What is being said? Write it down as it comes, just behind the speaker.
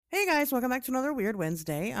Hey guys, welcome back to another Weird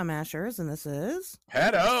Wednesday. I'm Ashers, and this is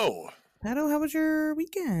Hello. Pato. How was your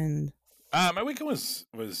weekend? My weekend was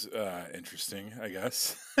interesting, I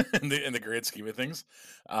guess, in the grand scheme of things.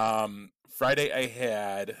 Friday I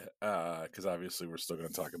had because obviously we're still going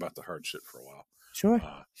to talk about the hard shit for a while. Sure.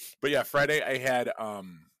 But yeah, Friday I had I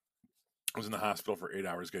was in the hospital for 8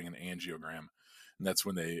 hours getting an angiogram, and that's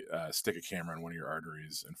when they stick a camera in one of your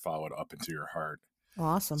arteries and follow it up into your heart.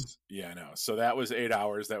 Awesome. Yeah, I know. So that was 8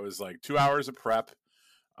 hours. That was like 2 hours of prep.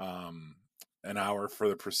 Um, an hour for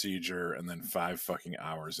the procedure and then 5 fucking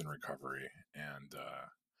hours in recovery. And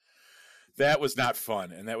that was not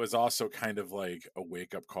fun. And that was also kind of like a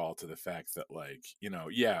wake up call to the fact that, like,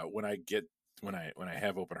 yeah, when I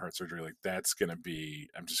have open heart surgery, like that's gonna be,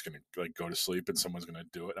 I'm just gonna like go to sleep and someone's gonna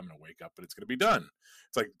do it. I'm gonna wake up, but it's gonna be done.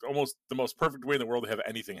 It's like almost the most perfect way in the world to have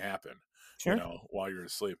anything happen, Sure. while you're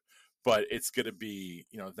asleep. But it's gonna be,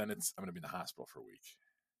 then I'm gonna be in the hospital for a week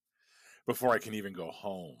before I can even go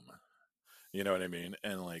home. You know what I mean?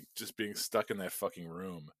 And like just being stuck in that fucking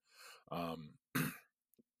room. Um,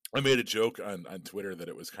 I made a joke on Twitter that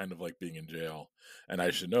it was kind of like being in jail, and I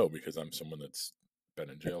should know because I'm someone that's been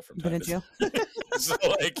in jail from Been time in to jail? time. So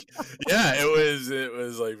like, yeah, it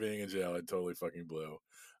was like being in jail. It totally fucking blew.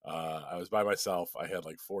 I was by myself. I had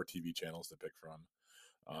like 4 TV channels to pick from.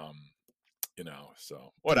 Um,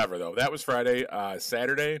 so whatever though. That was Friday.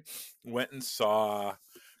 Saturday, went and saw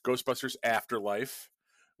Ghostbusters Afterlife,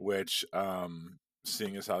 which,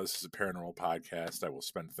 seeing as how this is a paranormal podcast, I will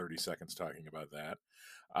spend 30 seconds talking about that.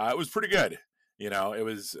 It was pretty good. It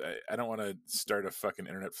was, I don't want to start a fucking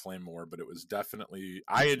internet flame war, but it was definitely,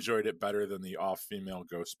 I enjoyed it better than the all-female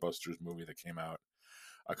Ghostbusters movie that came out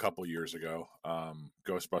a couple years ago.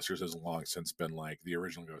 Ghostbusters has long since been like the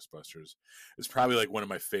original Ghostbusters. It's probably like one of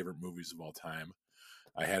my favorite movies of all time.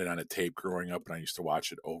 I had it on a tape growing up, and I used to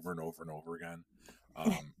watch it over and over and over again.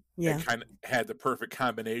 It Yeah. kind of had the perfect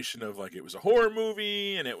combination of like it was a horror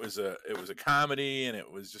movie, and it was a comedy, and it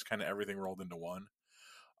was just kind of everything rolled into one.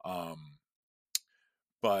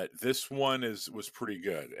 But this one was pretty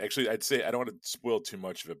good. Actually, I'd say I don't want to spoil too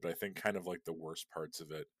much of it, but I think kind of like the worst parts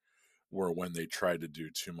of it were when they tried to do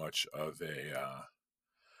too much of a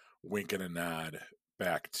wink and a nod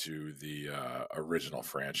back to the original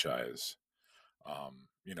franchise.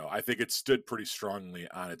 I think it stood pretty strongly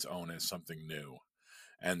on its own as something new,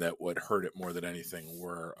 and that what hurt it more than anything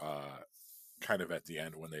were kind of at the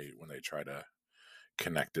end when they try to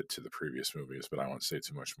connect it to the previous movies. But I won't say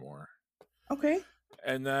too much more. Okay.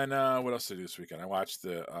 And then what else did I do this weekend? I watched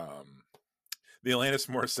the Alanis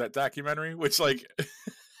Morissette documentary, which like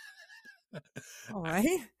All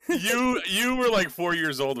right. you were like 4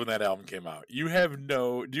 years old when that album came out. Do you even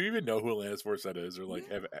know who Alanis Morissette is, or like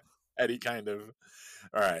Yeah. have any kind of?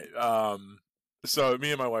 All right. So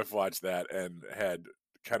me and my wife watched that and had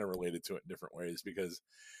kind of related to it in different ways because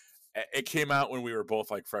it came out when we were both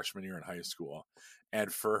like freshman year in high school,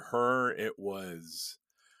 and for her it was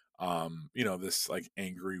this like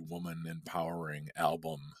angry woman empowering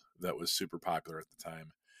album that was super popular at the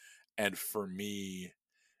time. And for me,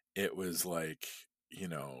 it was like,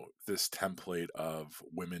 this template of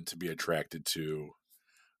women to be attracted to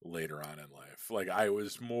later on in life. Like I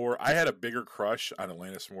had a bigger crush on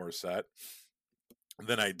Alanis Morissette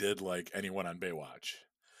than I did like anyone on Baywatch.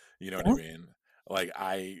 You know what I Yeah. mean? Like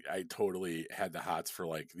I totally had the hots for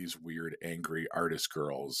like these weird angry artist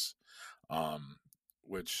girls, um,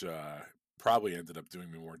 which probably ended up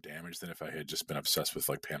doing me more damage than if I had just been obsessed with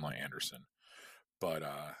like Pamela Anderson. But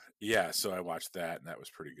yeah, so I watched that and that was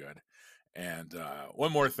pretty good. And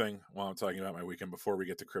one more thing while I'm talking about my weekend before we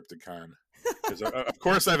get to CryptidCon, because of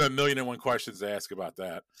course I have 1,000,001 questions to ask about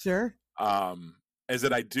that. Sure. Is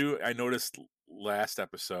that I noticed last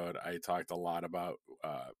episode I talked a lot about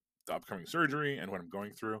the upcoming surgery and what I'm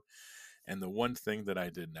going through. And the one thing that I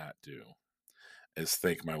did not do is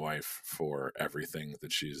thank my wife for everything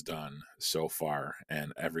that she's done so far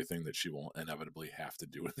and everything that she will inevitably have to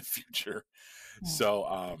do in the future.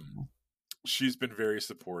 So she's been very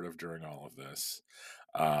supportive during all of this.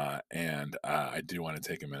 And I do want to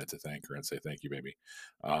take a minute to thank her and say thank you, baby,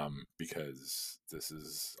 because this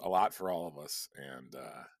is a lot for all of us. And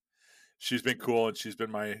she's been cool, and she's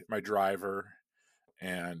been my driver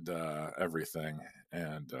and everything.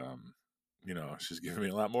 And, she's given me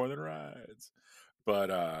a lot more than rides. But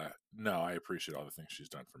no, I appreciate all the things she's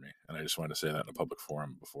done for me. And I just wanted to say that in a public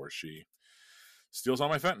forum before she steals all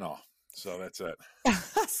my fentanyl. So that's it.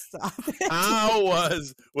 Stop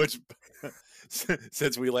it. Which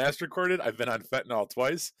since we last recorded, I've been on fentanyl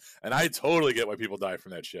twice, and I totally get why people die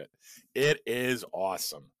from that shit. It is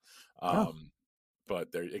awesome. Oh.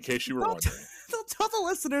 But there, in case you were Don't, wondering, don't tell the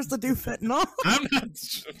listeners to do fentanyl. I'm not.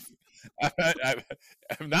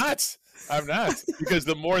 I'm not. I'm not, because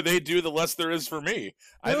the more they do, the less there is for me.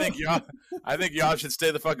 I think y'all should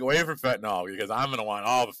stay the fuck away from fentanyl, because I'm gonna want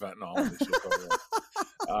all the fentanyl when this shit's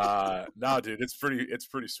over. No, dude, it's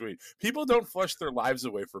pretty sweet. People don't flush their lives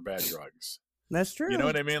away for bad drugs. That's true. You know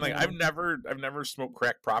what I mean? Like, Yeah. I've never smoked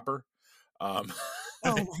crack proper. Oh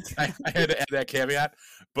my God. I had to add that caveat,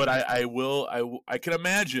 but I can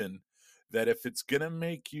imagine that if it's gonna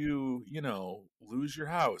make you, lose your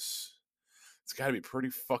house, it's got to be pretty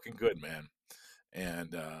fucking good, man.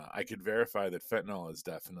 And I could verify that fentanyl is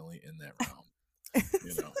definitely in that realm.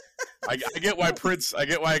 I get why Prince. I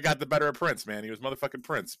get why I got the better of Prince, man. He was motherfucking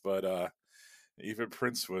Prince, but even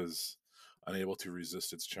Prince was unable to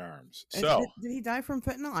resist its charms. So did he die from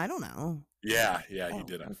fentanyl? I don't know. Yeah, he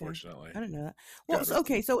did, unfortunately. Okay. I didn't know that. Well, so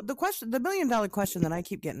the $1 million question that I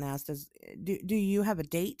keep getting asked is, do you have a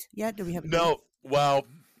date yet? Do we have a date? Well,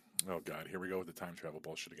 oh God, here we go with the time travel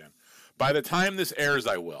bullshit again. By the time this airs,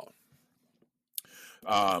 I will.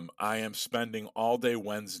 I am spending all day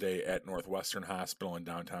Wednesday at Northwestern Hospital in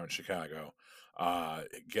downtown Chicago,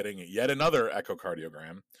 getting yet another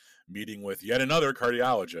echocardiogram, meeting with yet another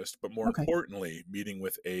cardiologist, but more importantly, meeting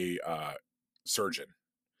with a surgeon.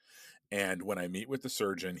 And when I meet with the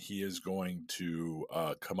surgeon, he is going to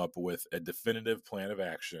come up with a definitive plan of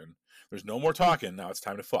action. There's no more talking. Now it's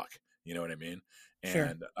time to fuck. You know what I mean? Sure.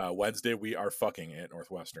 And Wednesday, we are fucking at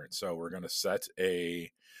Northwestern. So we're going to set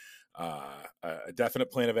a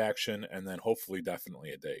definite plan of action, and then hopefully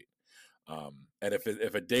definitely a date. And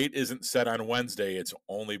if a date isn't set on Wednesday, it's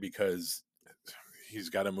only because he's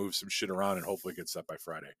got to move some shit around, and hopefully get set by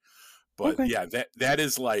Friday. But yeah, that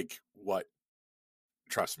is like what,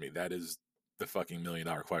 trust me, that is the fucking $1 million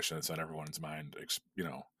question that's on everyone's mind.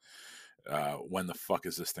 When the fuck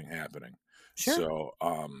is this thing happening? Sure. So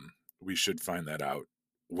we should find that out.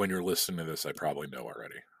 When you're listening to this, I probably know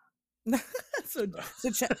already. so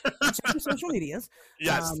check your social medias.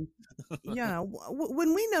 Yes.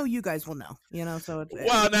 When we know, you guys will know. So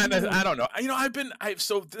I don't know.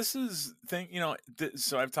 So this is thing.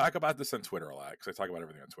 So I've talked about this on Twitter a lot, because I talk about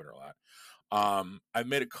everything on Twitter a lot. I've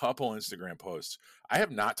made a couple Instagram posts. I have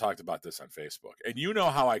not talked about this on Facebook, and you know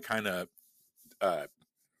how I kind of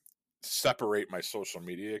separate my social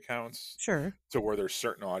media accounts, sure, to where there's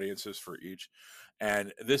certain audiences for each.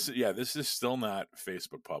 And this is still not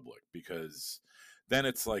Facebook public, because then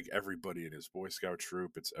it's like everybody in his Boy Scout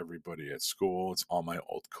troop, it's everybody at school, it's all my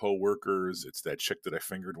old coworkers, it's that chick that I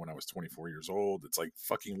fingered when I was 24 years old. It's like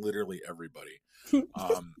fucking literally everybody.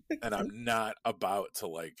 And I'm not about to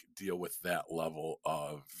like deal with that level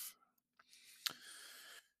of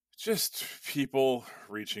just people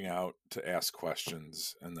reaching out to ask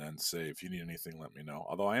questions and then say, if you need anything, let me know.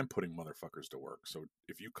 Although I am putting motherfuckers to work. So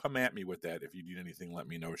if you come at me with that, if you need anything, let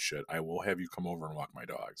me know shit, I will have you come over and walk my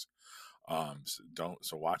dogs.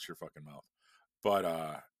 So watch your fucking mouth.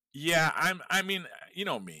 But yeah, I mean, you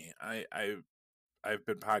know me, I've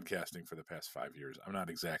been podcasting for the past 5 years. I'm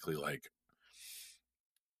not exactly like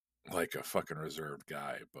a fucking reserved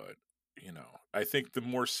guy, but I think the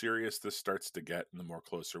more serious this starts to get, and the more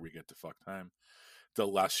closer we get to fuck time, the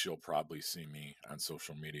less you'll probably see me on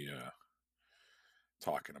social media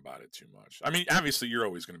talking about it too much. I mean, obviously you're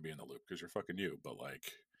always going to be in the loop because you're fucking you, but like,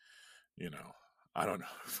 I don't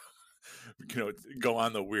know, go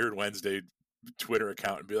on the Weird Wednesday Twitter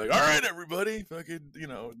account and be like, all right, everybody, fucking,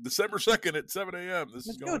 December 2nd at 7 a.m. This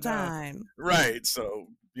is going time. Right. So,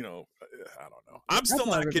 I don't know. I'm still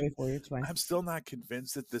not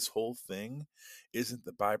convinced that this whole thing isn't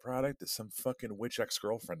the byproduct of some fucking witch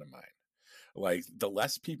ex-girlfriend of mine. Like, the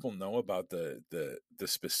less people know about the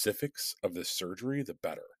specifics of the surgery, the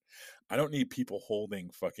better. I don't need people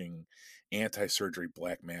holding fucking anti-surgery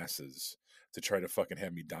black masses to try to fucking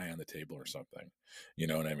have me die on the table or something. You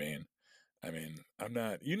know what I mean? I'm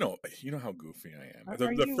not, you know how goofy I am.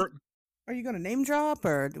 Are you going to name drop,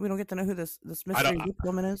 or we don't get to know who this mystery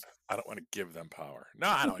woman is? I don't want to give them power. No,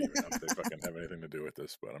 I don't even know if they fucking have anything to do with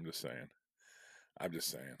this, but I'm just saying.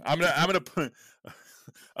 I'm gonna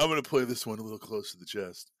play this one a little close to the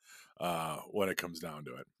chest when it comes down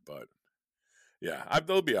to it. But yeah,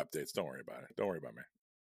 there'll be updates. Don't worry about it. Don't worry about me.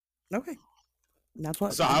 Okay. That's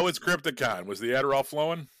what. So how was Crypticon? Was the Adderall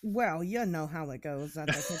flowing? Well, you know how it goes at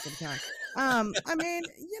the Crypticon. I mean,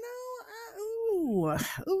 ooh.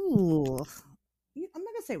 I'm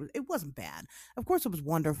not gonna say it wasn't bad. Of course, it was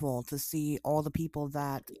wonderful to see all the people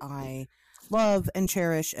that I love and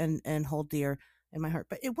cherish and hold dear in my heart.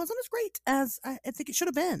 But it wasn't as great as I think it should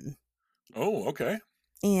have been. Oh, okay.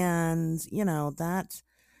 And that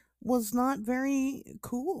was not very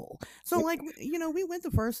cool. So like, you know, we went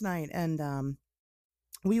the first night and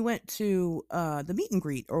we went to the meet and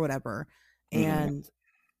greet or whatever. Mm-hmm. And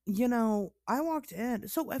you know, I walked in.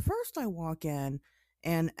 So at first I walk in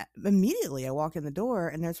and immediately I walk in the door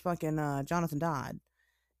and there's fucking Jonathan Dodd.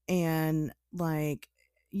 And like,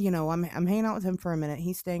 you know, I'm hanging out with him for a minute.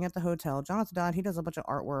 He's staying at the hotel. Jonathan Dodd, he does a bunch of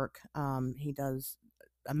artwork. He does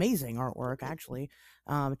amazing artwork actually.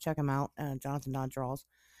 Check him out. Jonathan Dodd draws.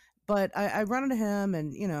 But I run into him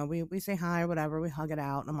and you know we say hi or whatever. We hug it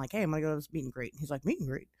out and I'm like, hey, I'm gonna go to this meet and greet. And he's like, meet and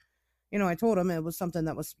greet. You know, I told him it was something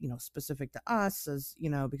that was, you know, specific to us as, you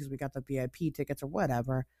know, because we got the VIP tickets or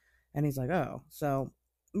whatever. And he's like, oh, so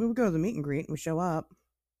we would go to the meet and greet and we show up.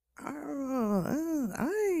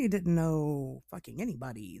 I didn't know fucking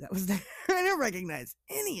anybody that was there. I didn't recognize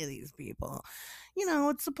any of these people. You know,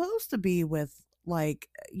 it's supposed to be with like,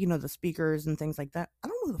 you know, the speakers and things like that. I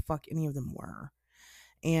don't know who the fuck any of them were.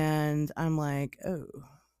 And I'm like, oh.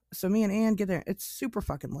 So me and Ann get there. It's super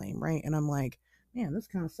fucking lame, right? And I'm like, man, this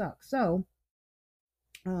kind of sucks. So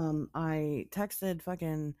I texted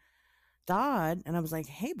fucking Dodd and I was like,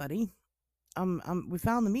 hey, buddy, we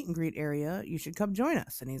found the meet and greet area. You should come join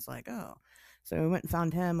us. And he's like, oh. So we went and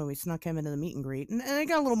found him and we snuck him into the meet and greet. And it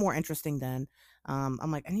got a little more interesting then.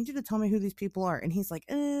 I'm like, I need you to tell me who these people are. And he's like,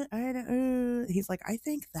 he's like, I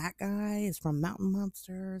think that guy is from Mountain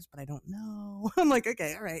Monsters, but I don't know. I'm like,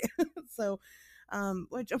 okay, all right. So,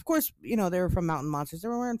 which of course, you know, they were from Mountain Monsters. They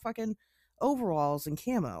were wearing fucking overalls and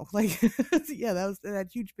camo. Like, yeah, that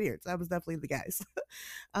huge beards. That was definitely the guys.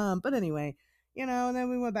 But anyway, you know, and then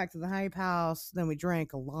we went back to the hype house. Then we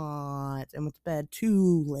drank a lot and went to bed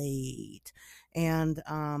too late, and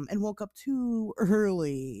woke up too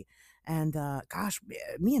early. And gosh,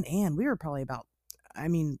 me and Ann, we were probably about. I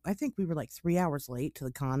mean, I think we were like 3 hours late to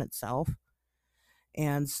the con itself.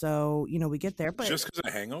 And so, you know, we get there, but Just because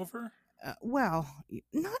of hangover? well,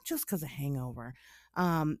 not just because of hangover.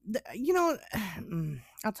 You know,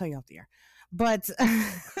 I'll tell you off the air, but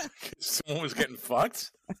Someone was getting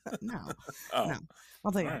fucked? no, Oh. no,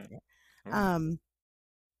 I'll tell you All off right. the air. All right.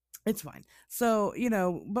 It's fine. So, you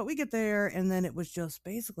know, but we get there and then it was just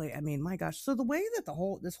basically, I mean, my gosh. So the way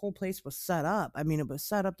that this whole place was set up, I mean, it was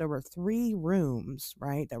set up, there were 3 rooms,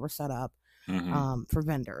 right, that were set up Mm-hmm. for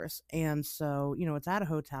vendors. And so, you know, it's at a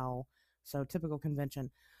hotel, so typical convention.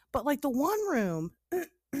 But like the one room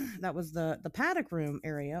that was the paddock room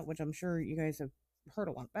area, which I'm sure you guys have heard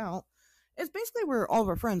a lot about, is basically where all of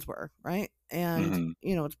our friends were, right? And Mm-hmm.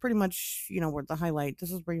 you know, it's pretty much, you know, where the highlight,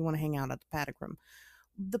 this is where you want to hang out, at the paddock room.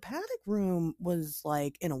 The paddock room was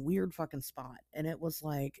like in a weird fucking spot, and it was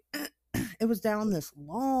like it was down this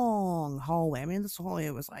long hallway. I mean, this hallway,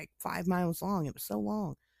 it was like 5 miles long. It was so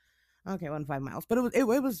long. Okay, it wasn't 5 miles, but it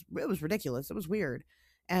was ridiculous. It was weird,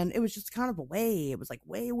 and it was just kind of away. It was like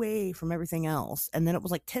way away from everything else, and then it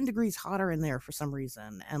was like 10 degrees hotter in there for some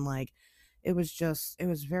reason, and like it was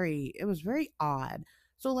very odd.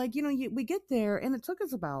 So like, you know, we get there, and it took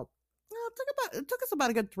us about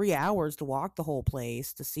a good 3 hours to walk the whole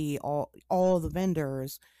place to see all the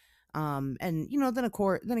vendors. And you know, then of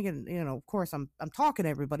course, then again, you know, of course, I'm talking to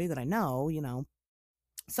everybody that I know. You know,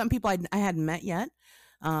 some people I hadn't met yet.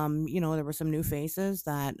 You know, there were some new faces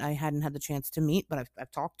that I hadn't had the chance to meet, but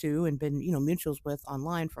I've talked to and been, you know, mutuals with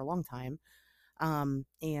online for a long time.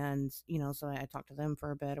 And you know, so I talked to them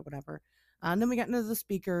for a bit or whatever. And then we got into the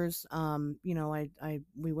speakers. You know,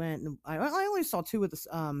 we went and I only saw 2 of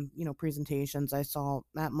the you know, presentations. I saw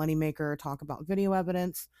Matt Moneymaker talk about video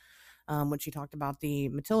evidence, when she talked about the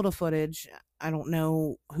Matilda footage. I don't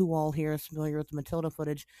know who all here is familiar with the Matilda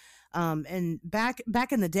footage. And back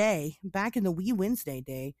in the day, back in the Wee Wednesday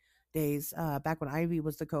days, back when Ivy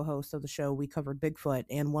was the co-host of the show, we covered Bigfoot,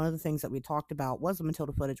 and one of the things that we talked about was the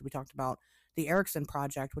Matilda footage. We talked about the Erickson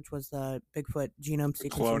project, which was the Bigfoot genome The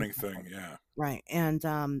sequencing cloning thing, yeah. right? And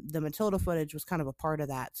the Matilda footage was kind of a part of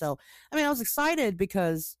that. So, I mean, I was excited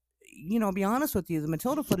because, you know, I'll be honest with you, the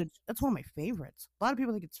Matilda footage, that's one of my favorites. A lot of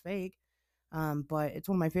people think it's fake, but it's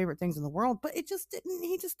one of my favorite things in the world. But he just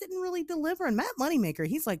didn't really deliver. And Matt Moneymaker,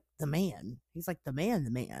 he's like the man. He's like the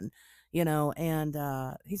man, you know,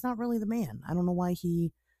 and he's not really the man. I don't know why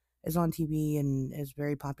he is on TV and is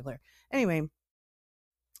very popular. Anyway,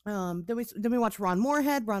 then we watch Ron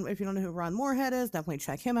Moorhead. Ron, if you don't know who Ron Moorhead is, definitely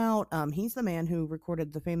check him out. He's the man who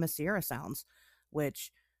recorded the famous Sierra sounds,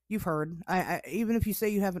 which you've heard. Even if you say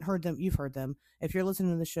you haven't heard them, you've heard them. If you're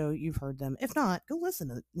listening to the show, you've heard them. If not, go listen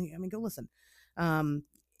to I mean, go listen.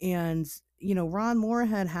 And you know, Ron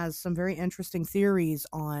Moorhead has some very interesting theories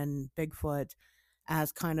on Bigfoot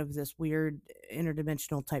as kind of this weird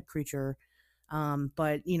interdimensional type creature.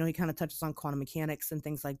 But you know, he kind of touches on quantum mechanics and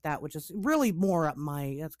things like that, which is really more up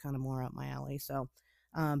my that's kind of more up my alley. So,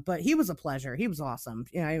 but he was a pleasure. He was awesome.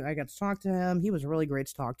 Yeah, I got to talk to him. He was really great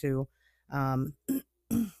to talk to. Um,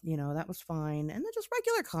 you know, that was fine. And then just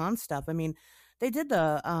regular con stuff. I mean, they did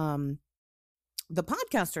the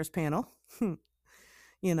podcasters panel,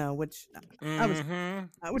 you know, I was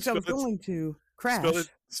which I Spill was it. going to Spill it. crash.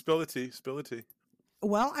 Spill the tea. Spill the tea.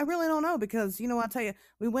 Well, I really don't know because you know I'll tell you,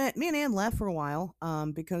 me and Ann left for a while,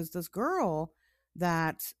 because this girl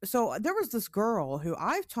there was this girl who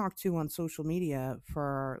I've talked to on social media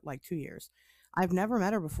for like 2 years. I've never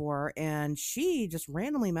met her before, and she just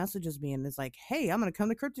randomly messages me and is like, "Hey, I'm gonna come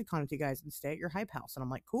to CryptidCon with you guys and stay at your hype house," and I'm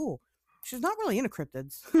like, "Cool." She's not really into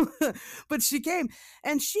cryptids, but she came,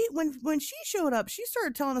 and when she showed up, she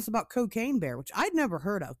started telling us about Cocaine Bear, which I'd never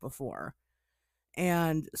heard of before.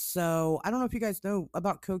 And so I don't know if you guys know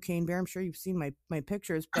about Cocaine Bear. I'm sure you've seen my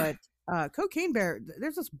pictures, but Cocaine Bear,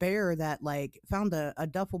 there's this bear that like found a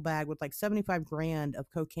duffel bag with like 75 grand of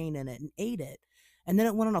cocaine in it and ate it. And then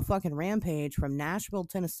it went on a fucking rampage from Nashville,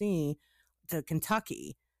 Tennessee to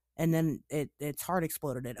Kentucky. And then its heart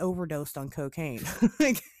exploded. It overdosed on cocaine.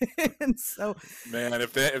 Like, and so, Man,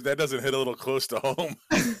 if that doesn't hit a little close to home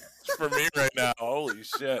for me right now, holy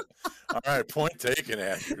shit! All right, point taken,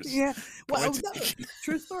 Andrews. yeah, well, Point no, taken.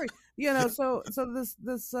 true story. You know, so this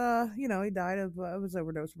you know, he died of his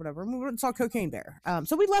overdose or whatever. And we went and saw Cocaine Bear.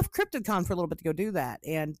 So we left CryptidCon for a little bit to go do that,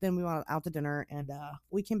 and then we went out to dinner, and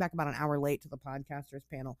we came back about an hour late to the podcasters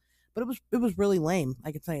panel. But it was really lame.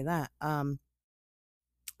 I can tell you that.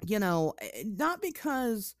 You know, not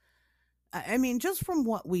because I mean, just from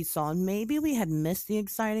what we saw, maybe we had missed the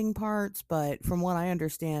exciting parts, but from what I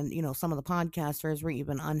understand, you know, some of the podcasters were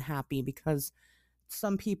even unhappy because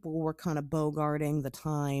some people were kind of bogarting the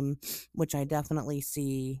time, which I definitely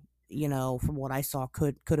see, you know, from what I saw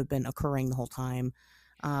could have been occurring the whole time,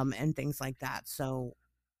 and things like that. So,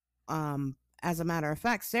 as a matter of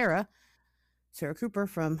fact, Sarah Cooper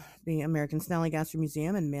from the American Snallygaster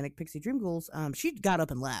Museum and Manic Pixie Dream Ghouls, she got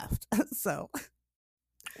up and left. So,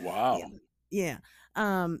 Wow. yeah.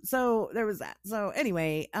 Yeah. So there was that. So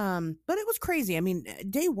anyway, but it was crazy. I mean,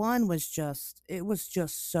 day one it was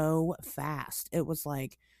just so fast. It was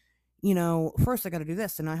like, you know, first I got to do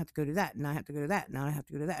this and I have to go do that and I have to go to that and I have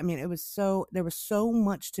to go to that. I mean, there was so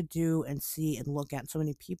much to do and see and look at, so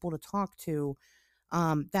many people to talk to,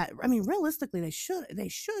 that, I mean, realistically this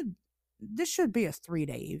should be a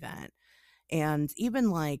 3-day event. And even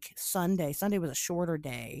like Sunday was a shorter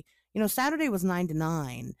day. You know, Saturday was 9 to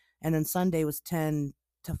 9 and then Sunday was 10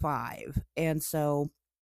 to 5. And so,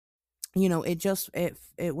 you know,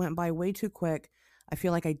 it went by way too quick. I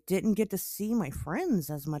feel like I didn't get to see my friends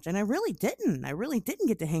as much, and I really didn't. I really didn't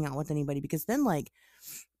get to hang out with anybody because then, like,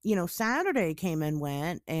 you know, Saturday came and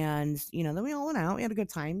went, and you know, then we all went out. We had a good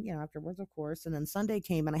time, you know, afterwards, of course. And then Sunday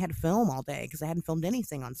came, and I had to film all day because I hadn't filmed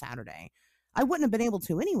anything on Saturday. I wouldn't have been able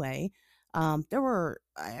to anyway. I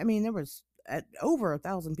mean, there was over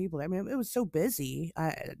 1,000 people there. I mean, it was so busy.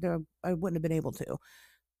 I wouldn't have been able to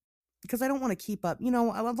because I don't want to keep up. You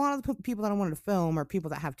know, a lot of the people that I wanted to film are people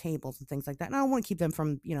that have tables and things like that, and I don't want to keep them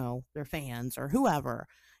from, you know, their fans or whoever,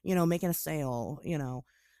 you know, making a sale, you know.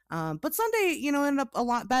 But Sunday, you know, ended up a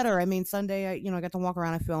lot better. I mean, Sunday, I got to walk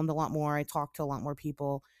around. I filmed a lot more. I talked to a lot more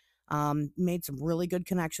people. Made some really good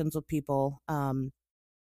connections with people.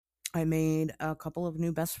 I made a couple of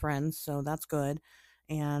new best friends, so that's good.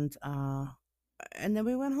 And then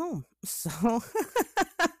we went home. So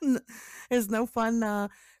there's no fun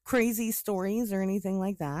crazy stories or anything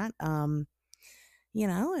like that. You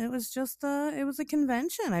know, it was just it was a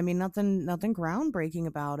convention. I mean, nothing groundbreaking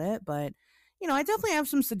about it, but you know, I definitely have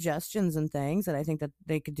some suggestions and things that I think that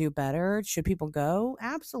they could do better. Should people go?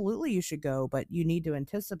 Absolutely, you should go, but you need to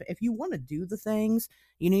anticipate. If you want to do the things,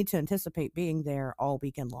 you need to anticipate being there all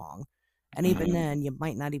weekend long. And even then, you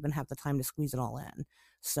might not even have the time to squeeze it all in.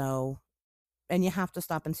 So, and you have to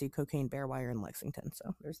stop and see Cocaine Bear while you're in Lexington.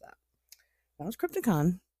 So there's that. That was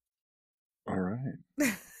CryptiCon. All right.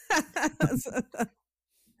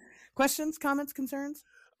 Questions, comments, concerns?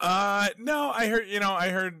 No, I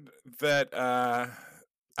heard that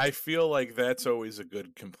I feel like that's always a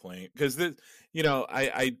good complaint because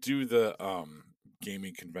I do the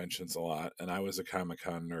gaming conventions a lot, and I was a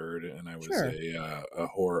Comic-Con nerd, and I was Sure. a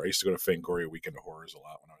horror. I used to go to Fangoria Weekend of Horrors a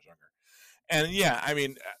lot when I was younger. And yeah, I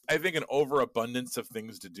mean, I think an overabundance of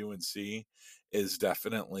things to do and see is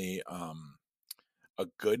definitely a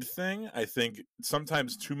good thing. I think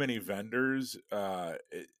sometimes too many vendors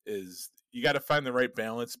is you got to find the right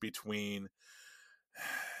balance between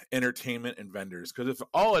entertainment and vendors. Because if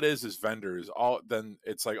all it is vendors, then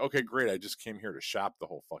it's like, okay, great, I just came here to shop the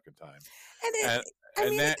whole fucking time. And And I and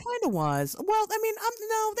mean, it that kind of was. Well, I mean,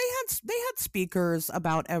 no, they had speakers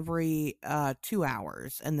about every 2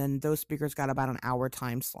 hours, and then those speakers got about an hour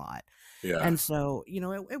time slot. yeah. And so,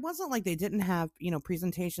 it wasn't like they didn't have,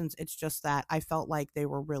 presentations. It's just that I felt like they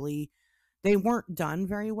weren't done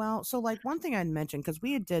very well. So, like, one thing I'd mentioned, because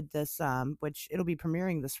we had did this, which it'll be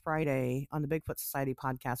premiering this Friday on the Bigfoot Society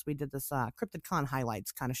podcast. We did this CryptidCon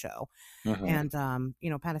highlights kind of show, Mhm.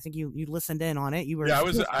 and Pat, I think you listened in on it. You were Yeah,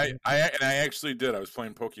 I actually did. I was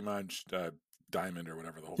playing Pokemon Diamond or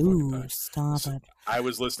whatever the whole fucking Ooh, time. stop So it. I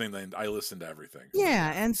was listening. Then I listened to everything. So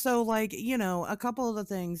Yeah, yeah. and so, like, a couple of the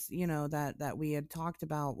things, that we had talked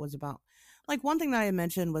about was about, like, one thing that I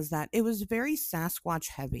mentioned was that it was very Sasquatch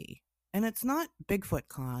heavy. And it's not Bigfoot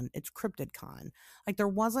Con, it's Cryptid Con. Like, there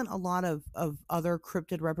wasn't a lot of other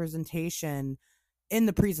cryptid representation in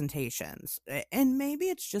the presentations. And maybe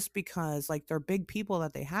it's just because, like, their big people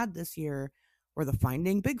that they had this year were the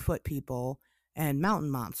Finding Bigfoot people and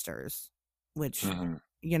mountain monsters, which, Mhm.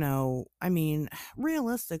 I mean,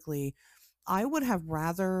 realistically, I would have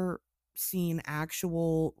rather seen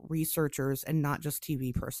actual researchers and not just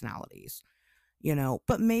TV personalities,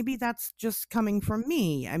 but maybe that's just coming from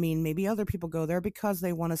me. I mean, maybe other people go there because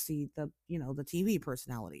they want to see the TV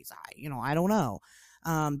personalities. I don't know.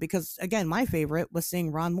 Because again, my favorite was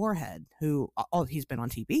seeing Ron Moorhead, who, he's been on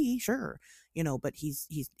TV, sure, but he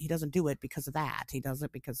doesn't do it because of that. He does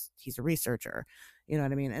it because he's a researcher. You know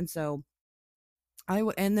what I mean? And so,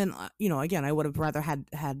 and then, again, I would have rather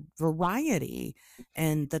had variety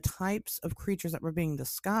and the types of creatures that were being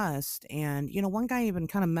discussed. And, one guy even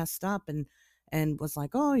kind of messed up and was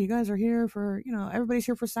like, "Oh, you guys are here for, everybody's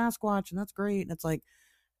here for Sasquatch, and that's great." And it's like,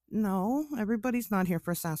 no, everybody's not here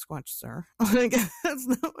for Sasquatch, sir. Like, that's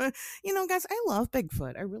not, guys, I love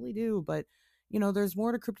Bigfoot, I really do, but there's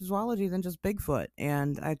more to cryptozoology than just Bigfoot,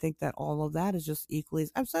 and I think that all of that is just equally.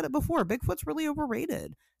 I've said it before. Bigfoot's really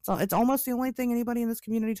overrated. So it's almost the only thing anybody in this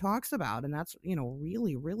community talks about, and that's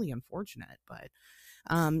really, really unfortunate. But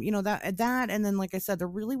that and then, like I said, there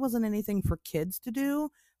really wasn't anything for kids to do,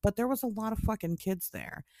 but there was a lot of fucking kids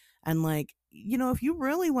there. And, like, if you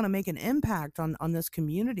really want to make an impact on this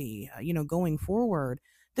community, going forward,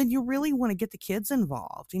 then you really want to get the kids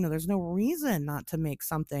involved. There's no reason not to make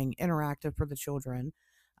something interactive for the children.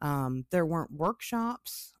 There weren't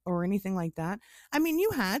workshops or anything like that. I mean, you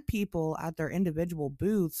had people at their individual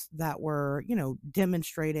booths that were,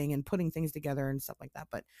 demonstrating and putting things together and stuff like that,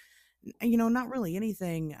 but not really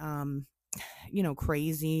anything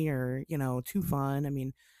crazy or, too fun. I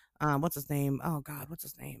mean, what's his name? Oh God, what's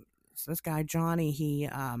his name? So this guy Johnny, he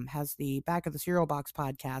has the Back of the Cereal Box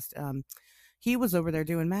podcast. He was over there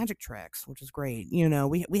doing magic tricks, which is great.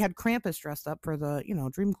 We had Krampus dressed up for the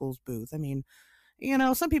Dream Cool's booth. I mean,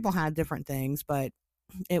 some people had different things, but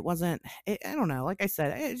it wasn't. I don't know. Like I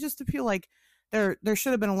said, it just to feel like there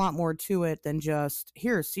should have been a lot more to it than just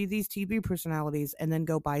here, see these TV personalities, and then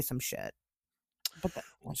go buy some shit. But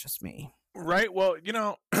that's just me. Right. Well,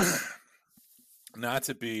 not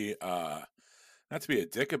to be a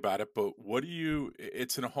dick about it, but what do you?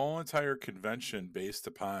 It's a whole entire convention based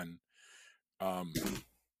upon, I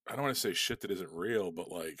don't want to say shit that isn't real,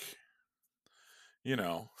 but like, you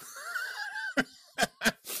know,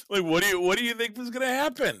 like what do you think was gonna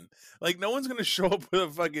happen? Like, no one's gonna show up with a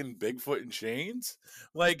fucking Bigfoot in chains.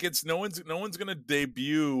 Like, it's no one's gonna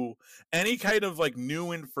debut any kind of like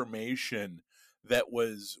new information that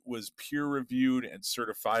was peer reviewed and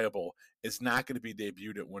certifiable is not going to be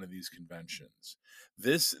debuted at one of these conventions.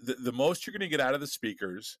 The most you're going to get out of the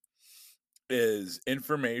speakers is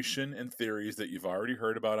information and theories that you've already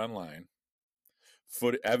heard about online,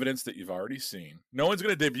 evidence that you've already seen. No one's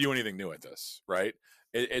going to debut anything new at this, right?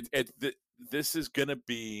 This is going to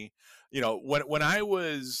be, when I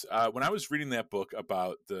was reading that book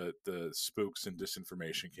about the spooks and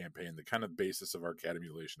disinformation campaign, the kind of basis of our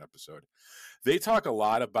Academulation episode, they talk a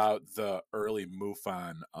lot about the early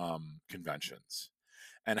MUFON conventions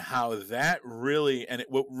and how that really, and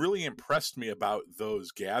what really impressed me about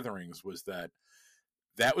those gatherings was that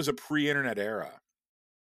was a pre-internet era.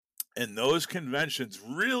 And those conventions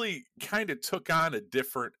really kind of took on a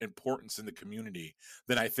different importance in the community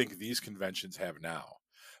than I think these conventions have now.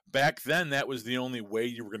 Back then, that was the only way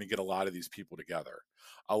you were going to get a lot of these people together.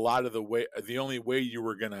 The only way you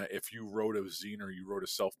were going to, if you wrote a zine or you wrote a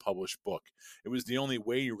self-published book, it was the only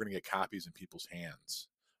way you were going to get copies in people's hands.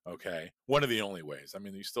 Okay. One of the only ways. I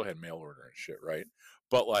mean, you still had mail order and shit, right?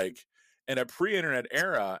 But like in a pre-internet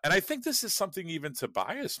era, and I think this is something even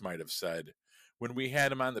Tobias might have said when we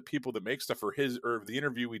had him on the People That Make Stuff for his, or the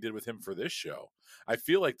interview we did with him for this show. I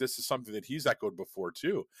feel like this is something that he's echoed before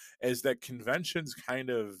too, is that conventions kind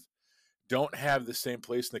of don't have the same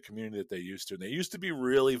place in the community that they used to. And they used to be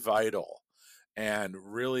really vital and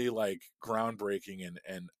really like groundbreaking,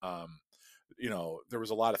 and you know, there was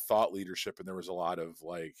a lot of thought leadership, and there was a lot of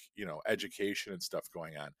like, you know, education and stuff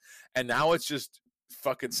going on. And now it's just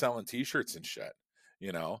fucking selling t-shirts and shit,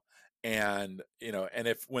 you know. And you know, and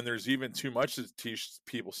if when there's even too much of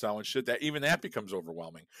people selling shit, that even that becomes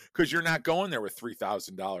overwhelming, because you're not going there with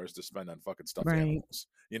 $3,000 to spend on fucking stuffed Right. animals.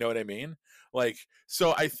 You know what I mean? Like,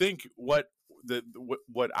 so I think what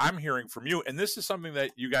I'm hearing from you, and this is something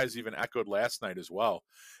that you guys even echoed last night as well,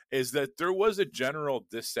 is that there was a general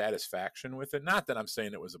dissatisfaction with it. Not that I'm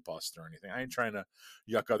saying it was a bust or anything. I ain't trying to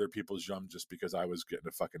yuck other people's yum just because I was getting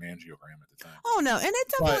a fucking angiogram at the time. Oh no, and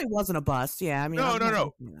it definitely wasn't a bust. Yeah, I mean,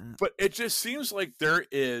 no. But it just seems like there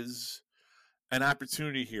is an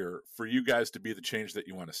opportunity here for you guys to be the change that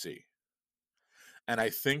you want to see. And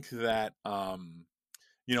I think that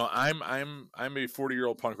you know, I'm a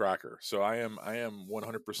 40-year-old punk rocker, so I am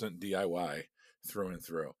 100% DIY through and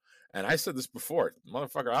through. And I said this before,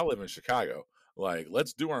 motherfucker, I live in Chicago. Like,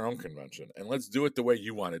 let's do our own convention, and let's do it the way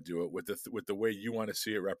you want to do it, with the way you want to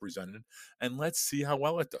see it represented, and let's see how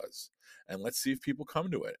well it does, and let's see if people come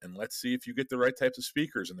to it, and let's see if you get the right types of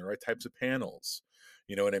speakers and the right types of panels.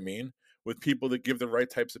 You know what I mean? With people that give the right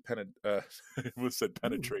types of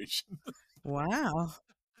penetration. Wow.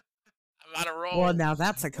 I'm on a roll. Well, now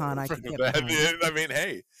that's a con I can get behind. I mean,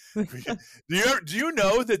 hey, do you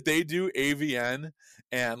know that they do AVN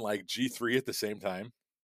and like G3 at the same time?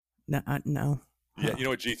 No. Yeah, you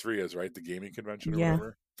know what G3 is, right? The gaming convention or Yeah.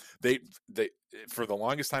 whatever. They for the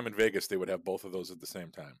longest time in Vegas, they would have both of those at the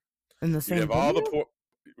same time. In the same. You'd have all the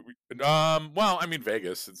well, I mean,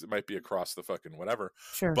 Vegas, it might be across the fucking whatever.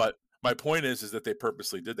 Sure. But my point is that they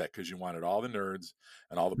purposely did that because you wanted all the nerds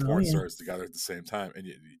and all the porn stars together at the same time, and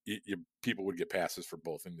you people would get passes for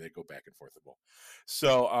both, and they go back and forth.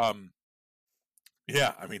 So,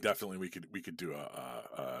 yeah, I mean, definitely we could do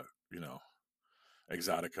a you know,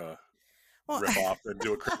 Exotica rip off and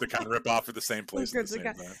do a Crypticon rip off at the same place at the same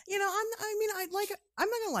time. You know, I'm not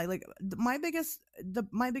gonna lie, like my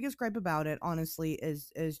biggest gripe about it, honestly,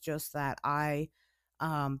 is just that I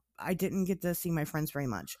didn't get to see my friends very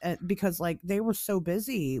much because like they were so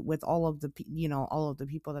busy with all of the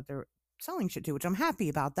people that they're selling shit to, which I'm happy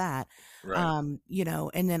about that. Right. You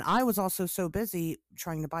know, and then I was also so busy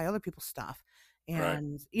trying to buy other people's stuff.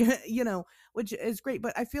 And you know, which is great,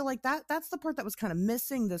 but I feel like that's the part that was kind of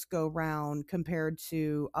missing this go round compared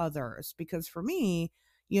to others, because for me,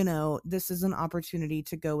 you know, this is an opportunity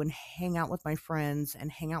to go and hang out with my friends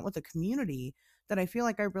and hang out with a community that I feel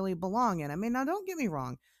like I really belong in. I mean, now don't get me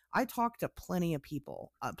wrong, I talk to plenty of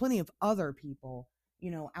people, plenty of other people,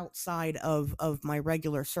 you know, outside of my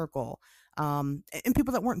regular circle, and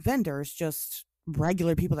people that weren't vendors, just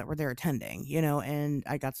regular people that were there attending, you know, and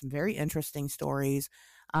I got some very interesting stories.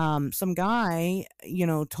 Some guy, you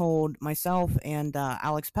know, told myself and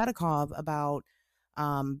Alex Pedikov about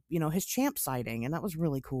you know, his champ sighting, and that was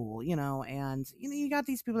really cool, you know. And you know, you got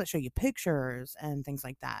these people that show you pictures and things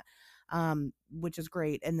like that, which is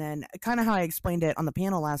great. And then kind of how I explained it on the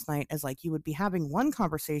panel last night is like you would be having one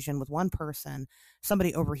conversation with one person,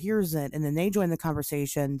 somebody overhears it, and then they join the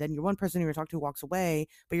conversation. Then your one person you were talking to walks away,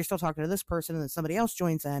 but you're still talking to this person, and then somebody else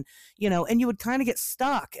joins in, you know, and you would kind of get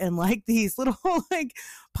stuck in like these little like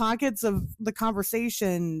pockets of the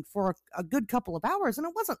conversation for a good couple of hours. And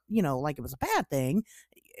it wasn't, you know, like it was a bad thing.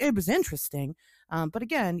 It was interesting. But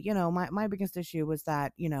again, you know, my biggest issue was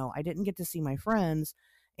that, you know, I didn't get to see my friends,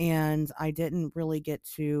 and I didn't really get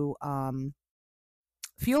to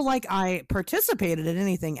feel like I participated in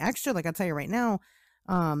anything extra. Like I'll tell you right now,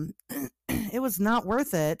 it was not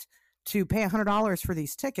worth it to pay $100 for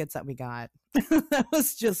these tickets that we got. That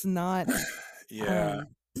was just not. Yeah.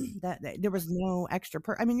 That there was no extra.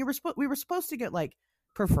 I mean, we were supposed to get like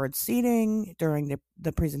preferred seating during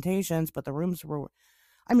the presentations, but the rooms were.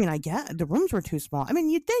 I mean, I get the rooms were too small. I mean,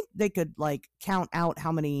 you'd think they could like count out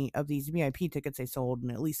how many of these VIP tickets they sold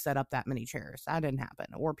and at least set up that many chairs. That didn't happen,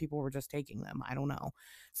 or people were just taking them. I don't know.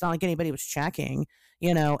 It's not like anybody was checking,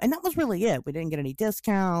 you know. And that was really it. We didn't get any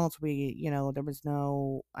discounts. We, you know, there was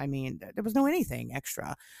no. I mean, there was no anything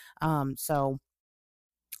extra. So,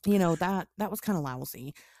 you know, that was kind of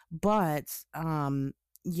lousy, but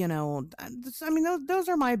you know, I mean, those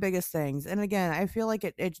are my biggest things. And again, I feel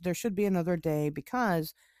like there should be another day,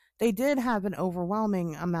 because they did have an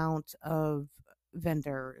overwhelming amount of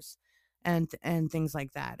vendors and things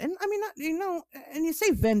like that. And I mean, you know, and you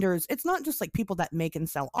say vendors, it's not just like people that make and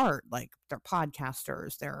sell art, like they're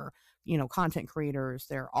podcasters, they're content creators,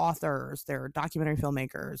 they're authors, they're documentary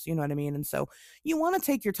filmmakers, you know what I mean? And so you want to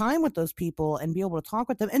take your time with those people and be able to talk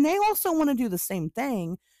with them. And they also want to do the same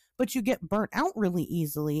thing, but you get burnt out really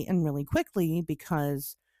easily and really quickly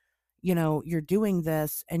because you're doing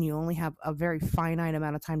this and you only have a very finite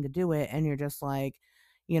amount of time to do it. And you're just like,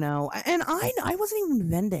 and I wasn't even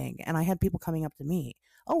vending, and I had people coming up to me.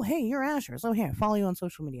 Oh, hey, you're Ashers. Oh, hey, I follow you on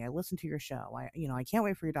social media. I listen to your show. I can't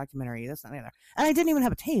wait for your documentary. This and the other. And I didn't even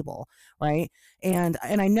have a table, right? And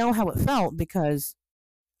I know how it felt because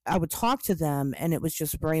I would talk to them, and it was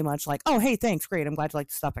just very much like, oh, hey, thanks, great. I'm glad you like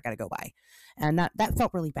the stuff. I got to go buy. And that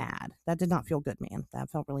felt really bad. That did not feel good, man. That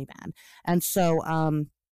felt really bad. And so,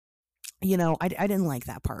 I didn't like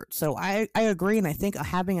that part. So I agree. And I think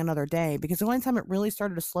having another day, because the only time it really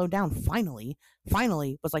started to slow down finally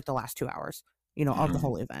was like the last 2 hours, of the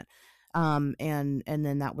whole event. And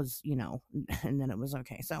then that was, and then it was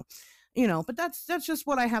okay. So, but that's just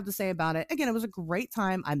what I have to say about it. Again, it was a great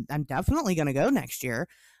time. I'm definitely going to go next year.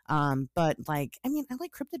 But I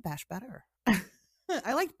like Cryptid Bash better.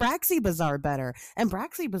 I like Braxy Bazaar better, and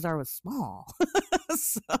Braxy Bazaar was small.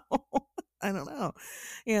 So I don't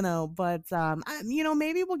know, but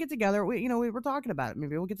maybe we'll get together. We were talking about it.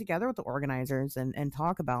 Maybe we'll get together with the organizers and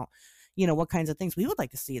talk about, what kinds of things we would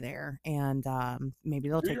like to see there, and maybe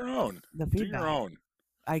they'll take the feedback. Do your own.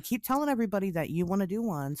 I keep telling everybody that you want to do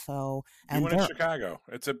one, so do one in Chicago.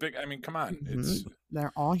 It's a big. I mean, come on,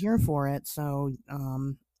 they're all here for it. So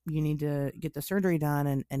you need to get the surgery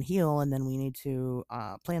done and heal, and then we need to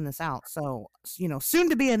plan this out. So soon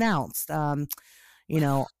to be announced. On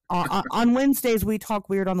Wednesdays we talk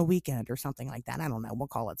weird on the weekend or something like that. I don't know. We'll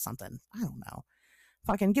call it something. I don't know.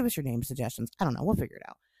 Fucking give us your name suggestions. I don't know. We'll figure it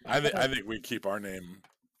out. I think we keep our name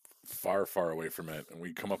far, far away from it, and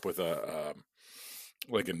we come up with a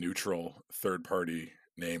neutral third party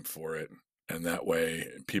name for it, and that way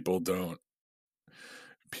people don't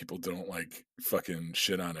like fucking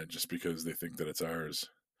shit on it just because they think that it's ours.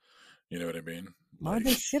 You know what I mean? Why would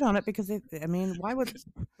they shit on it? Because why would?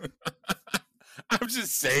 I'm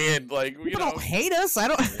just saying, people don't hate us. I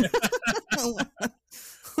don't.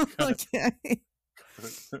 Okay.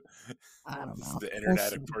 I don't know. The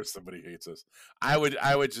internet, of course, somebody hates us. I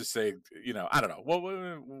would just say, I don't know. We'll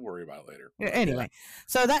worry about it later. Anyway,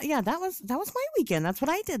 so that was my weekend. That's what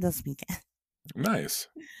I did this weekend. Nice.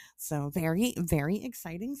 So very, very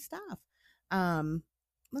exciting stuff.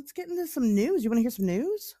 Let's get into some news. You want to hear some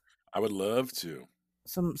news? I would love to.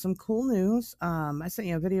 Some cool news. I sent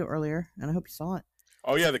you a video earlier, and I hope you saw it.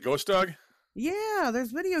 Oh yeah, the ghost dog. Yeah,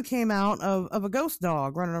 there's video came out of a ghost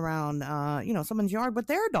dog running around, someone's yard with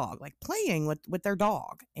their dog, like playing with their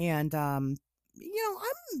dog. And, I'm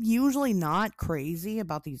usually not crazy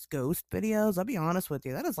about these ghost videos. I'll be honest with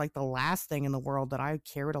you. That is like the last thing in the world that I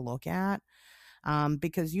care to look at.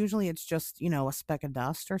 Because usually it's just, a speck of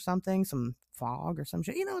dust or something, some fog or some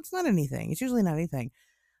shit. It's not anything. It's usually not anything.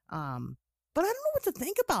 But I don't know what to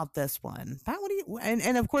think about this one. Pat, what do you?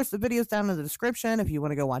 And of course, the video's down in the description if you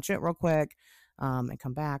want to go watch it real quick, and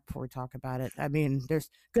come back before we talk about it. I mean, there's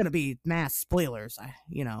going to be mass spoilers.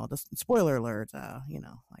 The spoiler alert. I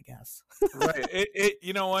guess. Right. It.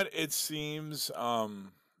 You know what? It seems.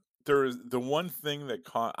 There's the one thing that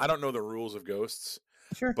I don't know the rules of ghosts.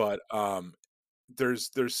 Sure. But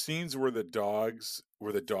there's scenes where the dog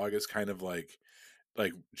is kind of like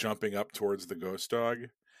jumping up towards the ghost dog.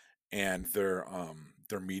 And they're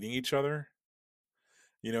meeting each other.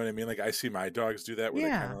 You know what I mean? Like I see my dogs do that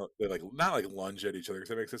where they're like not like lunge at each other because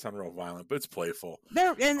that makes it sound real violent, but it's playful.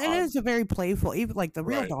 And it is a very playful. Even like the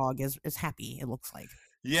real dog is happy. It looks like.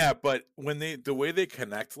 Yeah, but when the way they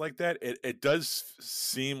connect like that, it does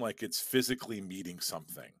seem like it's physically meeting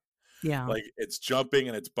something. Yeah. Like it's jumping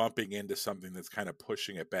and it's bumping into something that's kind of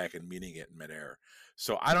pushing it back and meeting it in midair.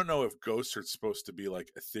 So I don't know if ghosts are supposed to be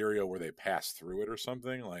like ethereal where they pass through it or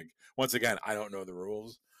something. Like once again, I don't know the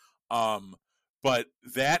rules. But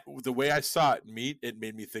the way I saw it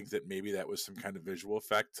made me think that maybe that was some kind of visual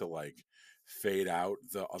effect to like fade out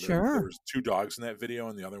the other. Sure. There was 2 dogs in that video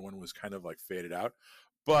and the other one was kind of like faded out.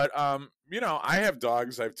 But I have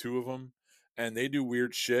dogs. I have 2 of them. And they do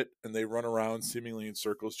weird shit, and they run around seemingly in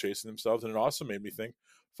circles chasing themselves. And it also made me think,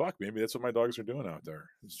 fuck, maybe that's what my dogs are doing out there.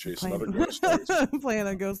 Is chasing other ghost dogs. playing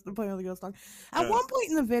with the ghost dog. At one point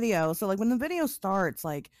in the video, so like when the video starts,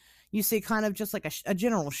 like you see kind of just like a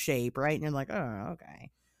general shape, right? And you're like, oh,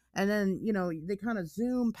 okay. And then, they kind of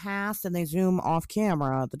zoom past and they zoom off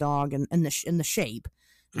camera, the dog and in the shape,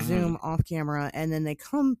 zoom off camera, and then they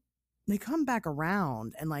come back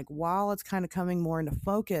around, and like while it's kind of coming more into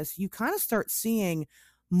focus, you kind of start seeing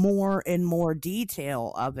more and more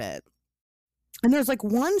detail of it. And there's like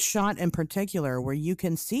one shot in particular where you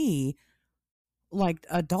can see like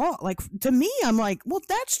a dog. Like to me, I'm like, well,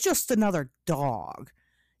 that's just another dog.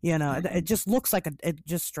 You know, it just looks like it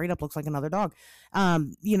just straight up looks like another dog.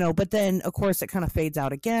 You know, but then of course it kind of fades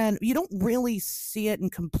out again. You don't really see it in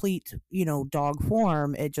complete, you know, dog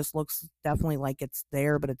form. It just looks definitely like it's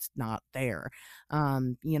there, but it's not there.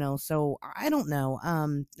 You know, so I don't know.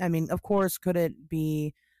 I mean, of course, could it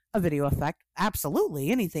be a video effect? Absolutely,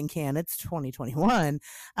 anything can. It's 2021.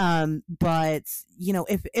 But you know,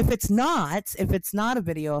 if it's not a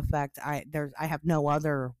video effect, I have no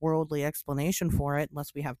other worldly explanation for it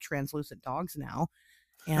unless we have translucent dogs now,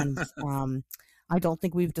 and I don't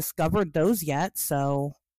think we've discovered those yet.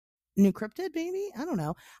 So new cryptid, maybe, I don't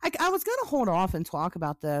know. I was gonna hold off and talk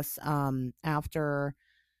about this after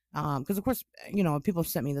because of course, you know, people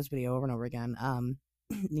have sent me this video over and over again.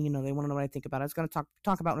 You know, they want to know what I think about it. I was going to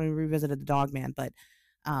talk about when we revisited the Dog Man, but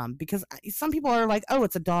because some people are like, oh,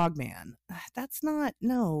 it's a dog man. That's not,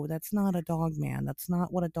 no, that's not a dog man. That's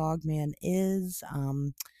not what a dog man is.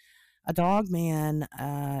 A dog man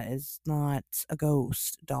is not a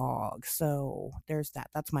ghost dog. So there's that.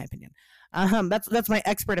 That's my opinion. That's my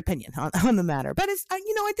expert opinion on the matter. But it's,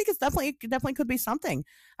 you know, I think it's definitely could be something.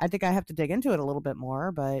 I think I have to dig into it a little bit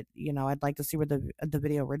more, but you know, I'd like to see where the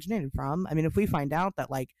video originated from. I mean, if we find out that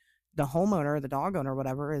like the homeowner, the dog owner,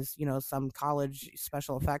 whatever, is, you know, some college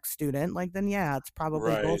special effects student, like, then yeah, it's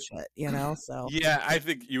probably Right. bullshit, you know. So Yeah, I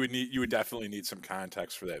think you would definitely need some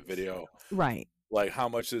context for that video. right, Like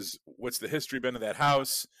what's the history been of that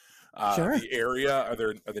house? sure. The area, are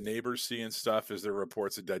the neighbors seeing stuff? Is there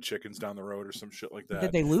reports of dead chickens down the road or some shit like Did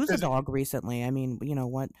that? they lose a Is it, dog recently? I mean, you know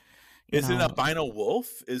what, you is it an know, albino wolf?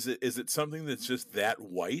 Is it something that's just that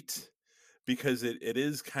white? Because it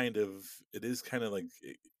is kind of like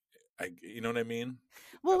you know what I mean?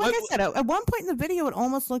 well, like Let- I said, at one point in the video, it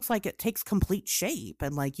almost looks like it takes complete shape,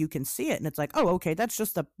 and like you can see it, and it's like, oh, okay, that's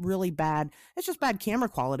just a really bad. It's just bad camera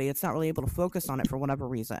quality. It's not really able to focus on it for whatever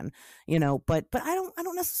reason, you know. But I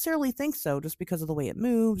don't necessarily think so, just because of the way it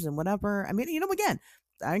moves and whatever. I mean, you know, again,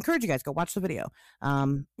 I encourage you guys, go watch the video.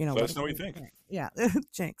 You know, Let us know what you think. Yeah,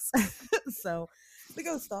 jinx. So the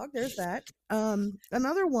ghost dog, there's that.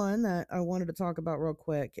 Another one that I wanted to talk about real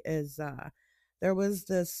quick is there was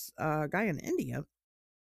this guy in India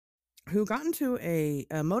who got into a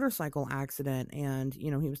motorcycle accident, and you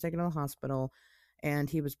know, he was taken to the hospital, and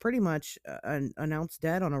he was pretty much announced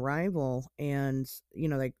dead on arrival, and you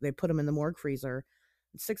know, they put him in the morgue freezer.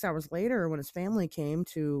 6 hours later, when his family came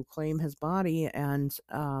to claim his body and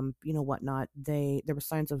you know, whatnot, there were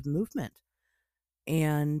signs of movement,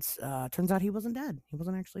 and turns out he wasn't dead. He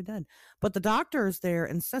wasn't actually dead. But the doctors there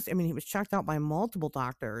insist. I mean, he was checked out by multiple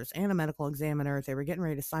doctors and a medical examiner. They were getting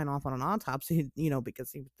ready to sign off on an autopsy, you know,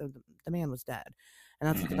 because the man was dead. And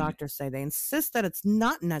that's what the doctors say. They insist that it's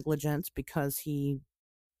not negligence because he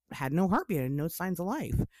had no heartbeat and no signs of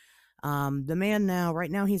life. The man now,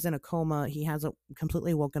 right now, he's in a coma. He hasn't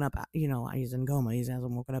completely woken up. You know, he's in coma. He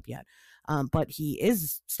hasn't woken up yet. But he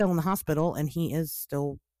is still in the hospital, and he is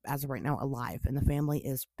still, as of right now, alive. And the family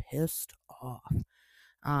is pissed off.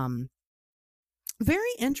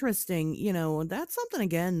 Very interesting. You know, that's something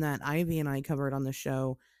again that Ivy and I covered on the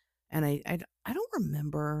show, and I don't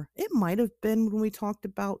remember. It might have been when we talked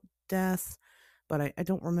about death, but I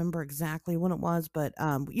don't remember exactly when it was. But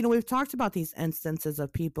you know, we've talked about these instances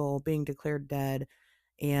of people being declared dead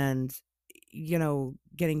and, you know,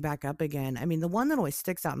 getting back up again. I mean, the one that always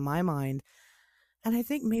sticks out in my mind, and I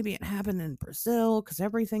think maybe it happened in Brazil, because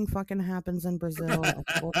everything fucking happens in Brazil.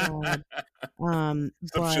 I swear to God. Some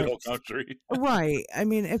But shithole country. right. I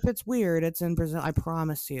mean, if it's weird, it's in Brazil. I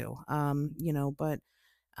promise you. You know, but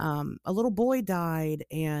a little boy died,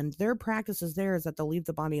 and their practices there is that they'll leave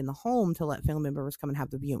the body in the home to let family members come and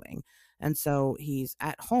have the viewing. And so he's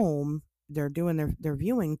at home. They're doing their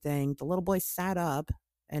viewing thing. The little boy sat up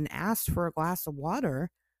and asked for a glass of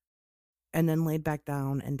water, and then laid back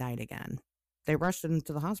down and died again. They rushed him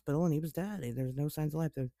to the hospital, and he was dead. There's no signs of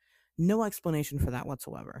life. There's no explanation for that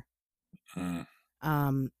whatsoever.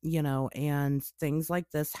 You know, and things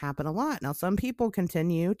like this happen a lot. Now, some people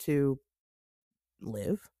continue to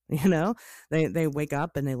live, you know, they wake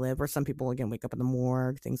up and they live, or some people again wake up in the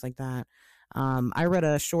morgue, things like that. I read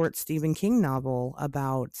a short Stephen King novel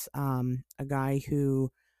about a guy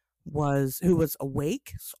who was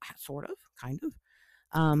awake, sort of, kind of.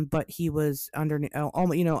 But he was you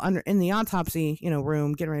know, under in the autopsy, you know,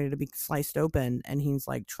 room, getting ready to be sliced open, and he's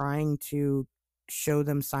like trying to show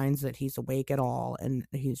them signs that he's awake at all, and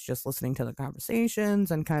he's just listening to the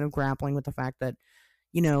conversations and kind of grappling with the fact that,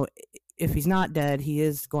 you know, if he's not dead, he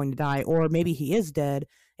is going to die, or maybe he is dead,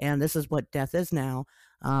 and this is what death is now.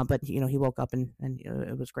 But he woke up and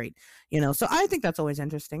it was great. So I think that's always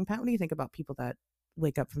interesting. Pat, what do you think about people that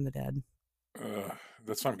wake up from the dead?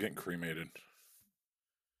 That's why I'm getting cremated.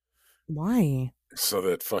 Why? So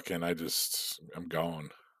that fucking I'm gone.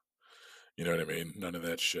 You know what I mean? None of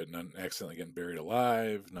that shit. None accidentally getting buried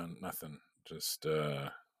alive. Nothing. Just So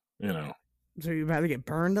you'd rather get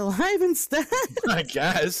burned alive instead? I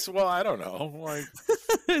guess. Well, I don't know. Like,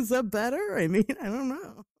 Is that better? I mean, I don't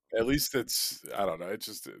know. at least I don't know. It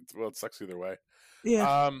sucks either way.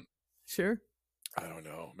 Yeah, Um, sure. I don't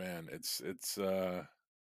know, man. It's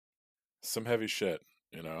some heavy shit,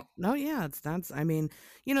 you know. No, yeah, that's I mean,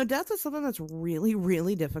 death is something that's really,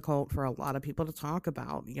 really difficult for a lot of people to talk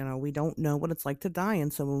about. We don't know what it's like to die.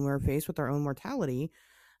 And so when we're faced with our own mortality,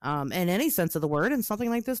 in any sense of the word, and something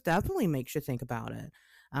like this definitely makes you think about it.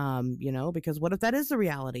 Because what if that is the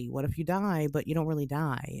reality? What if you die, but you don't really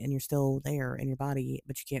die and you're still there in your body,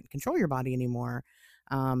 but you can't control your body anymore?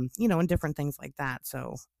 And different things like that.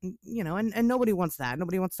 So, and nobody wants that.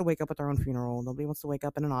 Nobody wants to wake up at their own funeral. Nobody wants to wake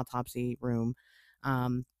up in an autopsy room.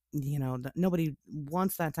 Nobody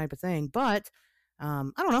wants that type of thing. But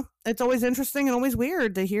I don't know. It's always interesting and always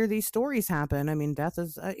weird to hear these stories happen. I mean, death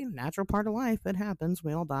is a natural part of life. It happens.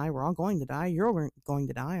 We all die. We're all going to die. You're going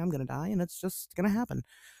to die. I'm going to die, and it's just going to happen.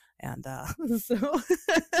 And so,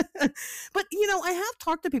 but I have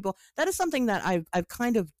talked to people. That is something that I've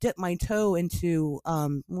kind of dipped my toe into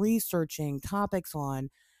researching topics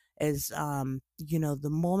on. Is the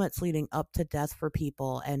moments leading up to death for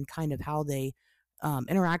people and kind of how they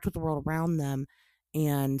interact with the world around them.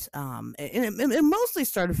 And it mostly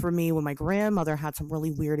started for me when my grandmother had some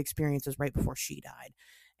really weird experiences right before she died.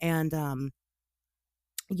 And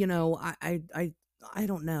I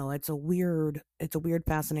don't know. It's a weird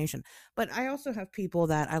fascination. But I also have people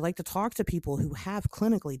that I like to talk to, people who have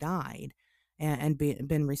clinically died and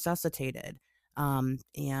been resuscitated. And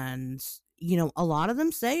a lot of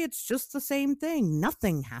them say it's just the same thing.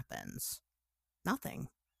 Nothing happens. Nothing.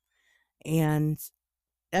 And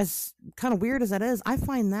as kind of weird as that is, I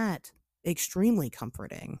find that extremely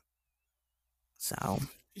comforting. So,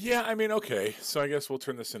 yeah, I mean, okay. So I guess we'll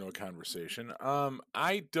turn this into a conversation.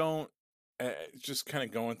 I don't just kind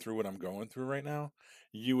of going through what I'm going through right now.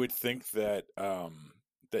 You would think that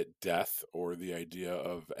that death or the idea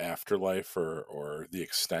of afterlife or the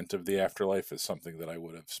extent of the afterlife is something that I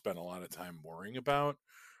would have spent a lot of time worrying about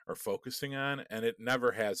or focusing on, and it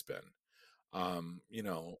never has been.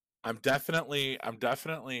 I'm definitely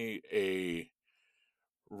a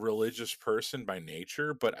religious person by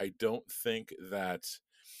nature, but I don't think that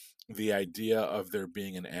the idea of there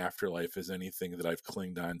being an afterlife is anything that I've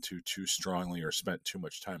clinged on to too strongly or spent too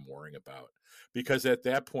much time worrying about. Because at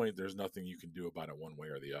that point, there's nothing you can do about it one way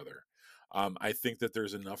or the other. I think that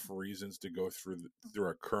there's enough reasons to go through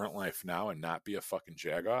our current life now and not be a fucking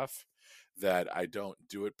jagoff, that I don't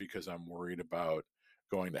do it because I'm worried about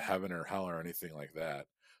going to heaven or hell or anything like that.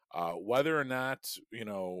 Whether or not,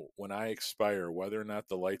 when I expire, whether or not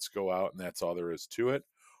the lights go out and that's all there is to it,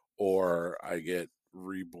 or I get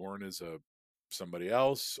reborn as somebody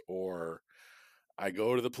else, or I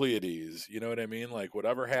go to the Pleiades, you know what I mean? Like,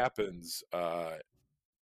 whatever happens,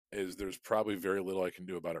 is there's probably very little I can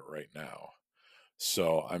do about it right now.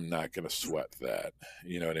 So I'm not going to sweat that.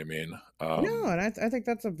 You know what I mean? no, and I think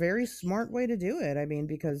that's a very smart way to do it. I mean,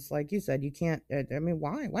 because like you said, you can't, I mean,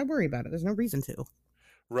 why worry about it? There's no reason to.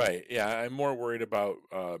 Right. Yeah, I'm more worried about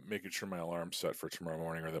making sure my alarm's set for tomorrow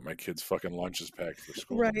morning, or that my kids' fucking lunch is packed for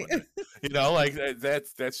school on Right. Monday. Like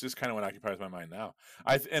that's just kind of what occupies my mind now.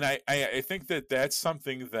 I think that that's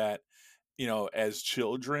something that, as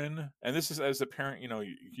children, and this is as a parent,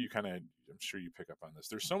 you kind of, I'm sure you pick up on this.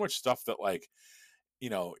 There's so much stuff that, like,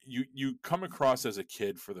 you come across as a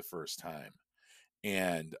kid for the first time,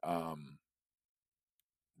 and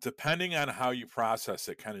depending on how you process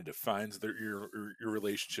it kind of defines your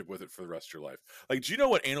relationship with it for the rest of your life. Like, do you know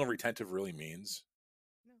what anal retentive really means?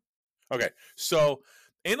 No. Okay, so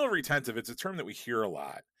anal retentive, it's a term that we hear a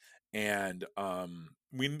lot, and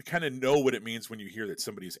we kind of know what it means when you hear that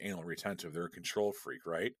somebody's anal retentive. They're a control freak,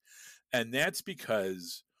 right? And that's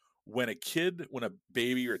because when a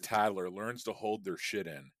baby or toddler learns to hold their shit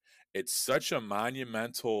in, it's such a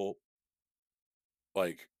monumental,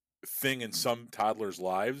 like, thing in some toddlers'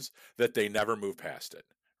 lives that they never move past it,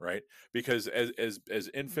 right? Because as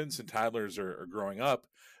infants and toddlers are growing up,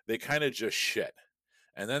 they kind of just shit.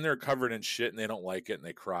 And then they're covered in shit and they don't like it and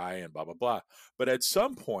they cry and blah blah blah. But at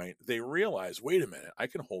some point they realize, wait a minute, I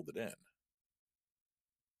can hold it in.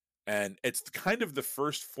 And it's kind of the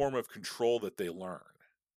first form of control that they learn.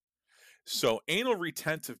 So anal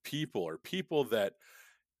retentive people are people that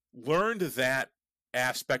learned that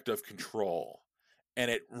aspect of control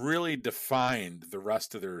and it really defined the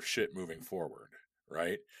rest of their shit moving forward,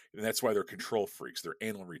 right? And that's why they're control freaks. They're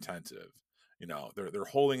anal retentive. You know, they're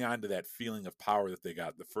holding on to that feeling of power that they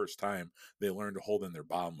got the first time they learned to hold in their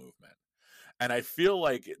bowel movement. And I feel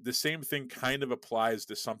like the same thing kind of applies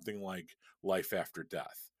to something like life after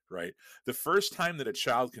death, right? The first time that a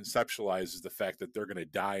child conceptualizes the fact that they're going to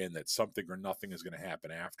die and that something or nothing is going to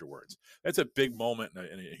happen afterwards, that's a big moment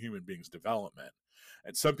in a human being's development.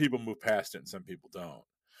 And some people move past it and some people don't.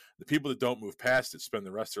 The people that don't move past it spend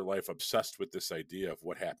the rest of their life obsessed with this idea of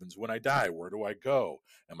what happens when I die. Where do I go?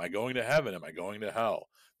 Am I going to heaven? Am I going to hell?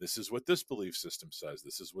 This is what this belief system says.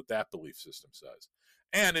 This is what that belief system says.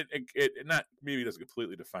 And it not maybe doesn't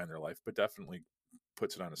completely define their life, but definitely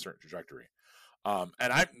puts it on a certain trajectory. And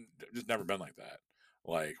I've just never been like that.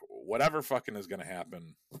 Like whatever fucking is going to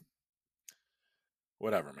happen,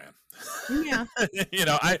 whatever, man. Yeah. You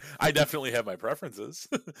know, I definitely have my preferences,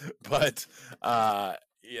 but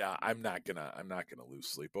yeah, I'm not gonna lose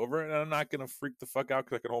sleep over it, and I'm not gonna freak the fuck out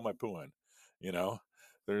because I can hold my poo in. You know,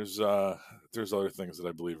 there's other things that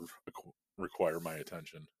I believe require my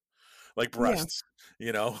attention, like Yeah. breasts.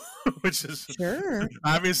 You know, which is Sure.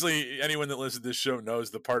 obviously anyone that listens to this show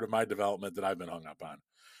knows the part of my development that I've been hung up on.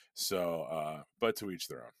 So, but to each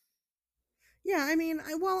their own. Yeah, I mean,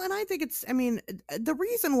 and I think it's, I mean, the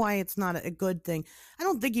reason why it's not a good thing, I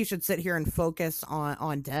don't think you should sit here and focus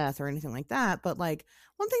on death or anything like that. But like,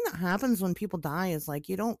 one thing that happens when people die is like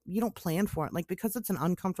you don't plan for it, like because it's an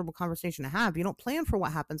uncomfortable conversation to have. You don't plan for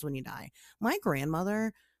what happens when you die. My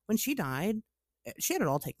grandmother, when she died, she had it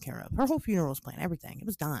all taken care of. Her whole funeral was planned, everything. It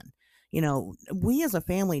was done. We as a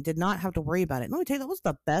family did not have to worry about it. And let me tell you, that was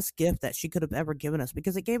the best gift that she could have ever given us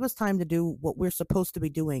because it gave us time to do what we're supposed to be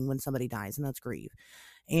doing when somebody dies, and that's grieve.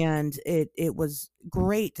 And it was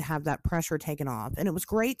great to have that pressure taken off. And it was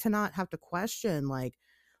great to not have to question, like,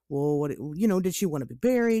 well, did she want to be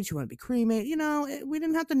buried? She want to be cremated? We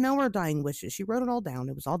didn't have to know her dying wishes. She wrote it all down.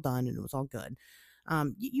 It was all done and it was all good.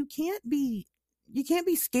 You can't be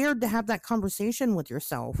scared to have that conversation with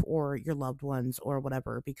yourself or your loved ones or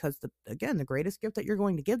whatever, because the greatest gift that you're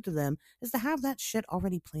going to give to them is to have that shit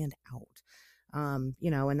already planned out. And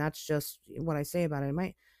that's just what I say about it.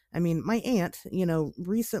 My aunt,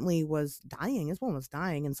 recently was dying. This woman was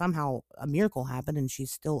dying, and somehow a miracle happened, and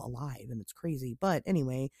she's still alive, and it's crazy. But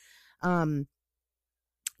anyway, um,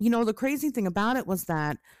 the crazy thing about it was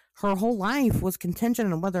that her whole life was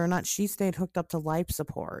contingent on whether or not she stayed hooked up to life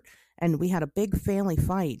support. And we had a big family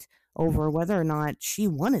fight over whether or not she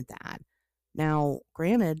wanted that. Now,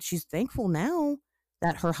 granted, she's thankful now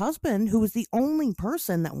that her husband, who was the only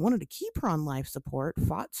person that wanted to keep her on life support,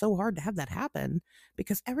 fought so hard to have that happen,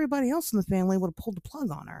 because everybody else in the family would have pulled the plug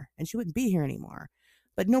on her and she wouldn't be here anymore.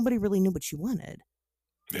 But nobody really knew what she wanted.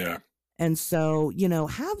 Yeah. And so,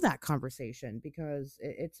 have that conversation, because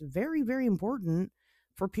it's very, very important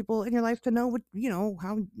for people in your life to know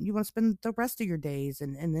how you want to spend the rest of your days,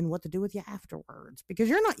 and then what to do with you afterwards, because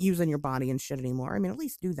you're not using your body and shit anymore. I mean, at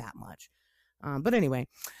least do that much. But anyway,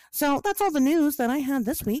 so that's all the news that I had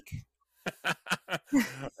this week.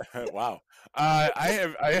 Wow.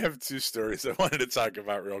 I have two stories I wanted to talk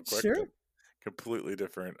about real quick. Sure. Completely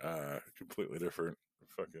different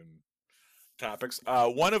fucking topics.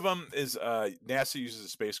 One of them is NASA uses a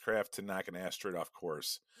spacecraft to knock an asteroid off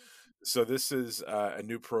course. So this is a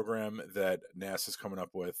new program that NASA's coming up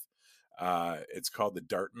with. It's called the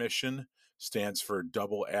DART mission, stands for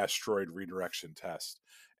Double Asteroid Redirection Test.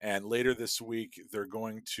 And later this week, they're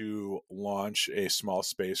going to launch a small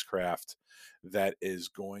spacecraft that is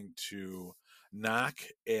going to knock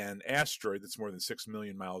an asteroid that's more than 6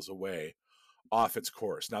 million miles away off its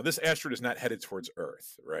course. Now, this asteroid is not headed towards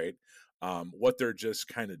Earth, right? What they're just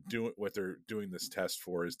kind of doing, what they're doing this test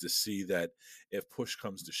for, is to see that if push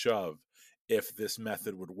comes to shove, if this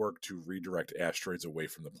method would work to redirect asteroids away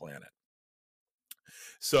from the planet.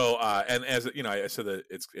 So, and as you know, I said that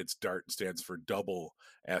it's DART stands for Double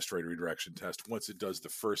Asteroid Redirection Test. Once it does the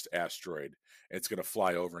first asteroid, it's going to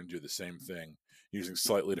fly over and do the same thing using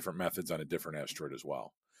slightly different methods on a different asteroid as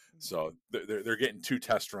well. So they're getting two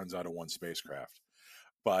test runs out of one spacecraft.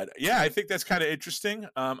 But yeah, I think that's kind of interesting.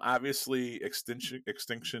 Obviously,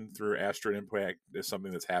 extinction through asteroid impact is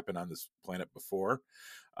something that's happened on this planet before.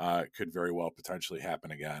 Could very well potentially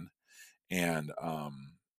happen again. And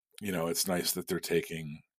it's nice that they're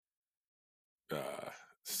taking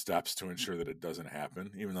steps to ensure that it doesn't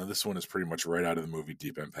happen, even though this one is pretty much right out of the movie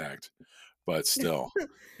Deep Impact. But still,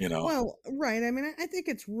 Well, right. I mean, I think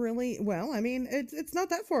it's really, it's not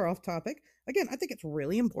that far off topic. Again, I think it's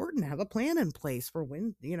really important to have a plan in place for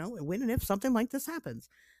when and if something like this happens.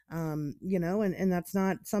 And that's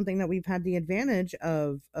not something that we've had the advantage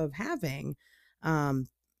of having. Um,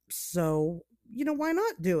 so, why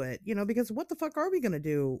not do it? Because what the fuck are we going to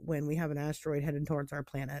do when we have an asteroid heading towards our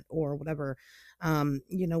planet or whatever?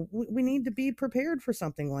 We need to be prepared for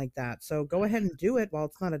something like that. So go ahead and do it while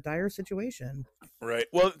it's not a dire situation. Right.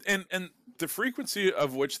 Well, and the frequency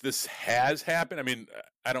of which this has happened, I mean,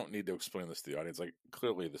 I don't need to explain this to the audience. Like,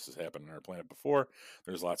 clearly this has happened on our planet before.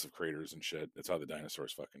 There's lots of craters and shit. That's how the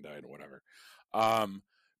dinosaurs fucking died and whatever. Um,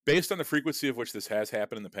 Based on the frequency of which this has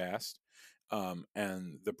happened in the past,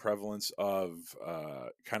 and the prevalence of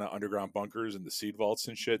kind of underground bunkers and the seed vaults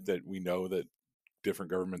and shit that we know that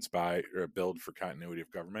different governments buy or build for continuity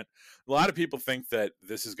of government. A lot of people think that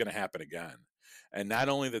this is going to happen again. And not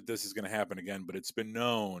only that this is going to happen again, but it's been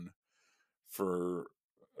known for,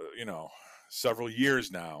 several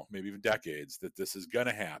years now, maybe even decades, that this is going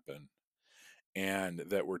to happen and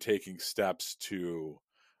that we're taking steps to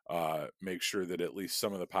make sure that at least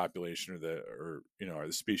some of the population or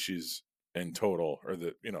the species in total, or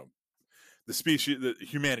the species, that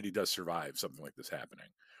humanity does survive something like this happening,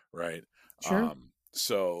 right? Sure.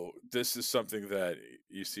 So this is something that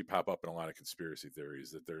you see pop up in a lot of conspiracy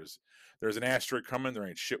theories, that there's an asteroid coming, there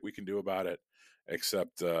ain't shit we can do about it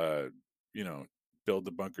except build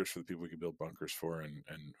the bunkers for the people we can build bunkers for, and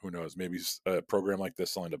who knows, maybe a program like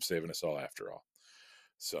this will end up saving us all after all.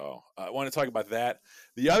 So I want to talk about that.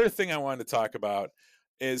 The other thing I wanted to talk about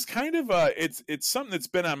is kind of it's something that's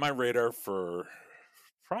been on my radar for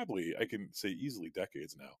probably, I can say, easily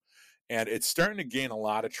decades now, and it's starting to gain a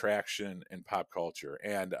lot of traction in pop culture.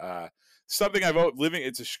 And something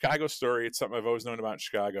it's a Chicago story. It's something I've always known about in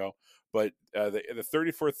Chicago, but the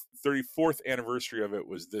 34th anniversary of it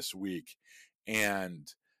was this week, and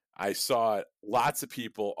I saw lots of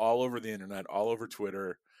people all over the internet, all over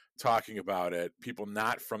Twitter, talking about it, people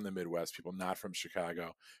not from the Midwest, people not from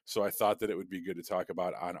Chicago. So I thought that it would be good to talk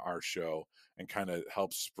about on our show and kind of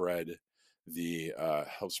help spread the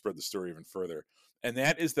story even further. And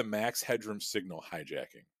that is the Max Headroom signal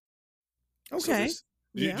hijacking. So Okay. this,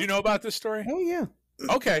 Yeah. do you know about this story? Oh, yeah.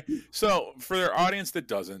 Okay, so for their audience that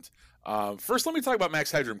doesn't, first let me talk about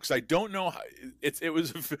Max Headroom, because I don't know how,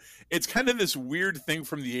 it's kind of this weird thing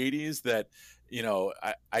from the 80s that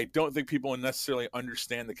I don't think people necessarily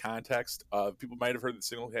understand the context of. People might have heard the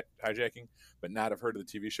signal hijacking, but not have heard of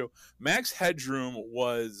the TV show. Max Headroom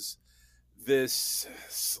was this,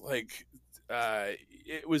 like,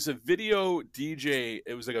 it was a video DJ.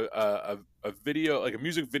 It was like a video, like a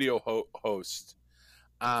music video host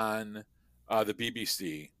on the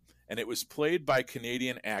BBC, and it was played by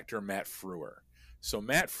Canadian actor Matt Frewer. So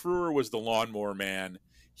Matt Frewer was the Lawnmower Man.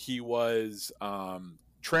 He was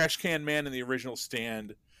Trash Can Man in the original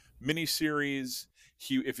Stand miniseries.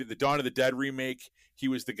 If the Dawn of the Dead remake, he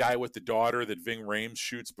was the guy with the daughter that Ving Rhames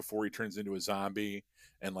shoots before he turns into a zombie,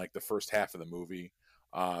 and like the first half of the movie.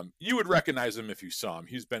 You would recognize him if you saw him.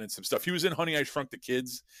 He's been in some stuff. He was in Honey, I Shrunk the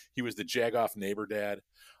Kids. He was the Jagoff neighbor dad.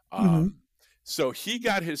 Mm-hmm. So he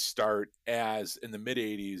got his start as, in the mid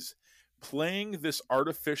 80s, playing this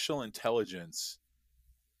artificial intelligence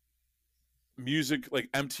music,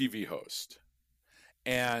 like MTV host.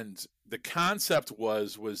 And the concept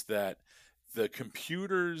was that the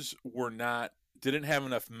computers didn't have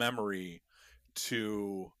enough memory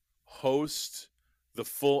to host the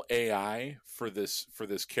full AI for this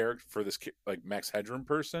character, for this like Max Headroom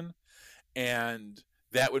person, and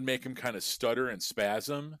that would make him kind of stutter and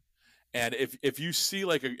spasm. And if you see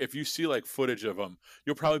footage of them,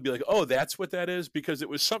 you'll probably be like, oh, that's what that is, because it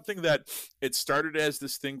was something that it started as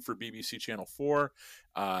this thing for BBC Channel 4.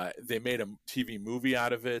 They made a TV movie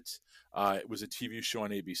out of it. It was a TV show on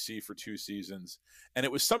ABC for 2 seasons, and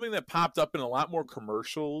it was something that popped up in a lot more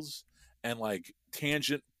commercials and like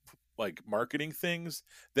tangent like marketing things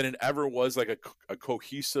than it ever was like a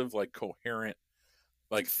cohesive, like coherent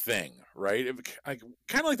like thing, right? Kind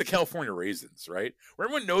of like the California Raisins, right? Where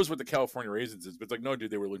everyone knows what the California Raisins is, but it's like, no, dude,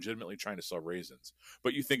 they were legitimately trying to sell raisins.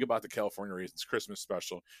 But you think about the California Raisins Christmas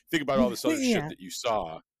special, think about all this other shit Yeah. that you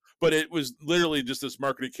saw, but it was literally just this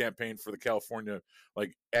marketing campaign for the California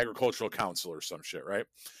like Agricultural Council or some shit, right?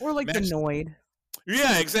 Or like the Noid.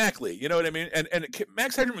 Yeah, exactly. You know what I mean? And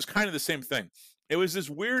Max Headroom was kind of the same thing. It was this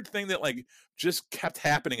weird thing that like just kept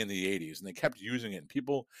happening in the 80s, and they kept using it, and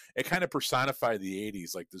people, it kind of personified the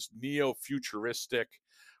 80s, like this neo-futuristic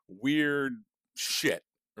weird shit,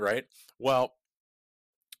 right? Well,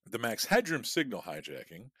 the Max Headroom signal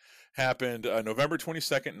hijacking happened November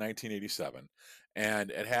 22nd, 1987,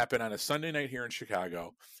 and it happened on a Sunday night here in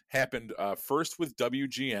Chicago. Happened first with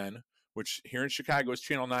WGN, which here in Chicago is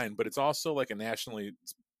Channel 9, but it's also like a nationally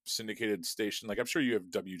syndicated station. Like I'm sure you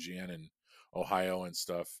have WGN in Ohio and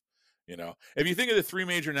stuff. You know, if you think of the three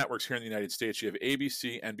major networks here in the United States, you have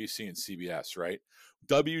ABC, NBC, and CBS, right?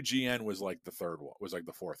 WGN was like the third one, was like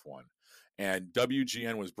the fourth one. And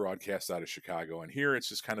WGN was broadcast out of Chicago. And here it's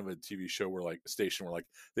just kind of a TV show where, like, a station where, like,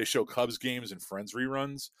 they show Cubs games and Friends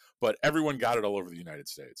reruns, but everyone got it all over the United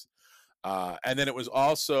States. And then it was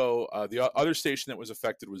also the other station that was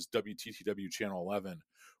affected was WTTW Channel 11,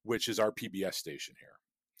 which is our PBS station here.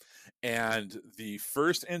 And the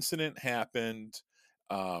first incident happened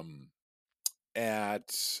um,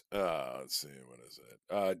 at let's see, what is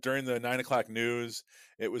it, during the 9 o'clock news.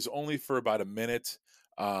 It was only for about a minute,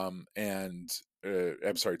 and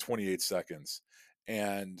I'm sorry, 28 seconds,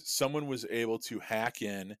 and someone was able to hack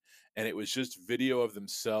in, and it was just video of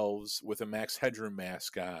themselves with a Max Headroom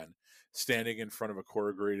mask on, standing in front of a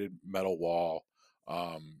corrugated metal wall,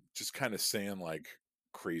 just kind of saying like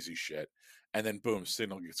crazy shit. And then boom,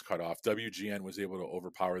 signal gets cut off. WGN was able to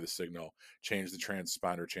overpower the signal, change the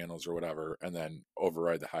transponder channels or whatever, and then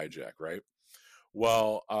override the hijack, right?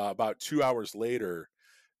 Well, about 2 hours later,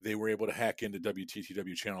 they were able to hack into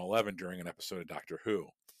WTTW Channel 11 during an episode of Doctor Who.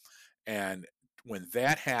 And when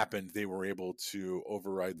that happened, they were able to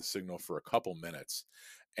override the signal for a couple minutes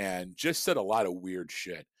and just said a lot of weird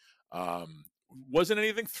shit. Wasn't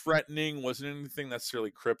anything threatening, wasn't anything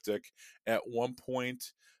necessarily cryptic. At one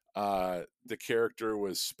point, the character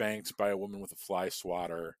was spanked by a woman with a fly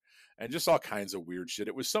swatter and just all kinds of weird shit.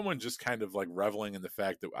 It was someone just kind of like reveling in the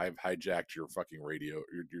fact that I've hijacked your fucking radio,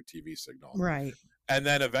 your TV signal. Right. And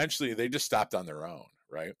then eventually they just stopped on their own,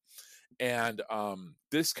 right? And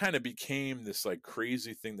this kind of became this like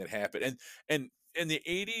crazy thing that happened. And in the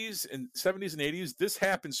 80s and 70s and 80s, this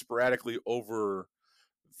happened sporadically over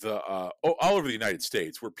the all over the United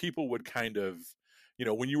States, where people would kind of, you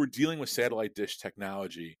know, when you were dealing with satellite dish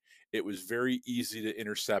technology, it was very easy to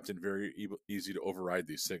intercept and very easy to override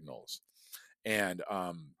these signals. And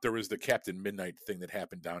there was the Captain Midnight thing that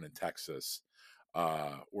happened down in Texas,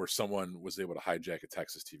 where someone was able to hijack a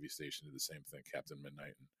Texas TV station to do the same thing, Captain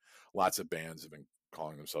Midnight. And lots of bands have been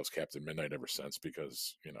calling themselves Captain Midnight ever since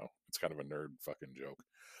because, you know, it's kind of a nerd fucking joke.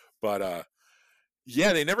 But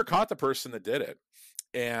yeah, they never caught the person that did it.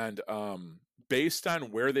 And based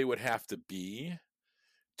on where they would have to be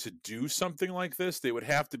to do something like this, they would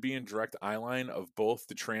have to be in direct eye line of both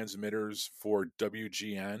the transmitters for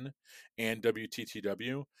WGN and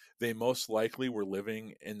WTTW. They most likely were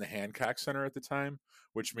living in the Hancock Center at the time,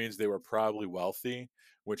 which means they were probably wealthy,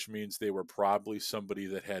 which means they were probably somebody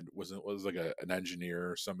that was like an engineer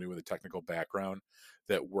or somebody with a technical background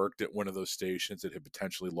that worked at one of those stations that had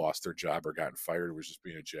potentially lost their job or gotten fired, was just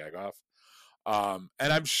being a jagoff.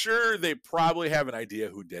 And I'm sure they probably have an idea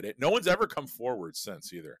who did it. No one's ever come forward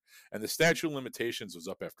since either. And the statute of limitations was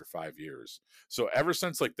up after 5 years. So ever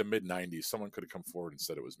since like the mid 90s, someone could have come forward and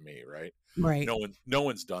said it was me, right? Right. No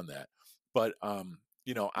one's done that. But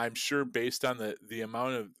you know, I'm sure based on the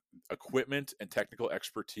amount of equipment and technical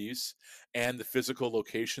expertise and the physical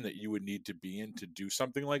location that you would need to be in to do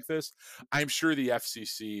something like this, I'm sure the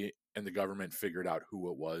FCC and the government figured out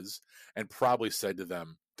who it was and probably said to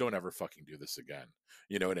them, don't ever fucking do this again.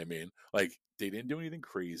 You know what I mean? Like, they didn't do anything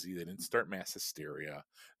crazy. They didn't start mass hysteria.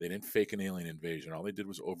 They didn't fake an alien invasion. All they did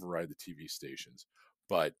was override the TV stations.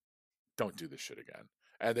 But don't do this shit again.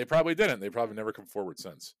 And they probably didn't. They probably never come forward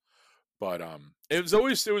since. But it was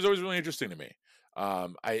always really interesting to me.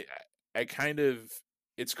 I kind of,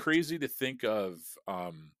 it's crazy to think of,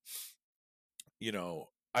 you know,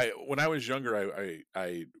 when I was younger,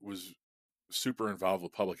 I was super involved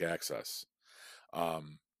with public access,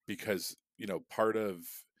 because, you know, part of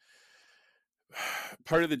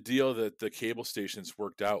the deal that the cable stations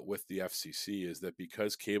worked out with the FCC is that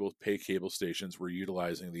because cable stations were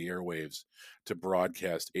utilizing the airwaves to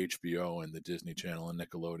broadcast HBO and the Disney Channel and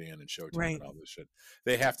Nickelodeon and Showtime Right. and all this shit,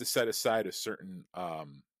 they have to set aside a certain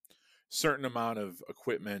amount of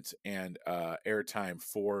equipment and airtime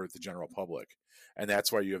for the general public, and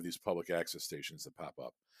that's why you have these public access stations that pop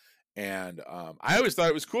up. And I always thought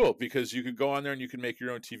it was cool because you could go on there and you could make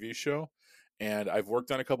your own TV show. And I've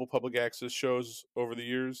worked on a couple public access shows over the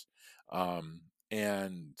years.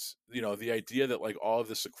 And, you know, the idea that like all of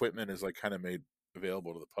this equipment is like kind of made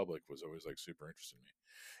available to the public was always like super interesting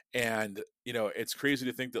to me. And, you know, it's crazy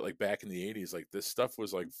to think that like back in the 80s, like this stuff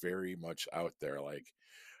was like very much out there. Like,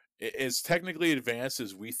 as technically advanced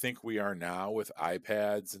as we think we are now with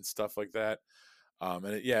iPads and stuff like that.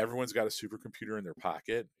 Yeah, everyone's got a supercomputer in their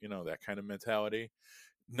pocket, you know, that kind of mentality.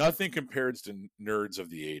 Nothing compares to nerds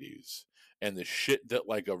of the 80s and the shit that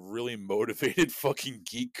like a really motivated fucking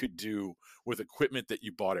geek could do with equipment that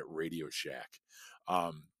you bought at Radio Shack.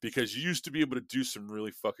 Because you used to be able to do some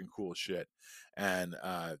really fucking cool shit, and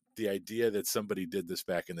the idea that somebody did this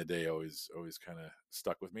back in the day always kind of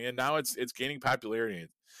stuck with me, and now it's gaining popularity. And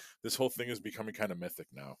this whole thing is becoming kind of mythic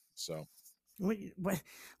now. So What? What?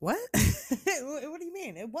 What? What do you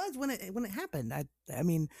mean? It was when it happened. I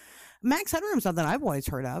mean, Max Headroom something I've always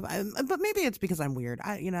heard of, but maybe it's because I'm weird.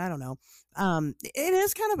 I don't know. It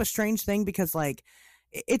is kind of a strange thing because like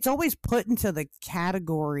it's always put into the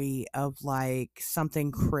category of like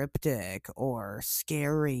something cryptic or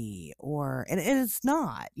scary and it's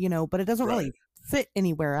not, but it doesn't right. really fit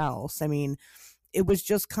anywhere else. I mean, it was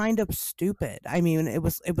just kind of stupid. I mean, it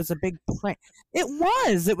was a big prank. It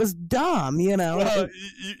was dumb, Well,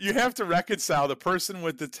 you have to reconcile the person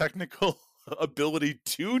with the technical ability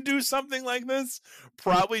to do something like this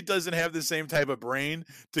probably doesn't have the same type of brain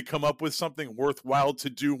to come up with something worthwhile to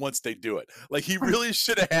do once they do it. Like he really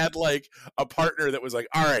should have had like a partner that was like,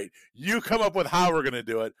 all right, you come up with how we're going to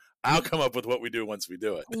do it. I'll come up with what we do once we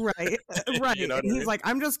do it. Right, right. You know what And I he's mean? like,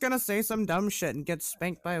 I'm just gonna say some dumb shit and get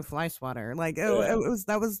spanked by a fly swatter. Like Yeah,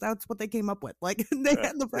 that's what they came up with. Like they yeah,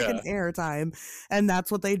 had the yeah. freaking airtime, and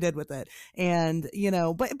that's what they did with it. And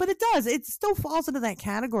but it still falls into that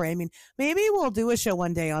category. I mean, maybe we'll do a show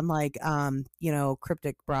one day on like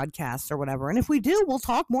cryptic broadcasts or whatever. And if we do, we'll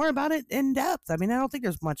talk more about it in depth. I mean, I don't think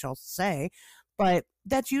there's much else to say, but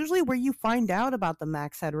that's usually where you find out about the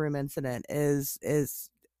Max Headroom incident is it's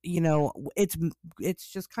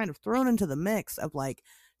just kind of thrown into the mix of like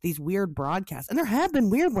these weird broadcasts, and there have been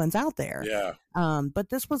weird ones out there. Yeah. But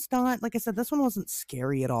this was not, like I said, this one wasn't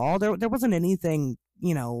scary at all. There wasn't anything,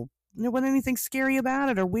 there wasn't anything scary about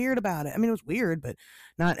it or weird about it. I mean, it was weird, but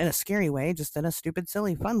not in a scary way, just in a stupid,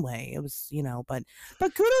 silly, fun way. It was, but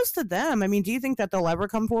kudos to them. I mean, do you think that they'll ever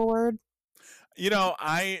come forward?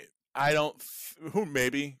 I don't who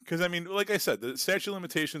maybe because I mean like I said the statute of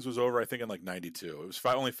limitations was over I think in like 92. It was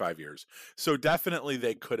only 5 years, so definitely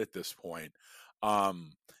they could at this point.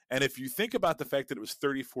 And if you think about the fact that it was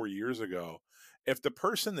 34 years ago, if the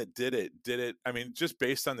person that did it, I mean just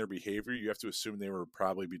based on their behavior you have to assume they were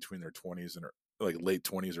probably between their 20s and like late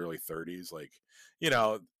 20s early 30s, like you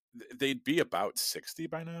know they'd be about 60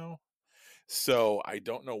 by now. So I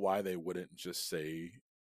don't know why they wouldn't just say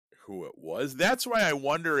who it was. That's why I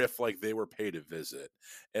wonder if like they were paid a visit.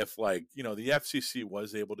 If like, the FCC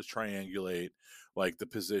was able to triangulate like the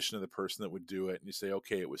position of the person that would do it and you say,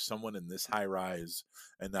 okay, it was someone in this high rise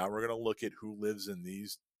and now we're going to look at who lives in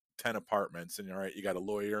these 10 apartments and all right, you got a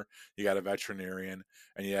lawyer, you got a veterinarian,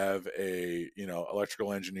 and you have a,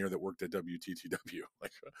 electrical engineer that worked at WTTW.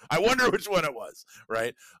 Like I wonder which one it was,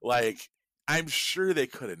 right? Like I'm sure they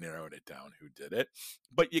could have narrowed it down who did it,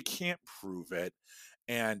 but you can't prove it.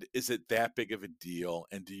 And is it that big of a deal?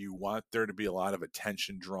 And do you want there to be a lot of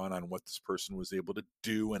attention drawn on what this person was able to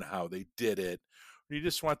do and how they did it? Or you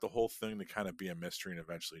just want the whole thing to kind of be a mystery and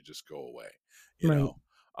eventually just go away, you Right. know?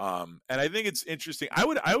 And I think it's interesting. I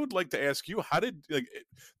would like to ask you, how did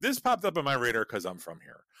this popped up on my radar because I'm from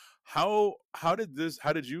here. How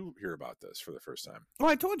did you hear about this for the first time? Well,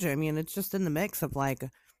 I told you. I mean, it's just in the mix of like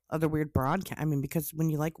other weird broadcast. I mean, because when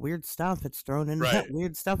you like weird stuff, it's thrown into Right. that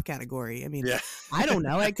weird stuff category. I mean, Yeah. I don't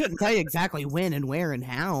know. I couldn't tell you exactly when and where and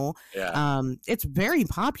how. Yeah. It's very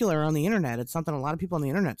popular on the internet. It's something a lot of people on the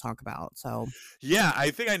internet talk about. So Yeah,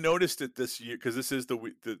 I think I noticed it this year because this is the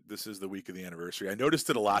week. This is the week of the anniversary. I noticed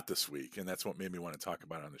it a lot this week, and that's what made me want to talk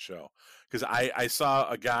about it on the show. Because I saw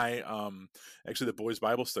a guy, actually the Boys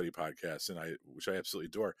Bible Study podcast, which I absolutely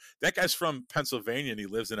adore. That guy's from Pennsylvania and he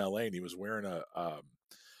lives in LA, and he was wearing a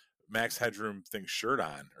Max Headroom thing shirt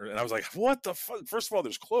on, and I was like, what the fuck? First of all,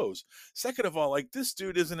 there's clothes. Second of all, like this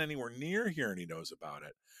dude isn't anywhere near here, and he knows about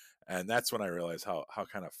it. And that's when I realized how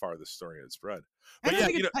kind of far this story had spread. But and I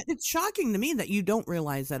yeah, think it's shocking to me that you don't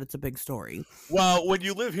realize that it's a big story. well, when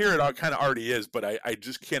you live here, it kind of already is, but I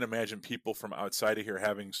just can't imagine people from outside of here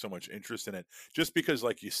having so much interest in it. Just because,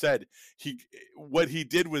 like you said, what they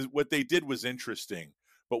did was interesting,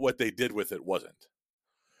 but what they did with it wasn't.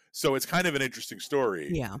 So it's kind of an interesting story,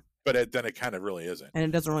 Yeah, but then it kind of really isn't. and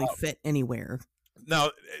it doesn't really fit anywhere.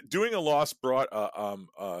 Now, doing a lost brought,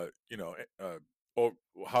 or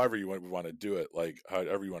however you want to do it, like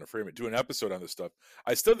however you want to frame it, do an episode on this stuff.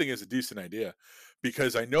 I still think it's a decent idea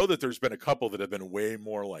because I know that there's been a couple that have been way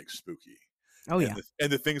more like spooky, Oh yeah.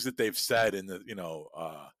 and the things that they've said, and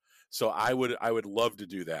so I would love to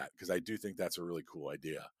do that because I do think that's a really cool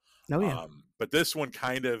idea. Oh yeah. But this one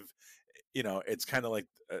kind of, it's kind of like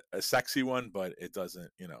a sexy one, but it doesn't,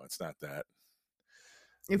 it's not that.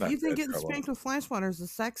 If Not you think that getting prevalent. spanked with fly swatters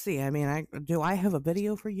is sexy, I mean, I have a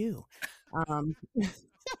video for you. Um,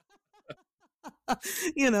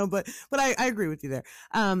 but I agree with you there.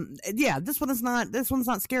 Yeah, this one's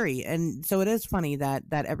not scary, and so it is funny that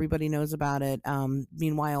everybody knows about it.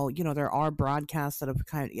 Meanwhile, there are broadcasts that have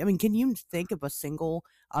I mean, can you think of a single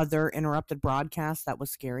other interrupted broadcast that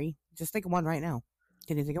was scary? Just think of one right now.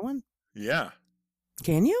 Can you think of one? Yeah.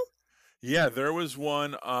 Can you? Yeah, there was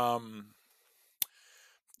one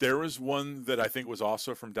that I think was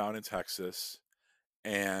also from down in Texas,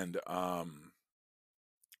 and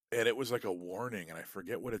it was like a warning, and I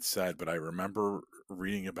forget what it said, but I remember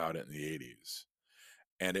reading about it in the 80s.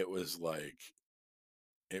 And it was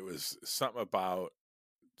something about,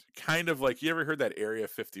 kind of like, you ever heard that Area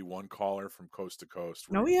 51 caller from Coast to Coast?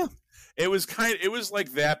 Oh yeah. It was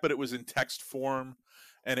like that, but it was in text form,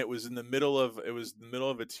 and it was the middle of a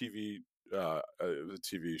TV, it was a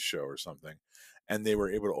TV show or something, and they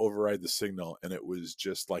were able to override the signal, and it was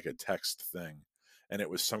just like a text thing, and it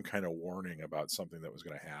was some kind of warning about something that was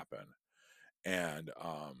going to happen. And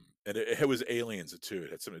it was aliens too.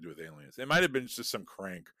 It had something to do with aliens. It might have been just some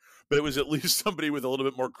crank, but it was at least somebody with a little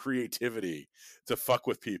bit more creativity to fuck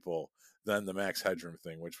with people than the Max Headroom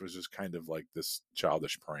thing, which was just kind of like this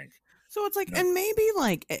childish prank. So it's like, and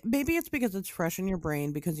maybe it's because it's fresh in your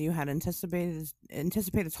brain because you had anticipated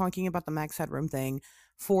talking about the Max Headroom thing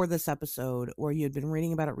for this episode, or you had been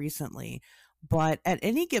reading about it recently. But at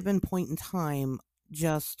any given point in time,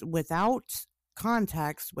 just without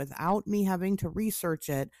context, without me having to research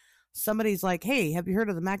it, somebody's like, "Hey, have you heard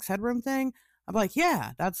of the Max Headroom thing?" I'm like,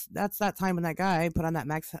 "Yeah, that's that time when that guy put on that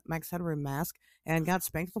Max Headroom mask and got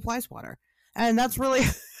spanked with a fly swatter." And that's really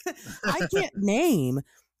I can't name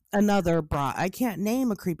I can't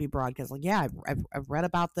name a creepy broadcast. Like, yeah, I've read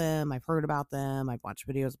about them, I've heard about them, I've watched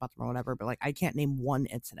videos about them or whatever, but like I can't name one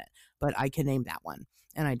incident, but I can name that one,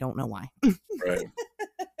 and I don't know why. Right.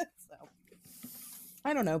 So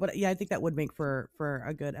I don't know, but yeah, I think that would make for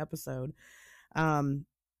a good episode.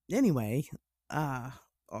 Anyway, oh,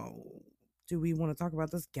 do we want to talk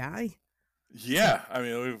about this guy? Yeah, I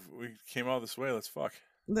mean, we came all this way. Let's fuck.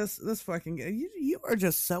 This fucking guy. You are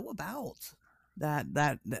just so about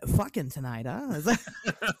that fucking tonight, huh? Is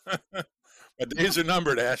that- My days are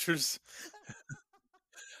numbered, Ashers.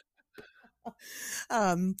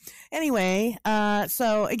 Anyway,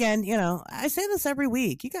 so again, I say this every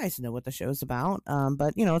week. You guys know what the show's about.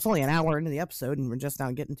 But it's only an hour into the episode and we're just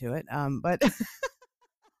now getting to it. But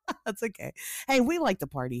that's okay. Hey, we like to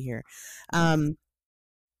party here.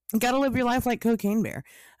 Gotta live your life like Cocaine Bear.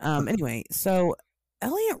 Anyway, so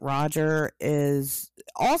Elliot Rodger is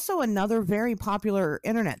also another very popular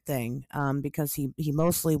internet thing, because he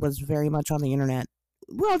mostly was very much on the internet.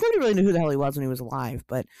 Well, nobody really knew who the hell he was when he was alive,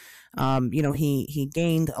 but he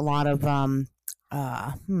gained a lot of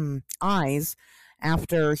eyes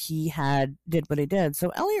after he did what he did. So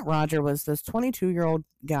Elliot Rodger was this 22-year-old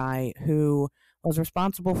guy who was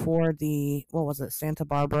responsible for what was it, Santa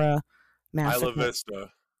Barbara massacre? Isla Vista.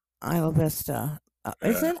 Isla Vista.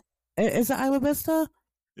 Is it Isla Vista?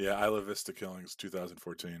 Yeah, Isla Vista killings,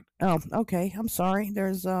 2014. Oh, okay. I'm sorry.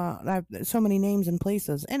 There's so many names and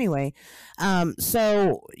places. Anyway,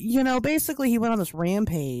 so basically he went on this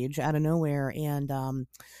rampage out of nowhere and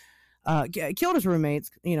killed his roommates.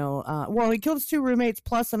 He killed his two roommates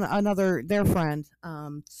plus another their friend.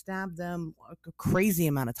 Stabbed them a crazy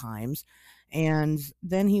amount of times. And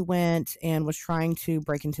then he went and was trying to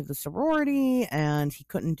break into the sorority, and he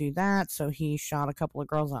couldn't do that, so he shot a couple of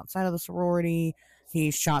girls outside of the sorority.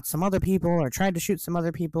 He shot some other people, or tried to shoot some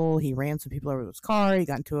other people. He ran some people over with his car. He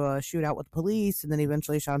got into a shootout with the police, and then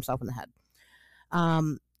eventually shot himself in the head.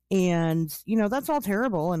 And that's all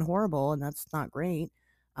terrible and horrible, and that's not great.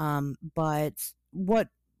 But what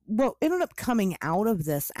ended up coming out of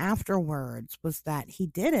this afterwards was that he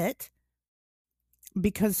did it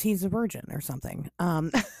because he's a virgin or something. I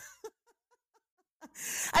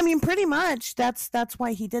mean, pretty much that's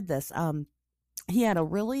why he did this. He had a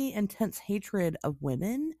really intense hatred of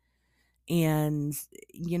women, and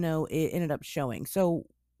it ended up showing. So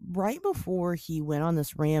right before he went on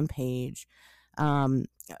this rampage,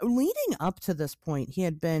 leading up to this point, he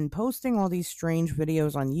had been posting all these strange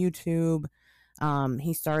videos on YouTube.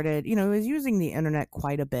 He started, he was using the internet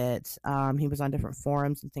quite a bit. He was on different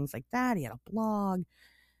forums and things like that. He had a blog.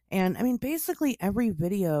 And I mean, basically every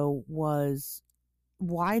video was,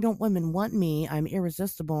 why don't women want me? I'm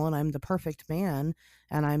irresistible and I'm the perfect man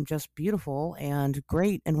and I'm just beautiful and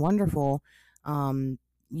great and wonderful. Women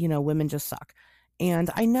just suck. And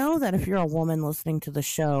I know that if you're a woman listening to the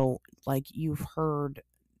show, like you've heard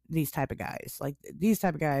these type of guys, like these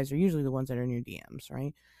type of guys are usually the ones that are in your DMs,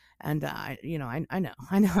 right? And I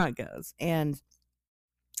know how it goes. And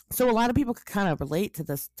So a lot of people could kind of relate to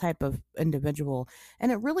this type of individual,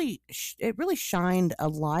 and it really shined a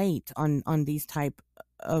light on these type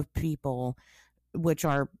of people, which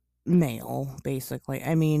are male, basically.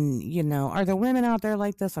 I mean, are there women out there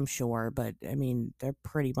like this? I'm sure, but I mean, they're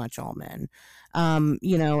pretty much all men. And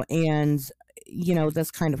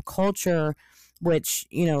this kind of culture, which,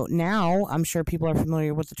 now I'm sure people are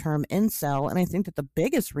familiar with the term incel, and I think that the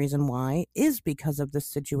biggest reason why is because of this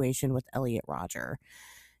situation with Elliot Rodger.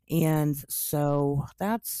 And so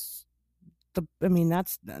that's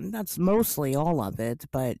mostly all of it,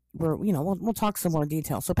 but we'll talk some more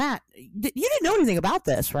detail. So Pat, you didn't know anything about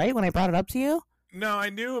this, right? When I brought it up to you? No, I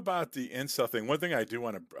knew about the incel thing. One thing I do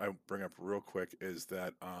want to bring up real quick is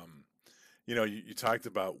that, you talked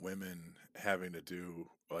about women having to do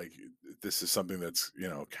like this is something that's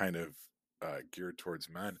kind of geared towards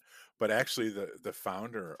men, but actually the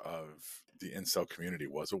founder of the incel community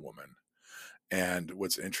was a woman, and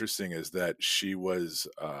what's interesting is that she was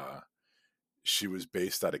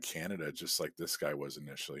based out of Canada, just like this guy was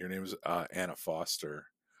initially. Her name was Anna Foster.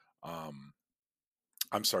 Um,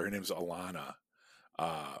 I'm sorry, her name's Alana,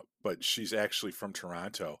 but she's actually from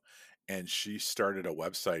Toronto, and she started a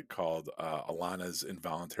website called Alana's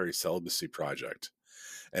Involuntary Celibacy Project,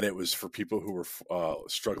 and it was for people who were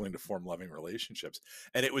struggling to form loving relationships,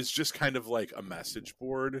 and it was just kind of like a message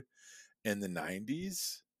board in the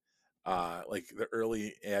 '90s, like the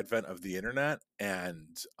early advent of the internet, and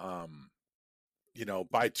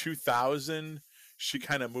by 2000 she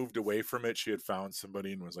kind of moved away from it. She had found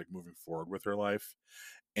somebody and was like moving forward with her life,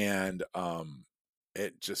 and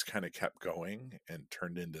it just kind of kept going and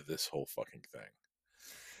turned into this whole fucking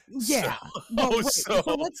thing. So, Yeah. Well, wait, so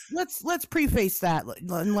so let's preface that,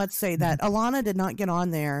 and let's say that Alana did not get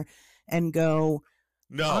on there and go,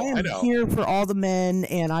 I no, I am know. here for all the men,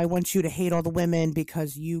 and I want you to hate all the women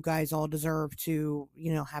because you guys all deserve to,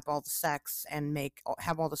 have all the sex and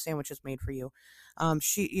have all the sandwiches made for you.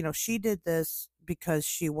 She did this because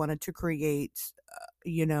she wanted to create,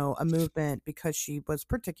 a movement because she was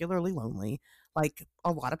particularly lonely, like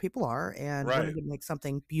a lot of people are, and Right. wanted to make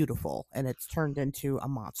something beautiful, and it's turned into a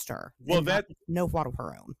monster, Well, and not no fault of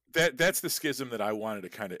her own. that's the schism that I wanted to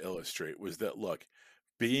kind of illustrate, was that, look,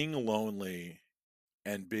 being lonely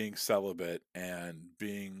and being celibate and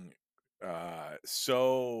being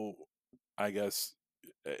so, I guess,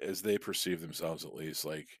 as they perceive themselves at least,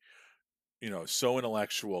 like, so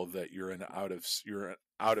intellectual that you're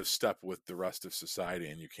out of step with the rest of society,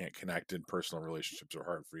 and you can't connect, and personal relationships are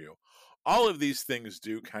hard for you. All of these things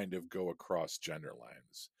do kind of go across gender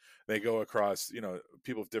lines. They go across,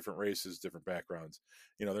 people of different races, different backgrounds.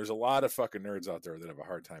 There's a lot of fucking nerds out there that have a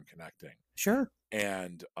hard time connecting, Sure.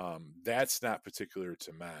 and that's not particular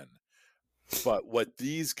to men. But what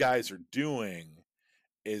these guys are doing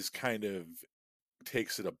is kind of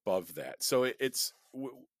takes it above that. So it's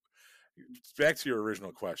back to your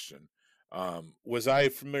original question. Was I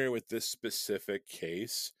familiar with this specific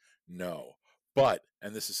case? No. But,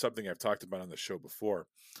 and this is something I've talked about on the show before,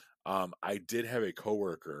 I did have a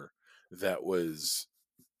coworker that was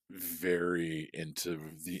very into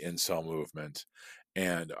the incel movement,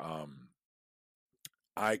 and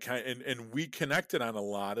and we connected on a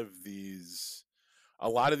lot of these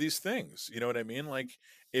things. You know what I mean? Like,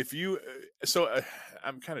 if you,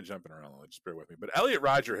 I'm kind of jumping around, just bear with me. But Elliot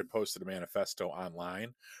Rodger had posted a manifesto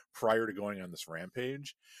online prior to going on this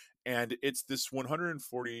rampage, and it's this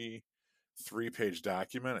 143-page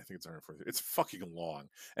document. I think it's 140. It's fucking long,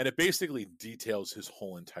 and it basically details his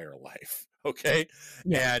whole entire life. Okay,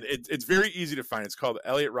 Yeah. and it's very easy to find. It's called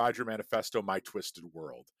Elliot Rodger Manifesto: My Twisted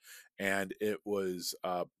World, and it was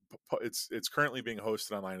it's currently being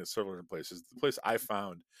hosted online at several different places. The place I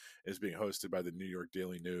found is being hosted by the New York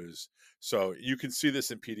Daily News, so you can see this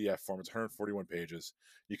in PDF form. It's 141 pages.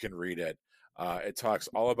 You can read it. It talks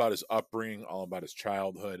all about his upbringing, all about his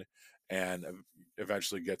childhood, and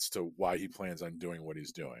eventually gets to why he plans on doing what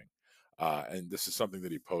he's doing. And this is something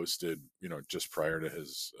that he posted, just prior to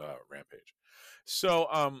his rampage. So,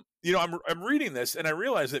 I'm reading this, and I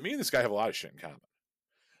realize that me and this guy have a lot of shit in common.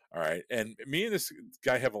 All right, and me and this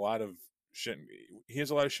guy have a lot of shit. He has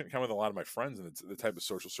a lot of shit in common with a lot of my friends and the type of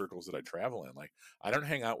social circles that I travel in. Like, I don't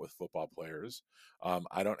hang out with football players.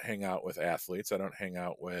 I don't hang out with athletes. I don't hang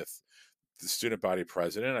out with the student body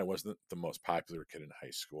president. I wasn't the most popular kid in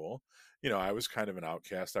high school. I was kind of an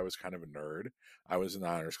outcast. I was kind of a nerd. I was in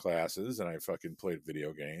honors classes, and I fucking played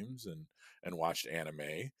video games and watched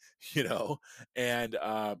anime, you know. And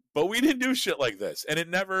but we didn't do shit like this, and it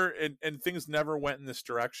never and things never went in this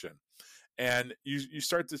direction. And you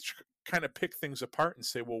start to kind of pick things apart and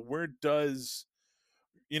say, well, where does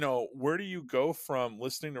where do you go from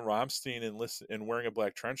listening to Rammstein and wearing a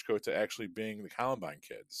black trench coat to actually being the Columbine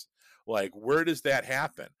kids? Like, where does that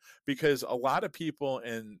happen? Because a lot of people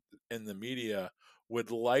in the media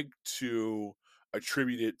would like to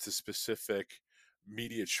attribute it to specific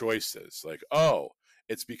media choices. Like, oh,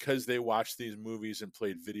 it's because they watched these movies and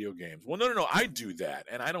played video games. Well, no, I do that,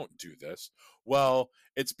 and I don't do this. Well,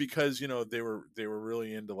 it's because they were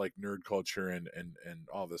really into like nerd culture and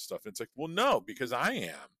all this stuff. And it's like, well, no, because I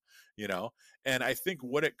am, you know. And I think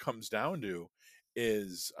what it comes down to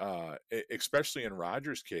is, especially in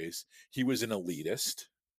Roger's case, he was an elitist.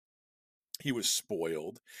 He was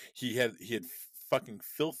spoiled. He had fucking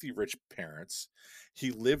filthy rich parents.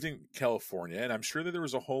 He lived in California, and I'm sure that there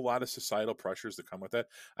was a whole lot of societal pressures that come with that.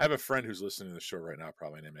 I have a friend who's listening to the show right now,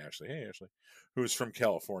 probably named Ashley. Hey, Ashley, who's from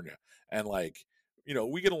California, and like,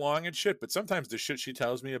 we get along and shit. But sometimes the shit she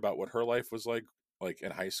tells me about what her life was like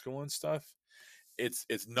in high school and stuff,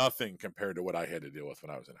 it's nothing compared to what I had to deal with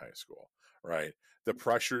when I was in high school, right? The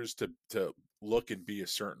pressures to look and be a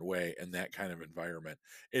certain way in that kind of environment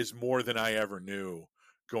is more than I ever knew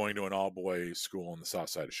going to an all boys school on the south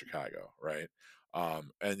side of Chicago, right?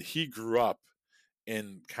 And he grew up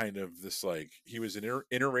in kind of this, like, he was an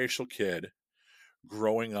interracial kid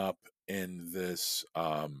growing up in this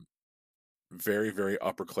very, very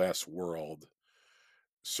upper class world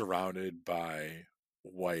surrounded by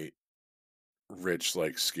white rich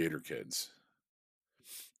like skater kids,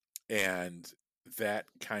 and that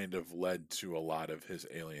kind of led to a lot of his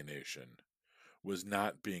alienation, was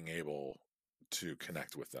not being able to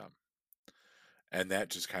connect with them, and that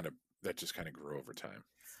just kind of grew over time.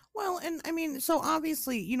 Well, and I mean, so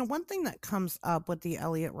obviously, one thing that comes up with the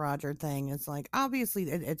Elliot Rodger thing is like, obviously,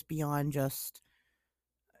 it's beyond just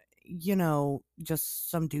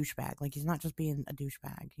some douchebag. Like, he's not just being a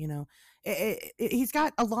douchebag. He's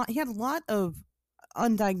got a lot. He had a lot of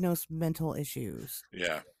undiagnosed mental issues,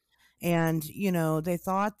 Yeah. and they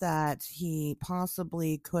thought that he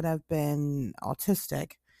possibly could have been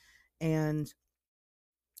autistic, and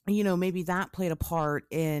maybe that played a part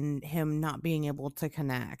in him not being able to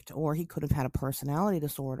connect, or he could have had a personality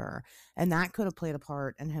disorder, and that could have played a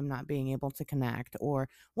part in him not being able to connect, or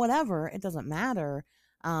whatever. It doesn't matter.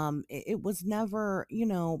 It was never,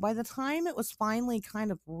 by the time it was finally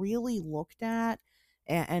kind of really looked at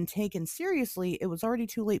and taken seriously, it was already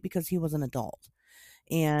too late because he was an adult.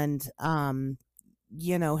 And,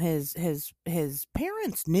 his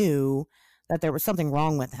parents knew that there was something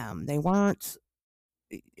wrong with him. They weren't,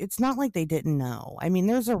 it's not like they didn't know. I mean,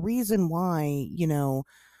 there's a reason why,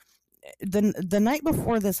 the night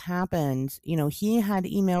before this happened, he had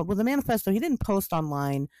emailed with a manifesto. He didn't post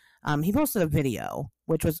online. He posted a video,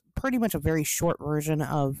 which was pretty much a very short version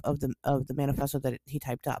of the manifesto that he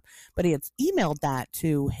typed up. But he had emailed that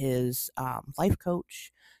to his life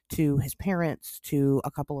coach, to his parents, to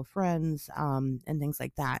a couple of friends, and things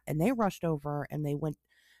like that. And they rushed over and they went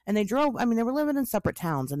and they drove. I mean, they were living in separate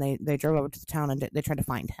towns, and they drove over to the town and they tried to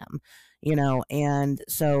find him, and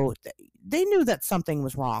so they knew that something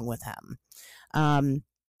was wrong with him. And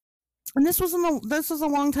this was a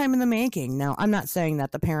long time in the making. Now, I'm not saying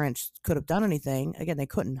that the parents could have done anything. Again, they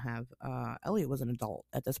couldn't have. Elliot was an adult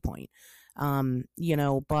at this point.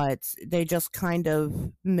 But they just kind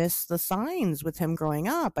of missed the signs with him growing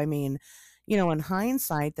up. I mean, in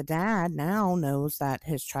hindsight, the dad now knows that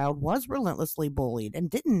his child was relentlessly bullied and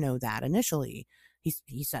didn't know that initially.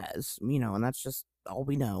 He says, and that's just all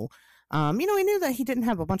we know. He knew that he didn't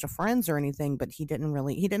have a bunch of friends or anything, but he didn't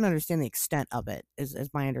understand the extent of it, is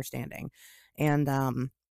my understanding. And,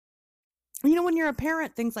 when you're a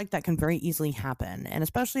parent, things like that can very easily happen. And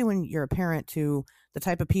especially when you're a parent to the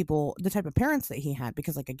type of parents that he had,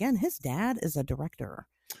 because, like, again, his dad is a director.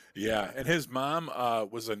 Yeah, and his mom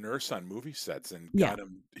was a nurse on movie sets and Yeah. got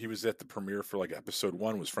him. He was at the premiere for like episode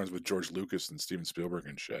 1. Was friends with George Lucas and Steven Spielberg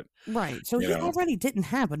and shit. Right. So You he know, already didn't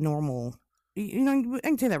have a normal, I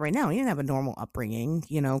can say that right now. He didn't have a normal upbringing,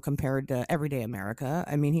 compared to everyday America.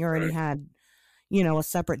 I mean, he already right? had, a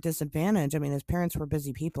separate disadvantage. I mean, his parents were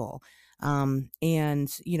busy people. And, and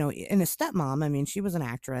his stepmom, I mean, she was an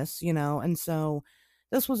actress, and so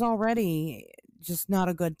this was already just not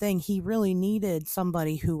a good thing. He really needed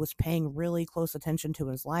somebody who was paying really close attention to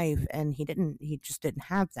his life, and he just didn't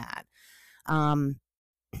have that. Um,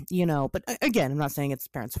 but again, I'm not saying it's the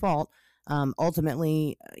parents' fault.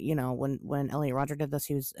 Ultimately, when Elliot Rodger did this,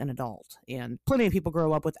 he was an adult, and plenty of people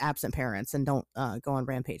grow up with absent parents and don't go on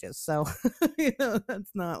rampages. So,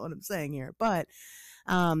 that's not what I'm saying here. But,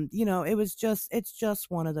 it's just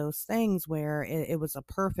one of those things where it was a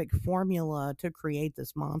perfect formula to create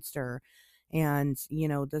this monster. And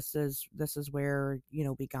this is where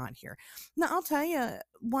we got here. Now I'll tell you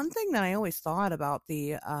one thing that I always thought about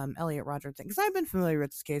the Elliot Rodger thing, because I've been familiar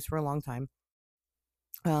with this case for a long time,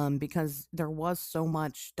 because there was so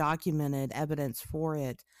much documented evidence for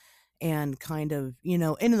it, and kind of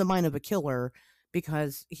into the mind of a killer,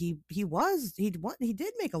 because he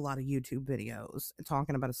did make a lot of YouTube videos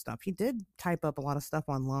talking about his stuff. He did type up a lot of stuff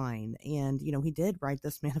online, and he did write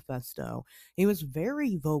this manifesto. He was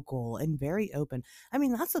very vocal and very open. I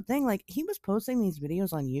mean, that's the thing, like, he was posting these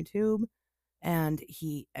videos on YouTube, and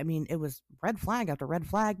it was red flag after red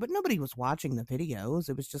flag, but nobody was watching the videos.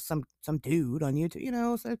 It was just some dude on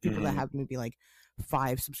YouTube, so people that have maybe like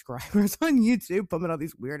 5 subscribers on YouTube pumping out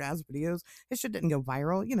these weird ass videos. His shit didn't go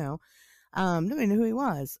viral. Nobody knew who he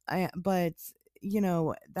was. But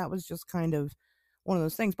that was just kind of one of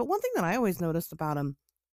those things. But one thing that I always noticed about him,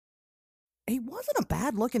 he wasn't a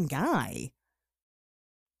bad looking guy.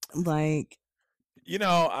 Like,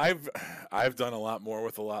 I've done a lot more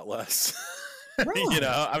with a lot less. right.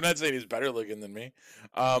 I'm not saying he's better looking than me,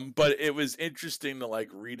 but it was interesting to like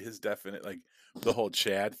read his definite, like, the whole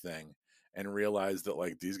Chad thing, and realize that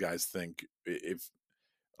like these guys think, if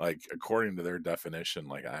like according to their definition,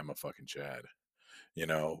 like, I'm a fucking Chad,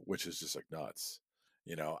 which is just like nuts.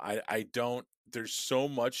 I don't. There's so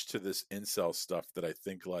much to this incel stuff that I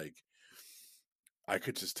think, like, I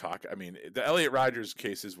could just talk. I mean, the Elliot Rodgers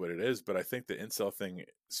case is what it is, but I think the incel thing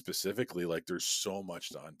specifically, like, there's so much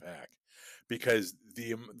to unpack, because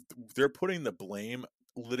they're putting the blame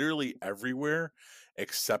literally everywhere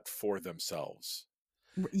except for themselves,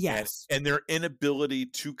 and Yes. their inability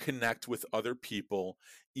to connect with other people,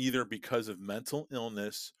 either because of mental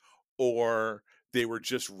illness or they were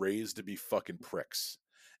just raised to be fucking pricks.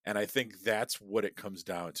 And I think that's what it comes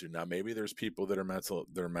down to. Now, maybe there's people that are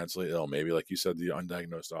mentally ill. Maybe, like you said, the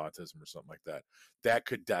undiagnosed autism or something like that. That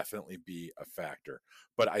could definitely be a factor.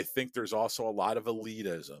 But I think there's also a lot of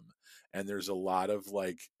elitism, and there's a lot of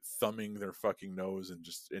like thumbing their fucking nose and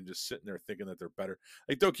just sitting there thinking that they're better.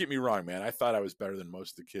 Like, don't get me wrong, man. I thought I was better than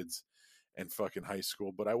most of the kids in fucking high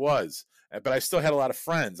school, but I was. But I still had a lot of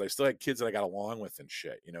friends. I still had kids that I got along with and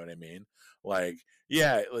shit. You know what I mean? Like,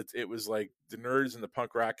 yeah, it was like the nerds and the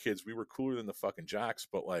punk rock kids. We were cooler than the fucking jocks,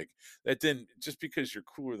 but like, that didn't, just because you're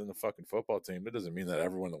cooler than the fucking football team, that doesn't mean that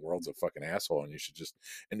everyone in the world's a fucking asshole and you should just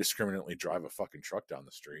indiscriminately drive a fucking truck down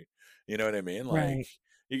the street. You know what I mean? Like,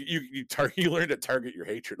 Right. you learn to target your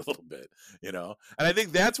hatred a little bit, and I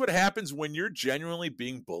think that's what happens when you're genuinely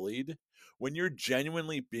being bullied, when you're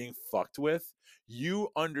genuinely being fucked with. You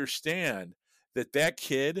understand that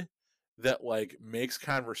kid that like makes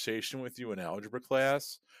conversation with you in algebra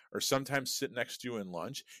class, or sometimes sit next to you in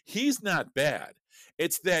lunch, he's not bad.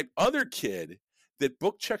 It's that other kid that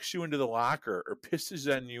book checks you into the locker or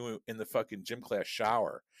pisses on you in the fucking gym class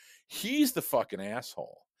shower. He's the fucking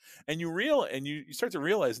asshole. And you start to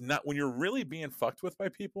realize, not when you're really being fucked with by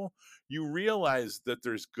people, you realize that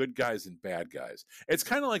there's good guys and bad guys. It's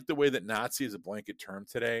kind of like the way that Nazi is a blanket term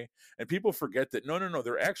today, and people forget that no,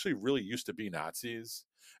 there actually really used to be Nazis,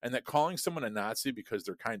 and that calling someone a Nazi because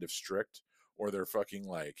they're kind of strict, or they're fucking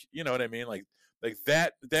like, you know what I mean, like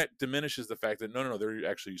that diminishes the fact that no, there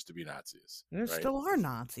actually used to be Nazis, There right? still are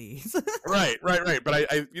Nazis. Right. But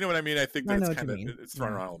I you know what I mean? I think I that know it's what you kind of, mean. it's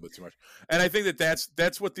thrown Yeah. around a little bit too much. And I think that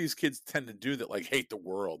that's what these kids tend to do, that like hate the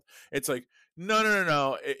world. It's like,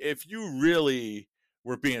 no. If you really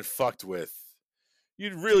were being fucked with,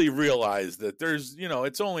 you'd really realize that there's,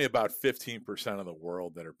 it's only about 15% of the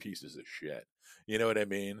world that are pieces of shit. You know what I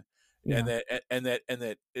mean? And Yeah.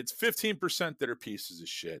 that it's 15% that are pieces of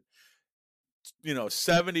shit.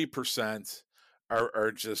 70%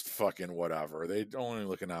 are just fucking whatever. They only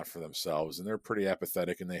looking out for themselves, and they're pretty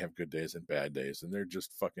apathetic, and they have good days and bad days, and they're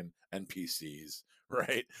just fucking NPCs,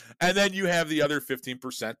 right? And then you have the other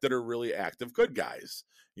 15% that are really active good guys,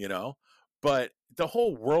 but the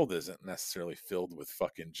whole world isn't necessarily filled with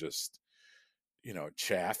fucking just,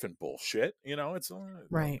 chaff and bullshit. It's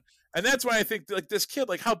Right. and that's why I think, like, this kid,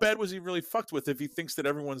 like, how bad was he really fucked with if he thinks that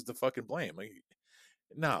everyone's the fucking blame? Like,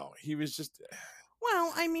 no, he was just.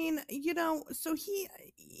 Well, I mean, so he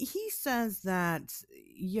says that,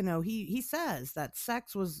 he says that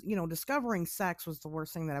sex was, discovering sex was the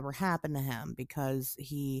worst thing that ever happened to him, because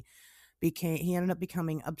he ended up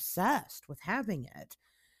becoming obsessed with having it.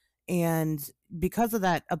 And because of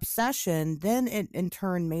that obsession, then it in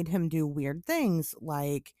turn made him do weird things,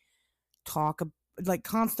 like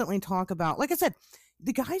constantly talk about, like I said,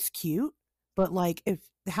 the guy's cute. But like, if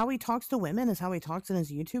how he talks to women is how he talks in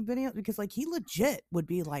his YouTube videos, because like he legit would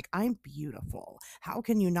be like, "I'm beautiful. How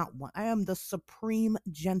can you not want? I am the supreme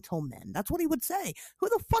gentleman." That's what he would say. Who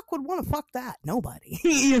the fuck would want to fuck that? Nobody.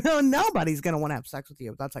 Nobody's gonna want to have sex with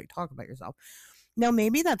you if that's how you talk about yourself. Now,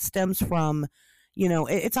 maybe that stems from,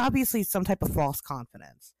 it's obviously some type of false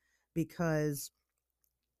confidence, because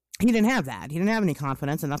he didn't have that. He didn't have any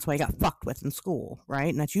confidence, and that's why he got fucked with in school, right?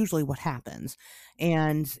 And that's usually what happens.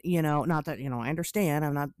 And, not that, I understand.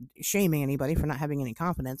 I'm not shaming anybody for not having any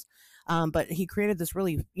confidence. But he created this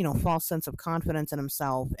really, false sense of confidence in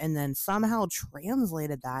himself, and then somehow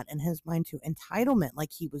translated that in his mind to entitlement,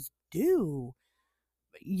 like he was due,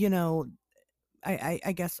 you know,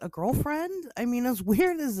 I guess a girlfriend. I mean, as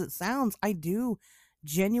weird as it sounds, I do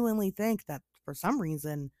genuinely think that for some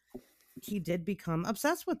reason he did become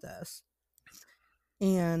obsessed with this.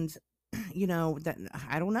 And that,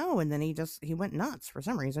 I don't know, and then he went nuts for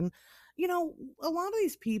some reason. A lot of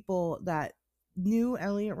these people that knew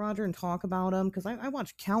Elliot Rodger and talk about him, because I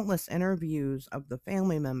watched countless interviews of the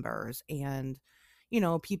family members and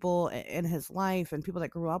people in his life and people that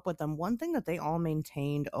grew up with him. One thing that they all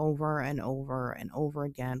maintained over and over and over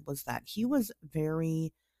again was that he was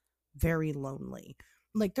very, very lonely.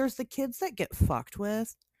 Like, there's the kids that get fucked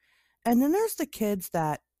with, and then there's the kids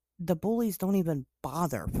that the bullies don't even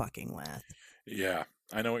bother fucking with. Yeah,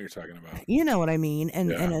 I know what you're talking about. You know what I mean? And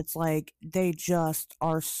Yeah. it's like they just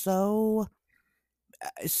are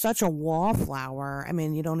such a wallflower. I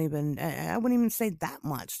mean, you don't even, I wouldn't even say that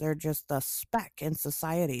much. They're just a speck in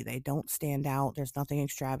society. They don't stand out. There's nothing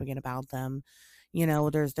extravagant about them.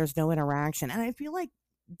 There's no interaction. And I feel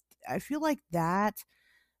like that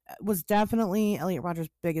was definitely Elliot Rodger's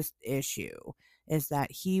biggest issue, is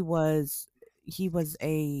that he was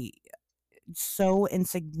a so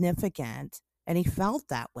insignificant, and he felt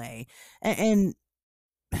that way. And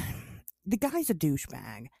the guy's a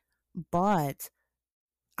douchebag, but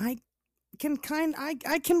I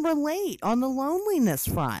I can relate on the loneliness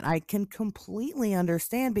front. I can completely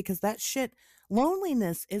understand, because that shit,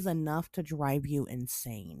 loneliness is enough to drive you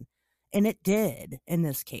insane. And it did in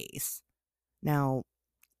this case. Now,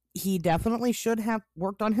 he definitely should have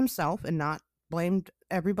worked on himself and not blamed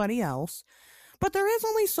everybody else. But there is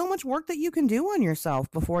only so much work that you can do on yourself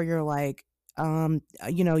before you're like,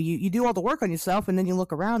 you do all the work on yourself, and then you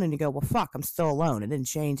look around and you go, well, fuck, I'm still alone. It didn't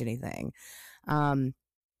change anything. Um,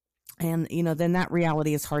 and then that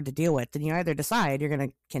reality is hard to deal with. Then you either decide you're going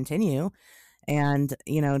to continue and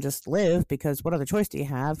just live, because what other choice do you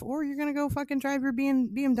have, or you're going to go fucking drive your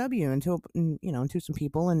BMW into some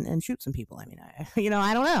people and shoot some people. I mean,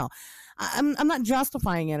 I don't know. I'm not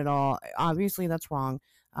justifying it at all. Obviously that's wrong.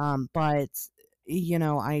 But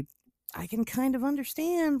I can kind of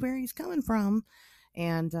understand where he's coming from,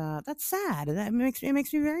 and that's sad. It makes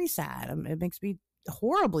me very sad. It makes me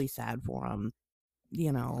horribly sad for him.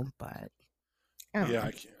 But I don't Yeah, know.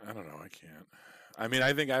 I can't. I don't know. I can't. I mean,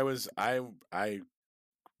 I think I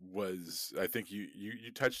think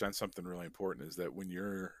you touched on something really important, is that when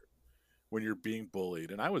you're being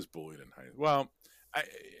bullied, and I was bullied in I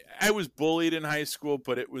I was bullied in high school,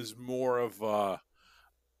 but it was more of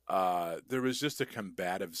there was just a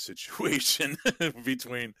combative situation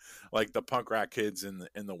between like the punk rock kids and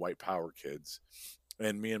the white power kids,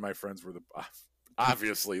 and me and my friends were the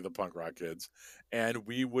obviously the punk rock kids, and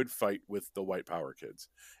we would fight with the white power kids,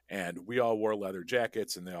 and we all wore leather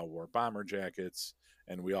jackets and they all wore bomber jackets,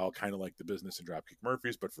 and we all kind of like the Business and Dropkick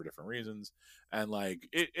Murphys, but for different reasons. And like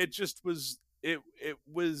it just was it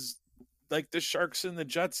was like the Sharks and the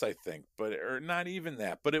Jets, I think, but or not even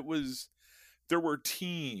that, but it was, there were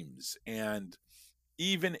teams, and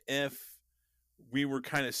even if we were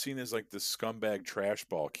kind of seen as like the scumbag trash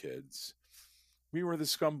ball kids, we were the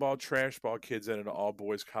scumball trash ball kids at an all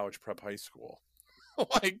boys college prep high school.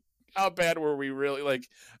 Like, how bad were we really? Like,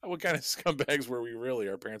 what kind of scumbags were we really?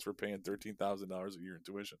 Our parents were paying $13,000 a year in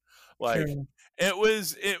tuition. Like, True. it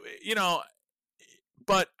was it,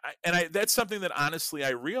 but that's something that honestly I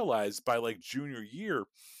realized by like junior year,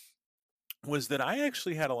 was that I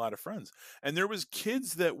actually had a lot of friends, and there was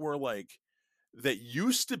kids that were like, that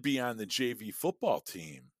used to be on the JV football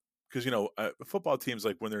team, because football teams,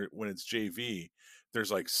 like when it's JV,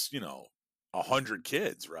 there's like 100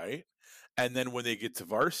 kids, right? And then when they get to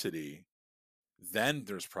varsity, then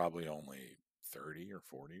there's probably only 30 or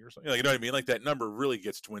 40 or something. Like, you know what I mean? Like, that number really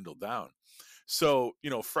gets dwindled down. So,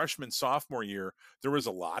 freshman, sophomore year, there was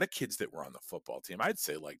a lot of kids that were on the football team. I'd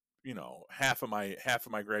say like, half of my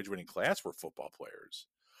graduating class were football players.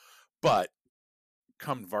 But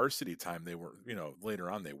come varsity time, they were, later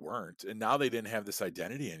on they weren't. And now they didn't have this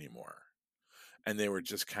identity anymore. And they were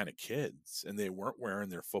just kind of kids, and they weren't wearing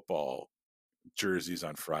their football jerseys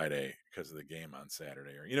on Friday because of the game on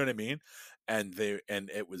Saturday, or you know what I mean? And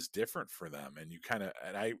it was different for them. And you kind of,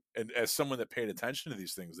 and as someone that paid attention to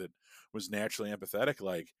these things, that was naturally empathetic,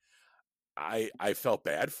 like I felt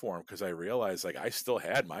bad for him because I realized like I still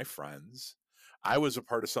had my friends. I was a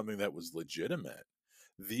part of something that was legitimate.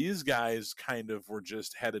 These guys kind of were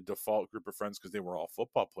just had a default group of friends because they were all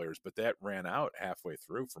football players, but that ran out halfway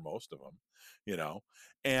through for most of them, you know.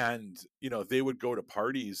 And they would go to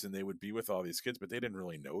parties and they would be with all these kids, but they didn't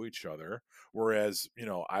really know each other. Whereas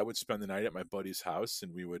I would spend the night at my buddy's house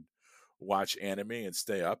and we would watch anime and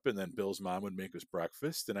stay up, and then Bill's mom would make us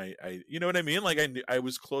breakfast, and I you know what I mean, like I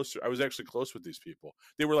was closer, I was actually close with these people.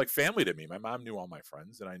 They were like family to me. My mom knew all my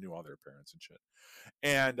friends and I knew all their parents and shit.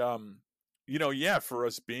 And yeah, for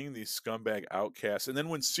us being these scumbag outcasts. And then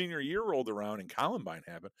when senior year rolled around and Columbine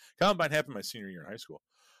happened my senior year in high school,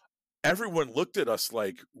 everyone looked at us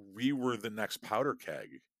like we were the next powder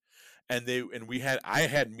keg. And I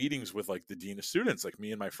had meetings with like the dean of students, like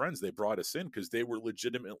me and my friends. They brought us in because they were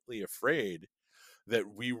legitimately afraid that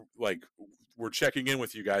we're checking in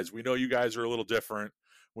with you guys. We know you guys are a little different.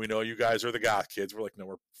 We know you guys are the goth kids. We're like, no,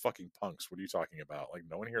 we're fucking punks. What are you talking about? Like,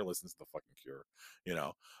 no one here listens to the fucking Cure,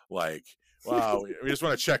 like, wow, we just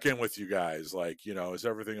want to check in with you guys. Like, is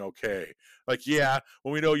everything okay? Like, yeah,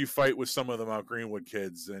 when we know you fight with some of the Mount Greenwood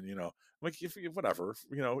kids, and like, if whatever,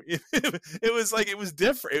 it was like, it was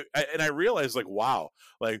different. And I realized, like, wow,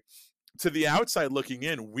 like, to the outside looking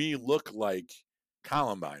in, we look like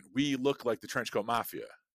Columbine. We look like the Trenchcoat Mafia,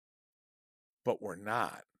 but we're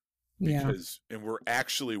not, Yeah. and we're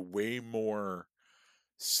actually way more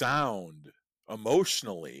sound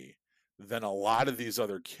emotionally than a lot of these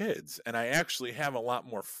other kids. And I actually have a lot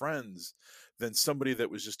more friends than somebody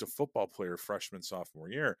that was just a football player freshman, sophomore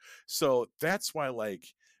year. So that's why,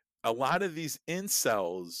 like, a lot of these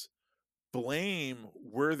incels blame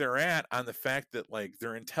where they're at on the fact that, like,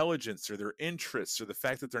 their intelligence or their interests or the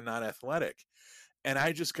fact that they're not athletic. And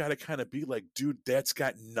I just got to kind of be like, dude, that's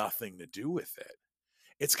got nothing to do with it.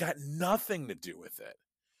 It's got nothing to do with it.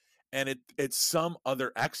 And it's some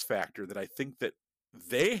other X factor that I think that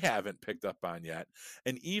they haven't picked up on yet.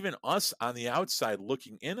 And even us on the outside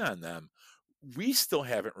looking in on them, we still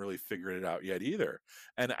haven't really figured it out yet either.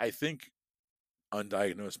 And I think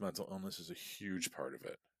undiagnosed mental illness is a huge part of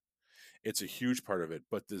it. It's a huge part of it.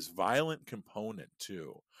 But this violent component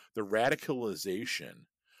too, the radicalization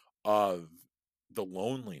of the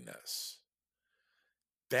loneliness,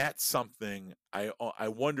 that's something I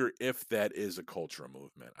wonder if that is a cultural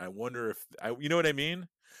movement. I wonder if you know what I mean.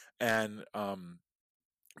 And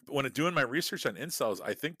when doing my research on incels,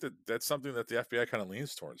 I think that that's something that the FBI kind of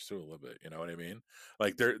leans towards too a little bit. You know what I mean?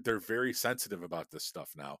 Like they're very sensitive about this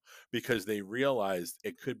stuff now because they realized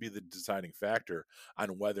it could be the deciding factor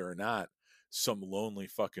on whether or not some lonely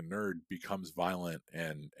fucking nerd becomes violent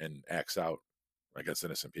and acts out against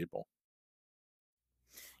innocent people.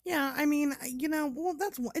 Yeah, I mean, well,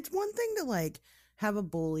 it's one thing to like have a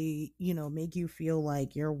bully, make you feel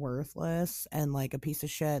like you're worthless and like a piece of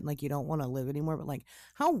shit, and like you don't want to live anymore. But like,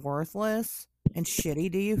 how worthless and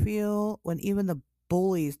shitty do you feel when even the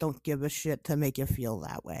bullies don't give a shit to make you feel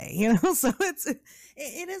that way? So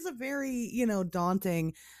it is a very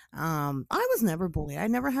daunting. I was never bullied. I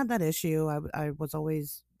never had that issue. I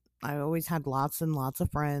always had lots and lots of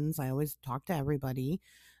friends. I always talked to everybody.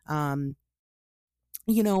 Um,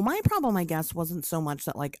 my problem, I guess, wasn't so much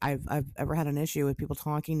that like I've ever had an issue with people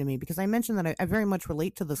talking to me, because I mentioned that I very much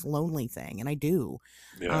relate to this lonely thing, and I do.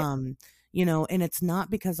 Yeah. Um, and it's not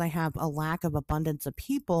because I have a lack of abundance of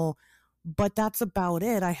people, but that's about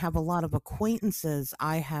it. I have a lot of acquaintances.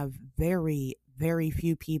 I have very, very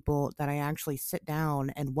few people that I actually sit down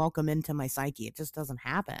and welcome into my psyche. It just doesn't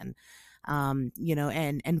happen.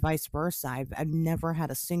 And vice versa. I've never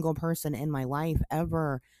had a single person in my life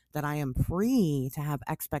ever that I am free to have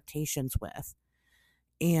expectations with,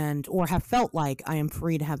 and or have felt like I am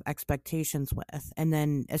free to have expectations with. And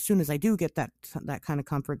then as soon as I do get that kind of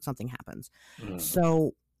comfort, something happens. Mhm.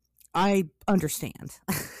 So I understand.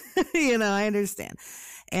 I understand.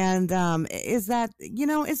 And is that,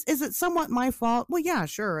 is it somewhat my fault? Well, yeah,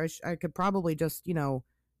 sure. I could probably just,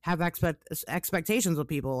 have expectations with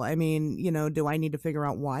people. I mean, do I need to figure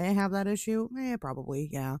out why I have that issue? Probably,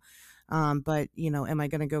 yeah. But am I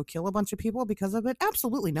going to go kill a bunch of people because of it?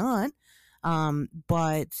 Absolutely not.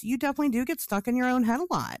 But you definitely do get stuck in your own head a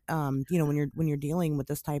lot. When you're dealing with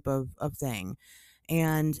this type of thing.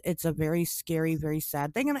 And it's a very scary, very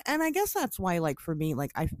sad thing. And I guess that's why, like, for me,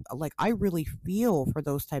 I really feel for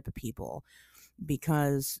those type of people,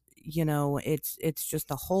 because it's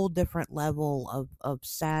just a whole different level of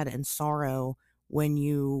sad and sorrow when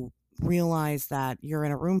you realize that you're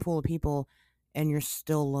in a room full of people and you're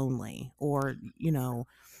still lonely, or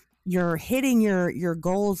you're hitting your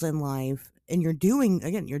goals in life, and you're doing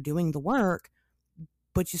the work,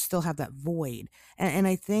 but you still have that void. And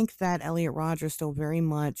I think that Elliot Rodgers still very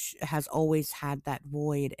much has always had that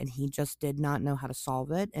void, and he just did not know how to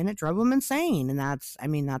solve it, and it drove him insane. And that's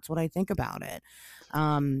what I think about it.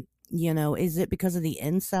 Is it because of the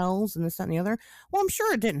incels and this, that, and the other? Well, I'm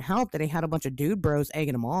sure it didn't help that he had a bunch of dude bros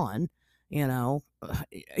egging him on. You know,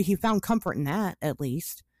 he found comfort in that, at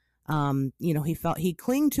least. He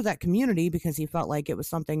clinged to that community because he felt like it was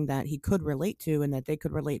something that he could relate to and that they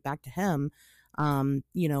could relate back to him.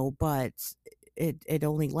 But it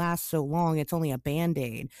only lasts so long. It's only a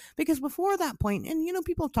band-aid, because before that point, and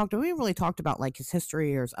people have talked, we haven't really talked about like his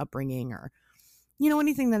history or his upbringing, or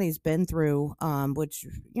anything that he's been through, which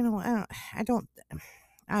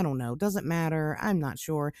I don't know, doesn't matter. I'm not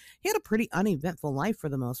sure. He had a pretty uneventful life for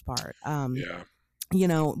the most part. Yeah.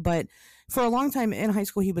 But for a long time in high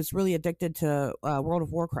school, he was really addicted to World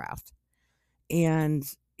of Warcraft, and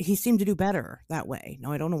he seemed to do better that way.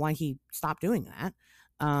 Now, I don't know why he stopped doing that.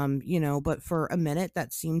 But for a minute,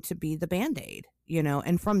 that seemed to be the Band-Aid,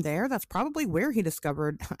 and from there, that's probably where he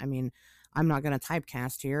discovered, I mean, I'm not going to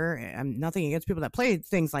typecast here. I'm nothing against people that play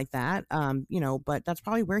things like that. But that's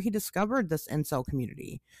probably where he discovered this incel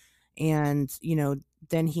community. And,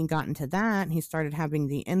 then he got into that, and he started having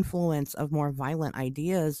the influence of more violent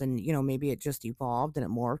ideas, and, maybe it just evolved and it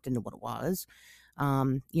morphed into what it was.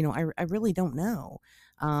 I really don't know.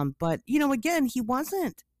 But, again, he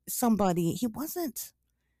wasn't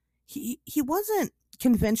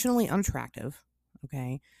conventionally unattractive.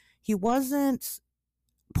 Okay. He wasn't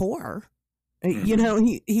poor.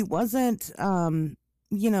 He wasn't,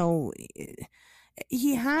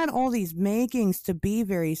 he had all these makings to be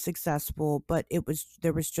very successful, but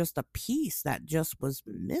there was just a piece that just was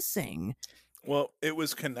missing. Well, it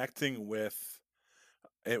was connecting with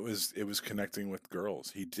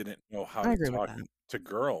girls. He didn't know how I to agree with talk that. to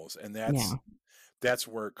girls, and Yeah. that's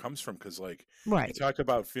where it comes from. Because like you Right. talk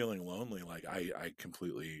about feeling lonely, like I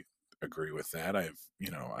completely agree with that. I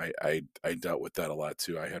dealt with that a lot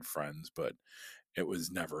too. I had friends, but it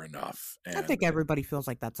was never enough. I think everybody feels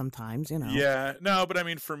like that sometimes. Yeah, no, but I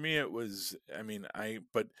mean, for me,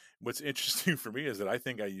 but what's interesting for me is that I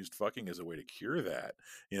think I used fucking as a way to cure that.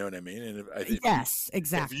 You know what I mean? And Yes,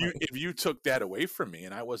 exactly. if you took that away from me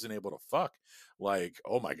and I wasn't able to fuck, like,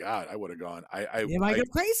 oh my God, I would have gone, You might go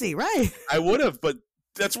crazy, right? I would have, but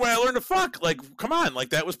that's why I learned to fuck. Like, come on, like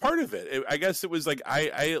that was part of it. I guess it was like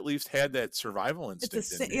I at least had that survival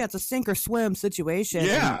instinct in me. It's a sink or swim situation.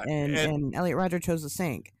 Yeah, and Elliot Rodger chose to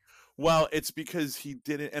sink. well, it's because he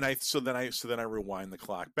didn't, and so then I rewind the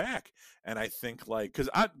clock back, and I think like because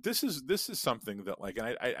this is something that like,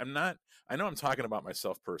 and I'm not, I know I'm talking about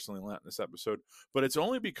myself personally a lot in this episode, but it's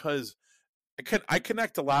only because I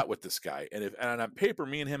connect a lot with this guy, and on paper,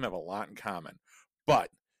 me and him have a lot in common, but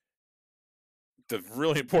the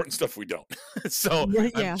really important stuff we don't. So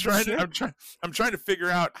Yeah, sure. I'm trying to figure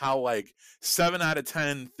out how like 7 out of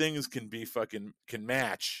 10 things can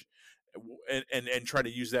match, and try to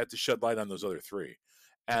use that to shed light on those other 3.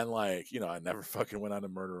 And like, I never fucking went on a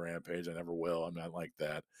murder rampage. I never will. I'm not like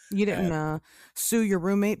that. You And didn't sue your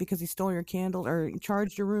roommate because he stole your candles, or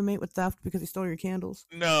charged your roommate with theft because he stole your candles?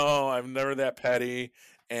 no, I'm never that petty.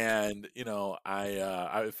 And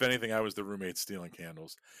I if anything, I was the roommate stealing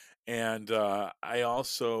candles. And I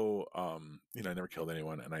also I never killed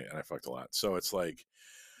anyone, and I fucked a lot. So it's like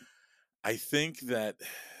I think that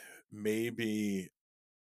maybe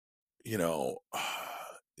you know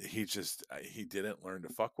he didn't learn to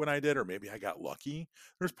fuck when I did, or maybe I got lucky.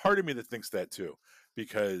 There's part of me that thinks that too,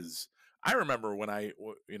 because I remember when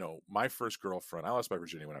my first girlfriend, I lost my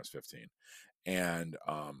virginity when I was 15. And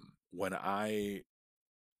when I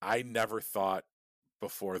never thought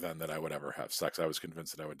before then that I would ever have sex. I was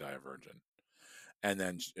convinced that I would die a virgin. And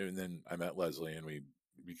then I met Leslie, and we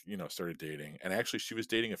started dating. And actually, she was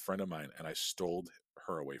dating a friend of mine, and I stole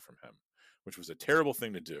her away from him, which was a terrible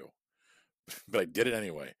thing to do, but I did it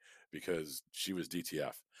anyway because she was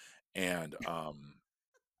DTF. And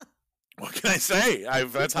what can I say?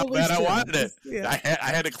 That's how bad I wanted it. Yeah. I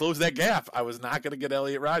had to close that gap. I was not going to get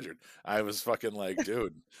Elliot Rodger. I was fucking like,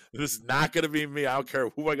 dude, this is not going to be me. I don't care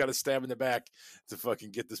who I got to stab in the back to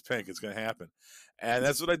fucking get this pink. It's going to happen. And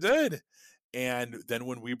that's what I did. And then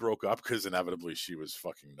when we broke up, because inevitably she was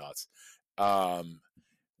fucking nuts.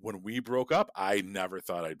 When we broke up, I never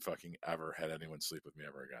thought I'd fucking ever had anyone sleep with me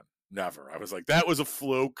ever again. Never. I was like, that was a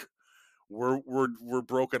fluke. We're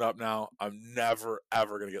broken up now. I'm never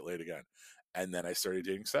ever gonna get laid again. And then I started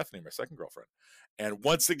dating Stephanie, my second girlfriend. And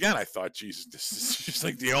once again, I thought, Jesus, this is just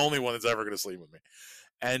like the only one that's ever gonna sleep with me.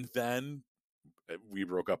 And then we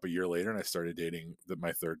broke up a year later, and I started dating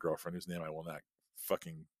my third girlfriend, whose name I will not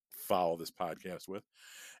fucking follow this podcast with.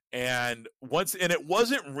 And it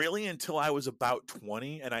wasn't really until I was about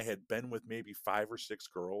 20 and I had been with maybe 5 or 6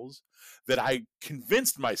 girls that I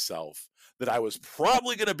convinced myself that I was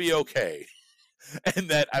probably going to be okay and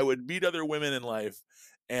that I would meet other women in life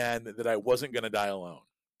and that I wasn't going to die alone.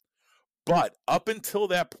 But up until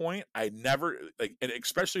that point, I never, like, and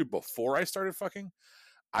especially before I started fucking,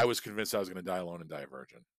 I was convinced I was going to die alone and die a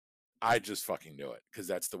virgin. I just fucking knew it because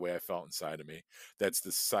that's the way I felt inside of me. That's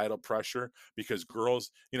the societal pressure because girls,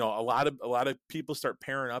 you know, a lot of people start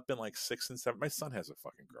pairing up in like 6 and 7. My son has a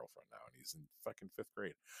fucking girlfriend now and he's in fucking 5th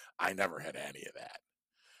grade. I never had any of that.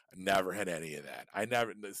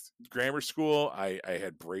 This grammar school, I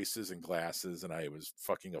had braces and glasses and I was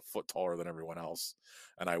fucking a foot taller than everyone else.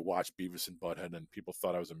 And I watched Beavis and Butthead and people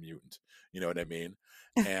thought I was a mutant. You know what I mean?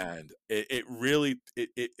 And it really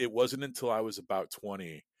wasn't until I was about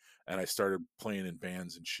 20 and I started playing in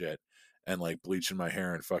bands and shit and like bleaching my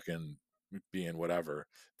hair and fucking being whatever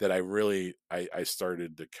that I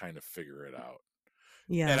started to kind of figure it out.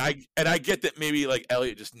 Yeah. And I get that maybe like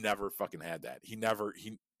Elliot just never fucking had that. He never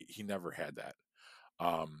had that.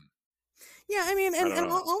 Yeah, I mean, and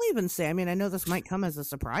I'll even say, I mean, I know this might come as a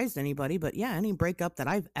surprise to anybody, but yeah, any breakup that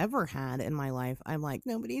I've ever had in my life, I'm like,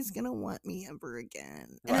 nobody's gonna want me ever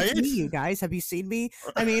again. And Right? it's me, you guys. Have you seen me?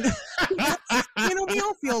 I mean, you know, we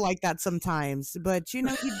all feel like that sometimes, but you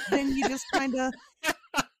know, then you just kind of,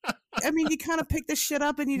 I mean, you kind of pick the shit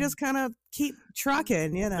up and you just kind of keep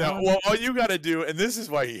trucking, you know. Yeah, well, all you got to do, and this is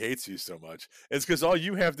why he hates you so much, is because all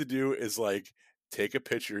you have to do is like take a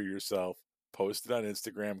picture of yourself, post it on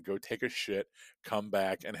Instagram, go take a shit, come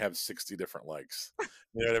back, and have 60 different likes.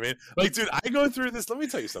 You know what I mean? Like, dude, I go through this. Let me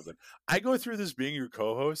tell you something. I go through this being your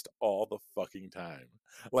co-host all the fucking time.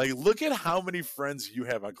 Like, look at how many friends you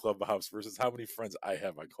have on Clubhouse versus how many friends I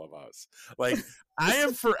have on Clubhouse. Like, I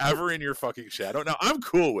am forever in your fucking shadow. Now, I'm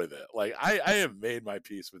cool with it. Like, I have made my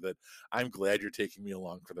peace with it. I'm glad you're taking me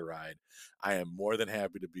along for the ride. I am more than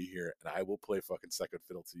happy to be here, and I will play fucking second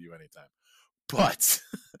fiddle to you anytime. But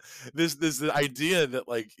this idea that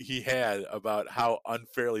like he had about how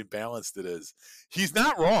unfairly balanced it is, he's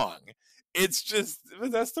not wrong. It's just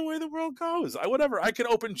that's the way the world goes. I can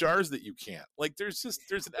open jars that you can't. Like there's an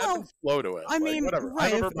ebb and flow to it. I mean, whatever.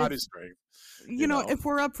 Right, I have upper body strength. You know, if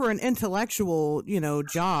we're up for an intellectual, you know,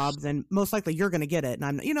 job, then most likely you're going to get it.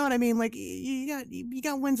 And you know what I mean? Like you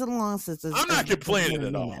got wins and losses. I'm not complaining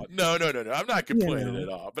at all. No. I'm not complaining at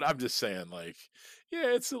all. But I'm just saying, like,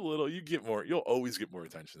 yeah, it's a little. You'll always get more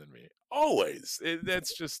attention than me. Always.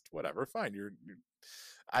 That's just whatever. Fine.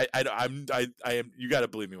 I am. You got to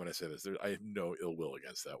believe me when I say this. I have no ill will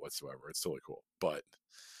against that whatsoever. It's totally cool. But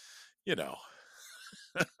you know.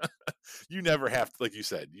 You never have to, like you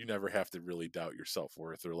said, you never have to really doubt your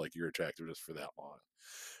self-worth or like your attractiveness for that long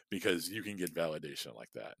because you can get validation like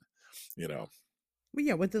that, you know. Well,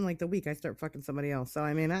 yeah, within like the week I start fucking somebody else. So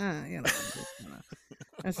I mean, you know,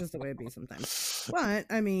 that's just the way it be sometimes. But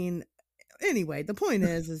I mean, anyway, the point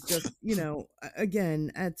is just, you know,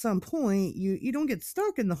 again, at some point you don't get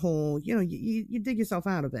stuck in the hole, you know, you dig yourself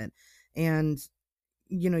out of it and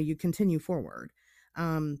you know, you continue forward.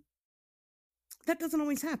 That doesn't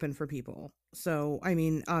always happen for people. So, I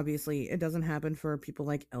mean, obviously, it doesn't happen for people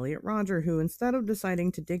like Elliot Rodger, who instead of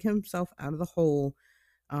deciding to dig himself out of the hole,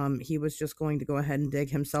 he was just going to go ahead and dig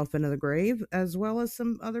himself into the grave, as well as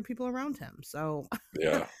some other people around him. So,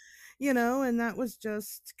 yeah, you know, and that was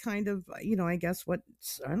just kind of, you know, I guess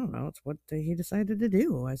I don't know, it's what he decided to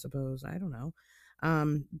do, I suppose. I don't know.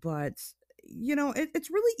 But you know, it's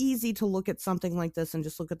really easy to look at something like this and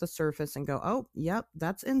just look at the surface and go, oh, yep,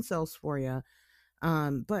 that's incels for you.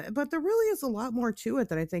 But there really is a lot more to it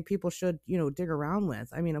that I think people should, you know, dig around with.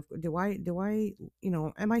 I mean, do I, you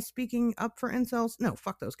know, am I speaking up for incels? No,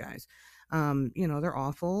 fuck those guys. You know, they're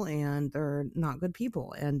awful and they're not good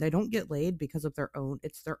people and they don't get laid because of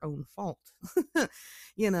it's their own fault.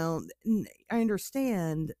 You know, I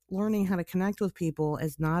understand learning how to connect with people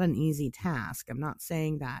is not an easy task. I'm not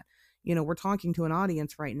saying that. You know, we're talking to an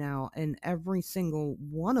audience right now and every single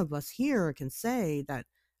one of us here can say that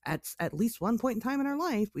at least one point in time in our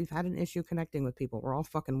life, we've had an issue connecting with people. We're all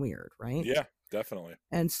fucking weird, right? Yeah, definitely.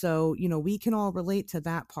 And so, you know, we can all relate to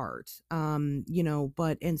that part. You know,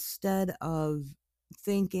 but instead of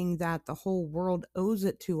thinking that the whole world owes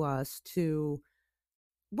it to us to,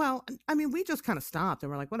 well, I mean, we just kind of stopped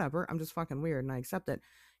and we're like, whatever, I'm just fucking weird and I accept it.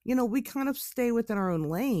 You know, we kind of stay within our own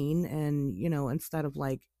lane and, you know, instead of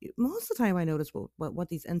like, most of the time I notice what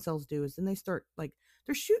these incels do is then they start like,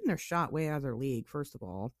 they're shooting their shot way out of their league, first of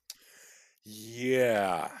all.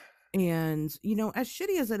 Yeah. And, as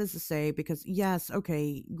shitty as it is to say, because yes,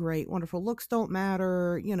 okay, great, wonderful, looks don't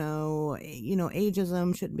matter,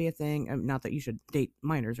 ageism shouldn't be a thing. Not that you should date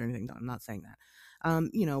minors or anything. I'm not saying that.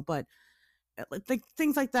 But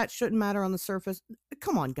things like that shouldn't matter on the surface.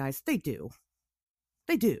 Come on, guys, they do.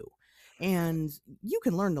 They do. And you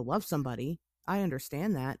can learn to love somebody. I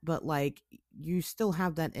understand that, but like you still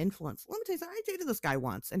have that influence. Let me tell you something. I dated this guy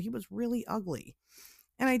once and he was really ugly.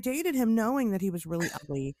 And I dated him knowing that he was really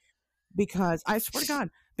ugly because I swear to God,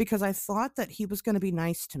 because I thought that he was going to be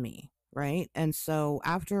nice to me. Right. And so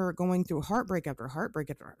after going through heartbreak after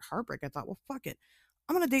heartbreak after heartbreak, I thought, well, fuck it.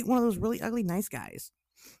 I'm going to date one of those really ugly, nice guys.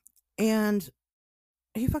 And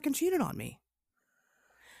he fucking cheated on me.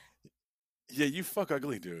 Yeah, you fuck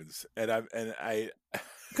ugly dudes, and I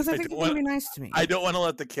because I think he's gonna be nice to me. I don't want to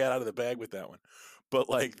let the cat out of the bag with that one, but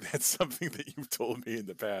like that's something that you've told me in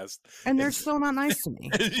the past, and they're still not nice to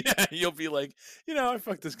me. Yeah, you'll be like, I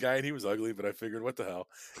fucked this guy and he was ugly, but I figured, what the hell,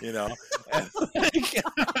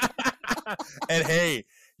 and hey,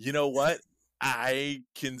 you know what? I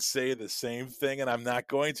can say the same thing, and I'm not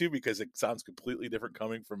going to because it sounds completely different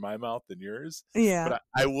coming from my mouth than yours. Yeah. But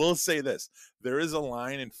I will say this. There is a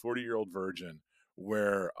line in 40-Year-Old Virgin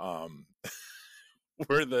where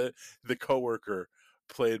where the coworker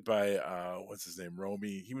played by what's his name,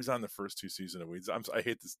 Romy, he was on the first 2 seasons of Weeds. I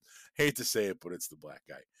hate to say it, but it's the black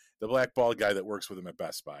guy, the black bald guy that works with him at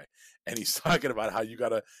Best Buy, and he's talking about how you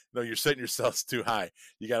gotta, you're setting yourselves too high.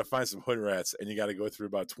 You gotta find some hood rats, and you gotta go through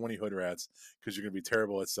about 20 hood rats because you're gonna be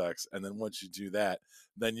terrible at sex, and then once you do that,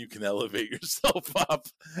 then you can elevate yourself up.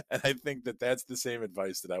 And I think that that's the same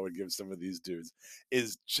advice that I would give some of these dudes: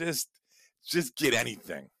 is just get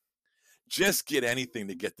anything. Just get anything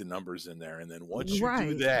to get the numbers in there, and then once you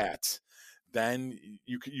do that, then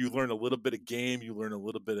you learn a little bit of game, you learn a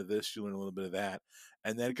little bit of this, you learn a little bit of that,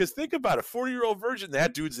 and then because think about it, 40-Year-Old Virgin,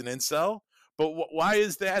 that dude's an incel, but why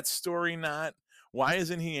is that story not? Why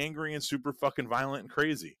isn't he angry and super fucking violent and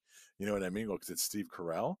crazy? You know what I mean? Well, because it's Steve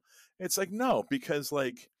Carell. It's like no, because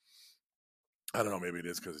like. I don't know. Maybe it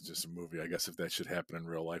is because it's just a movie. I guess if that should happen in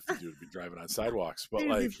real life, the dude would be driving on sidewalks. But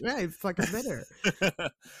like, yeah, fucking bitter.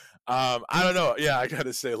 I don't know. Yeah, I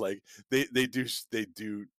gotta say, like, they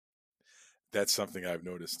do. That's something I've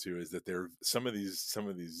noticed too. Is that some of these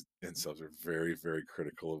incels are very, very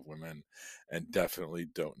critical of women, and definitely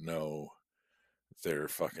don't know their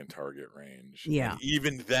fucking target range. Yeah. And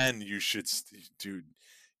even then, you should, dude.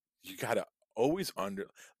 You gotta always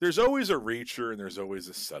there's always a reacher and there's always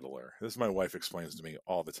a settler. This my wife explains to me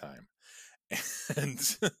all the time. And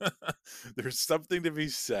there's something to be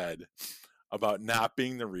said about not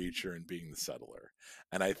being the reacher and being the settler.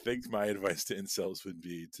 And I think my advice to incels would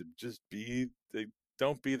be to just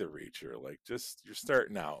don't be the reacher. Like, just, you're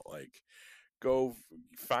starting out, like, go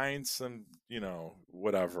find some,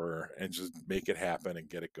 whatever, and just make it happen and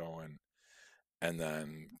get it going. And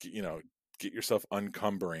then, get yourself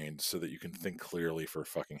uncumbering so that you can think clearly for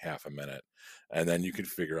fucking half a minute, and then you can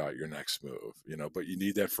figure out your next move, but you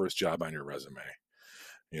need that first job on your resume,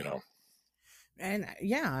 And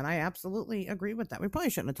yeah, and I absolutely agree with that. We probably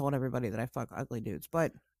shouldn't have told everybody that I fuck ugly dudes,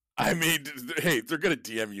 but I mean, hey, they're gonna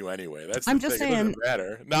DM you anyway. That's the I'm just thing. saying. It doesn't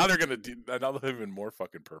matter. Now they're gonna now they'll have even more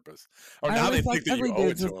fucking purpose. Or now they think that you owe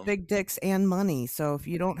it to them. Big dicks and money. So if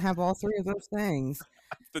you don't have all three of those things,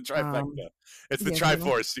 it's the trifecta. It's the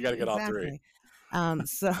Triforce. You got to get exactly. All three.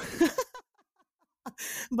 So,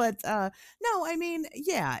 but no, I mean,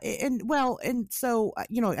 yeah, and so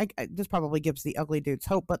this probably gives the ugly dudes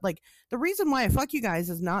hope. But like, the reason why I fuck you guys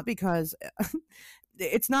is not because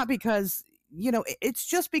it's not because. It's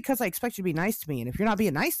just because I expect you to be nice to me. And if you're not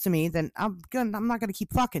being nice to me, then I'm not going to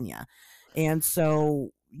keep fucking you. And so,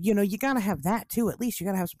 you got to have that too. At least you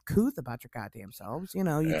got to have some couth about your goddamn selves. You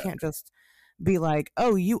can't just be like,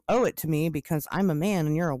 oh, you owe it to me because I'm a man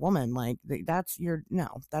and you're a woman. Like that's never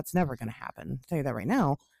going to happen. I'll tell you that right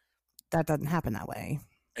now. That doesn't happen that way.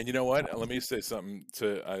 And you know what? Let me say something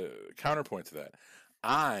to counterpoint to that.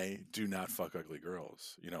 I do not fuck ugly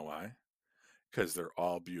girls. You know why? Because they're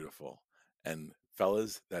all beautiful. And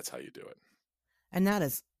fellas, that's how you do it. And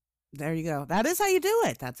there you go. That is how you do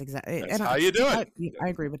it. That's exactly how you do it. I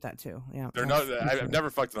agree with that too. Yeah. I've never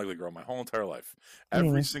fucked an ugly girl my whole entire life.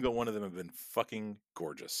 Every single one of them have been fucking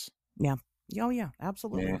gorgeous. Yeah. Oh yeah,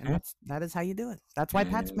 absolutely. Mm-hmm. That is how you do it. That's why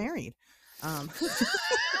Pat's married.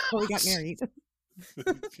 We got married.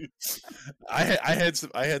 I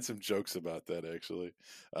had some jokes about that actually.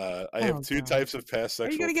 I have two types of past sexual.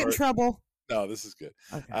 Are you gonna get in trouble? No, this is good.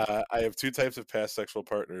 Okay. I have two types of past sexual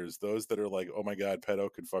partners: those that are like, "Oh my god,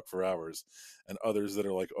 pedo could fuck for hours," and others that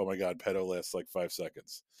are like, "Oh my god, pedo lasts like 5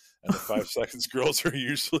 seconds." And the 5 seconds girls are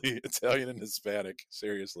usually Italian and Hispanic.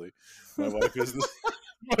 Seriously, my wife is the,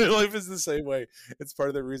 my life is the same way. It's part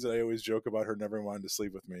of the reason I always joke about her never wanting to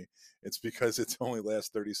sleep with me. It's because it only lasts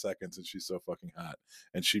 30 seconds, and she's so fucking hot,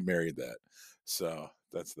 and she married that. So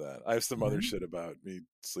that's that. I have some other Right. shit about me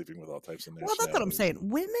sleeping with all types of Well, that's what I'm nationalities. saying.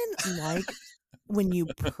 Women like when you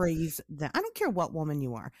praise them. I don't care what woman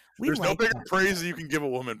you are. We There's no like bigger that praise shit. you can give a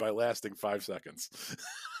woman by lasting 5 seconds.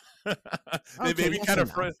 They may Okay, be yes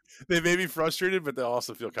and no. they may be frustrated, but they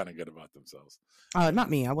also feel kind of good about themselves.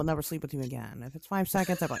 Not me. I will never sleep with you again. If it's 5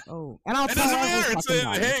 seconds, I'm like, oh, and I'll It tell doesn't every matter. It's fucking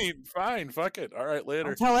body. hey, fine, fuck it. All right, I'll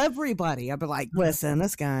later. tell everybody. I'll be like, listen,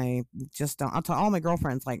 this guy just don't. I'll tell all my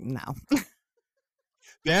girlfriends, like, no.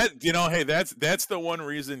 That hey, that's the one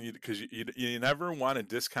reason because you never want to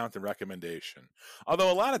discount the recommendation.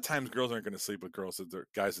 Although a lot of times girls aren't going to sleep with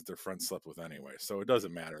guys that their friends slept with anyway, so it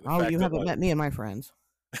doesn't matter. The Oh, you fact that haven't like met me and my friends.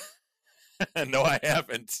 no, I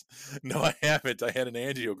haven't. No, I haven't. I had an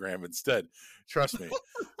angiogram instead. Trust me.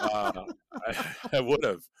 Uh, I would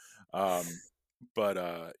have.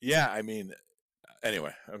 But yeah, I mean,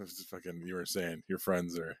 anyway, I was just fucking. You were saying your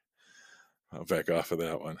friends are. I'll back off of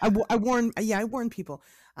that one. I warn, yeah, I warn people.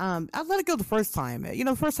 I let it go the first time.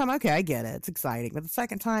 The first time, okay, I get it, it's exciting, but the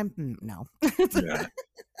second time, no. Yeah.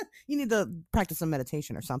 You need to practice some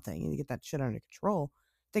meditation or something. You need to get that shit under control.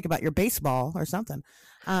 Think about your baseball or something.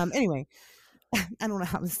 Anyway, I don't know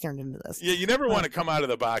how this turned into this. Yeah, you never want to come out of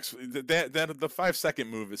the box. That the 5 second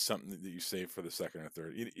move is something that you save for the second or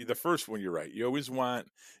third. The first one, you're right. You always want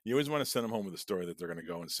to send them home with a story that they're going to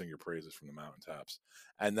go and sing your praises from the mountaintops,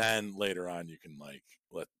 and then later on you can like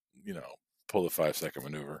pull the 5 second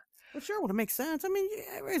maneuver. Well, sure, well, it makes sense. I mean,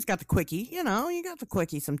 everybody's got the quickie. You got the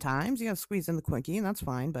quickie sometimes. You got to squeeze in the quickie, and that's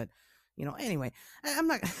fine. But anyway, I'm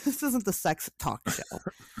not. This isn't the sex talk show.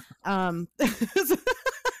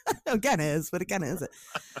 Again is, but again isn't.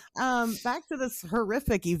 Back to this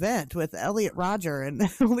horrific event with Elliot Rodger and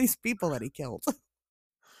all these people that he killed.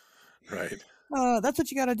 Right. That's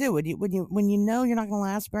what you got to do when you know you're not going to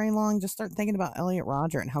last very long. Just start thinking about Elliot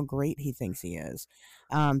Rodger and how great he thinks he is,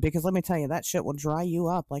 because let me tell you, that shit will dry you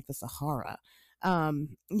up like the Sahara.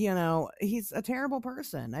 He's a terrible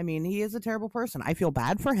person. I mean, he is a terrible person. I feel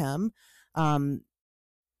bad for him.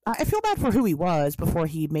 I feel bad for who he was before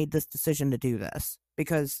he made this decision to do this,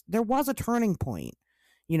 because there was a turning point,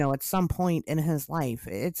 at some point in his life.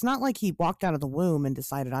 It's not like he walked out of the womb and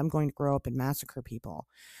decided, I'm going to grow up and massacre people.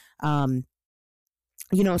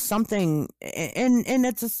 Something, and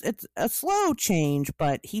it's a slow change,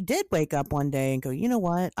 but he did wake up one day and go, you know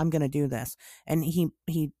what, I'm going to do this. And he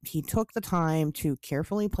took the time to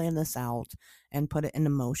carefully plan this out and put it into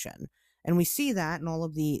motion. And we see that in all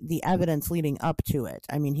of the evidence leading up to it.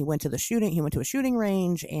 I mean, he went to a shooting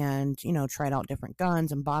range and, tried out different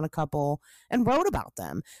guns and bought a couple and wrote about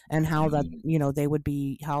them and how that,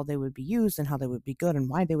 how they would be used and how they would be good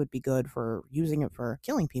and why they would be good for using it for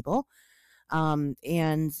killing people. And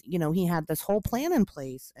he had this whole plan in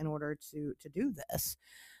place in order to do this.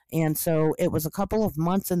 And so it was a couple of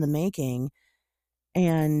months in the making.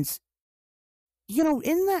 And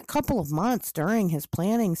in that couple of months during his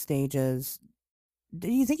planning stages,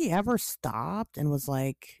 do you think he ever stopped and was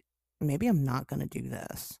like, maybe I'm not going to do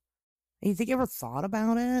this? Do you think he ever thought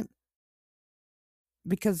about it?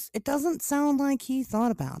 Because it doesn't sound like he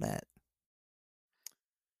thought about it.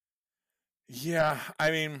 Yeah,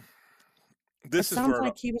 I mean, It this is sounds where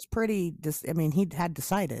like he was pretty, he had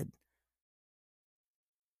decided.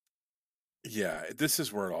 yeah, this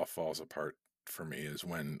is where it all falls apart for me, is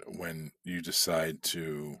when you decide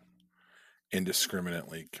to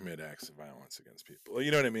indiscriminately commit acts of violence against people.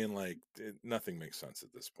 You know what I mean? Like nothing makes sense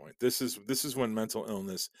at this point. This is when mental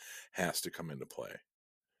illness has to come into play,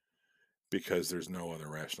 because there's no other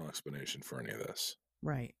rational explanation for any of this.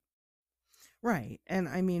 Right. Right. And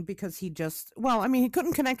I mean, because he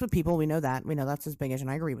couldn't connect with people. We know that. We know that's his big issue,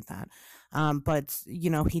 and I agree with that. But,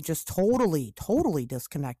 he just totally, totally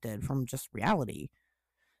disconnected from just reality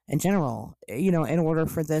in general, in order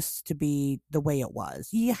for this to be the way it was.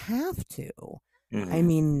 You have to. Mm-hmm. I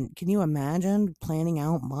mean, can you imagine planning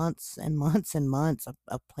out months and months and months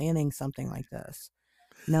of planning something like this?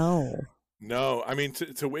 No. No, I mean,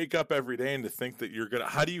 to wake up every day and to think that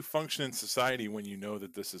how do you function in society when you know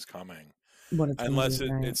that this is coming? What it's going to Unless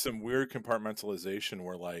be, right? it's some weird compartmentalization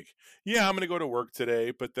where like, yeah, I'm going to go to work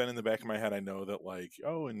today, but then in the back of my head, I know that like,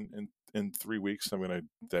 oh, in 3 weeks,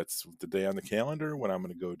 that's the day on the calendar when I'm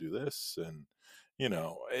going to go do this. And,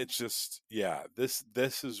 it's just, yeah, this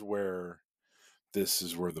is where this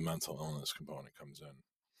is where the mental illness component comes in.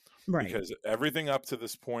 Right. Because everything up to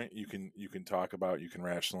this point you can talk about, you can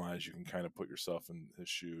rationalize, you can kind of put yourself in his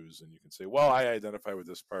shoes, and you can say, well, I identify with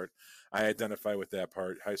this part, I identify with that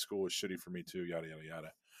part, high school was shitty for me too, yada yada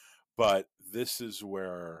yada. But this is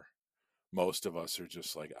where most of us are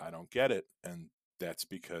just like, I don't get it. And that's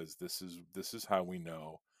because this is how we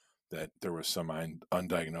know that there was some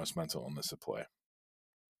undiagnosed mental illness at play.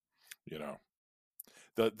 You know,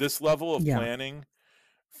 this level of planning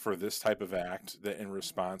for this type of act, that in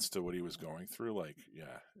response to what he was going through, like,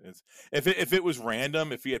 yeah, it's if it was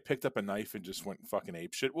random, if he had picked up a knife and just went fucking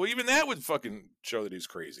ape shit, well, even that would fucking show that he's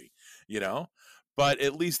crazy, you know. But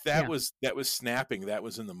at least that was snapping, that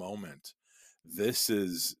was in the moment. This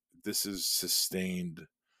is sustained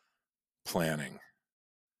planning,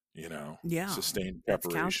 you know. Sustained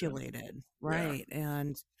preparation, calculated, right?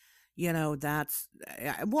 And that's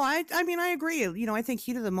well, I mean, I agree. I think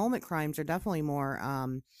heat of the moment crimes are definitely more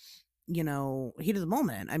heat of the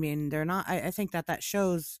moment. I mean, they're not, I think that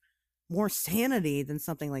shows more sanity than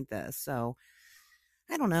something like this. So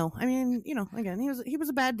I don't know. I mean, again, he was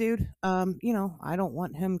a bad dude. I don't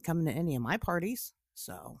want him coming to any of my parties.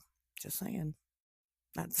 So just saying.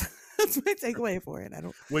 That's my takeaway for it. I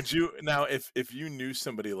don't. Would you now, if you knew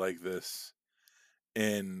somebody like this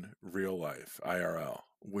in real life, IRL,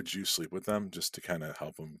 would you sleep with them just to kind of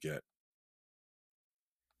help them get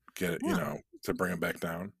it, to bring them back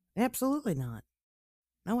down? Absolutely not.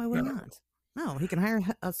 No, I would not. No, he can hire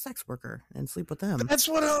a sex worker and sleep with them. That's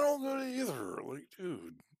what I don't do either. Like,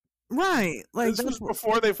 dude. Right. Like, this was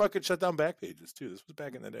before they fucking shut down Backpages too. This was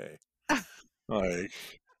back in the day. Like,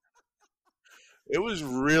 it was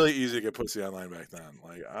really easy to get pussy online back then.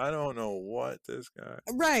 Like, I don't know what this guy.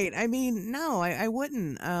 Right. I mean, no, I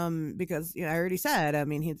wouldn't. Because I already said. I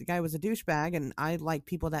mean, the guy was a douchebag, and I like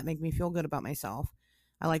people that make me feel good about myself.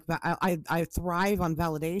 I like I thrive on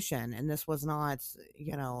validation, and this was not.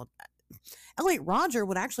 Elliot Rodger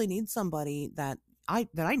would actually need somebody that I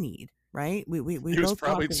need. Right. We he was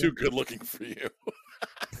probably too good looking for you.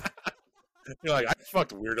 You're like, I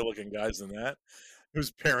fucked weirder looking guys than that,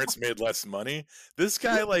 whose parents made less money. This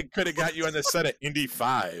guy like could have got you on the set of Indy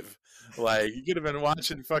 5. Like, you could have been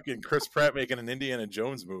watching fucking Chris Pratt making an Indiana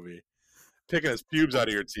Jones movie, picking his pubes out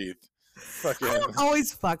of your teeth. Fucking. I don't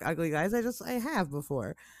always fuck ugly guys. I have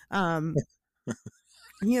before. And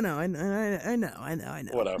I know.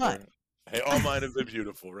 Whatever. But... Hey, all mine have been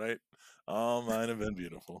beautiful, right? All mine have been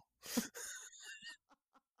beautiful.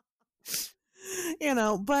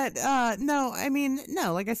 But no, I mean,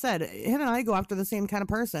 no, like I said, him and I go after the same kind of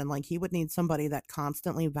person. Like, he would need somebody that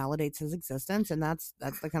constantly validates his existence, and that's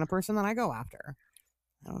the kind of person that I go after.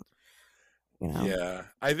 Yeah,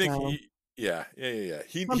 I think so, yeah.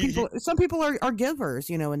 Some people are givers,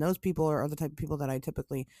 and those people are the type of people that I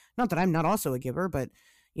typically, not that I'm not also a giver, but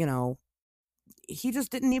he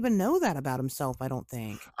just didn't even know that about himself, I don't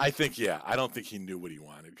think. I don't think he knew what he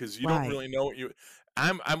wanted, because you don't really know what you.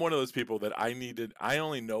 I'm one of those people that I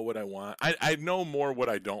only know what I want. I know more what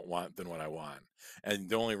I don't want than what I want. And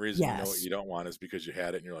the only reason you know what you don't want is because you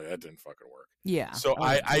had it and you're like, that didn't fucking work. Yeah. So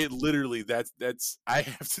I literally, I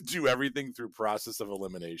have to do everything through process of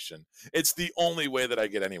elimination. It's the only way that I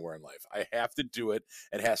get anywhere in life. I have to do it.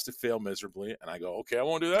 It has to fail miserably. And I go, okay, I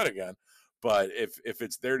won't do that again. But if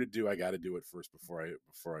it's there to do, I got to do it first before I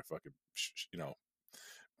fucking,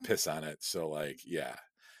 piss on it. So like, yeah.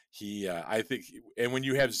 I think, and when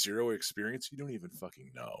you have zero experience, you don't even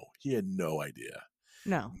fucking know. He had no idea.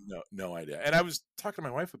 No idea. And I was talking to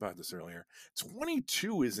my wife about this earlier.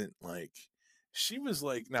 22 isn't like, she was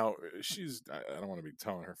like, now she's, I don't want to be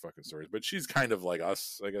telling her fucking stories, but she's kind of like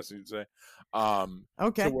us, I guess you'd say.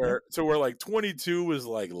 Okay. To where like 22 was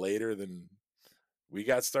like later than we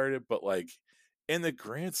got started, but like in the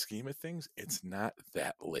grand scheme of things, it's not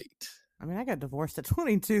that late. I mean, I got divorced at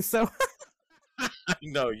 22, so.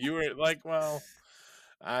 No, you were like, well,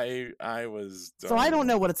 I was. So I don't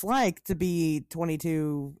know what it's like to be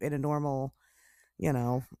 22 in a normal,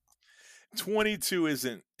 22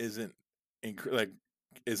 isn't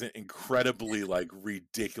incredibly like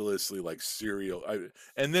ridiculously like serial.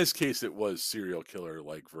 In this case, it was serial killer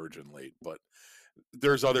like virgin late, but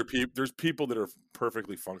there's other people. There's people that are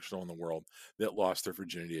perfectly functional in the world that lost their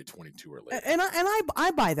virginity at 22 or later. And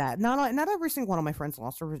I buy that. Not every single one of my friends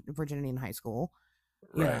lost their virginity in high school.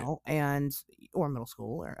 Right. Or middle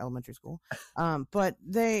school or elementary school. But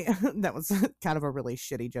that was kind of a really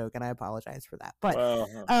shitty joke, and I apologize for that. But,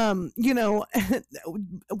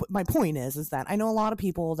 my point is that I know a lot of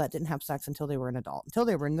people that didn't have sex until they were an adult, until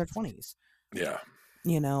they were in their 20s. Yeah.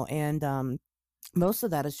 And, most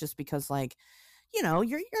of that is just because, like,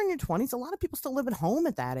 you're in your 20s. A lot of people still live at home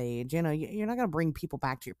at that age. You're not going to bring people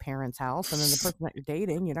back to your parents' house, and then the person that you're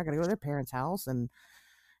dating, you're not going to go to their parents' house. And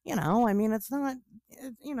I mean, it's not,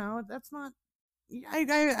 that's not.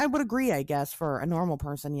 I would agree, I guess, for a normal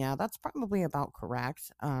person. Yeah, that's probably about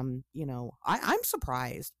correct. I'm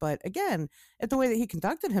surprised, but again, at the way that he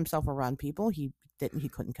conducted himself around people, he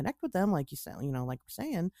couldn't connect with them, like you said, like we're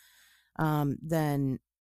saying. Then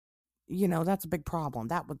that's a big problem.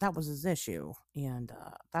 That was his issue, and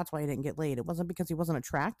that's why he didn't get laid. It wasn't because he wasn't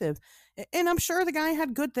attractive, and I'm sure the guy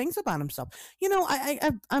had good things about himself.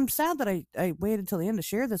 I'm sad that I waited till the end to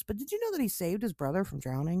share this, but did you know that he saved his brother from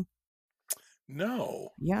drowning?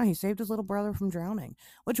 No. Yeah, he saved his little brother from drowning,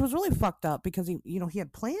 which was really fucked up because he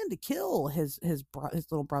had planned to kill his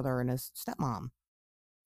little brother and his stepmom.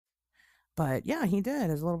 But yeah, he did.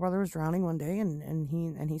 His little brother was drowning one day,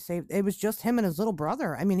 and he saved. It was just him and his little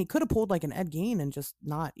brother. I mean, he could have pulled like an Ed Gein and just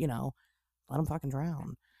not, let him fucking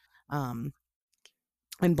drown, um,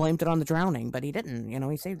 and blamed it on the drowning, but he didn't.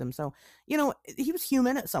 He saved him. So he was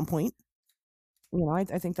human at some point. I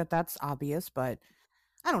think that's obvious, but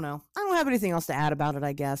I don't know. I don't have anything else to add about it,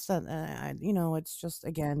 I guess. It's just,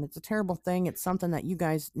 again, it's a terrible thing. It's something that you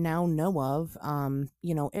guys now know of.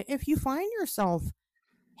 If you find yourself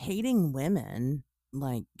hating women,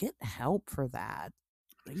 like, get help for that.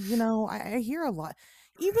 I hear a lot.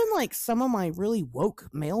 Even like some of my really woke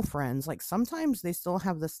male friends, like sometimes they still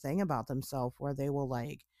have this thing about themselves where they will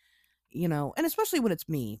like, and especially when it's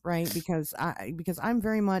me, right? Because I'm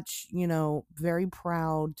very much, very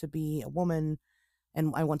proud to be a woman,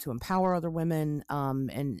 and I want to empower other women.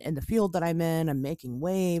 And in the field that I'm in, I'm making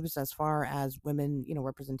waves as far as women,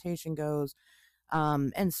 representation goes.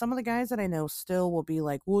 And some of the guys that I know still will be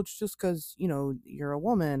like, well, it's just because, you're a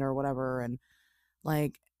woman or whatever. And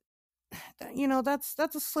like, that's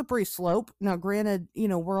a slippery slope. Now, granted,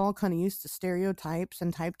 we're all kind of used to stereotypes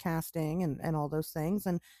and typecasting and all those things.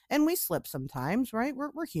 And we slip sometimes, right?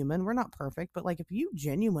 We're human. We're not perfect. But like, if you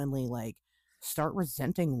genuinely like start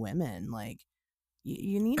resenting women, like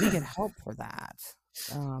you need to get help for that.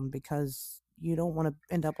 Because you don't want to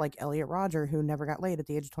end up like Elliot Rodger, who never got laid at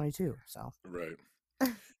the age of 22. So Right.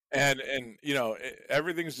 And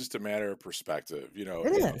everything's just a matter of perspective.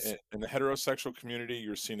 it is. In the heterosexual community,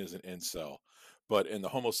 you're seen as an incel, but in the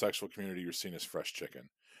homosexual community, you're seen as fresh chicken.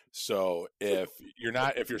 So if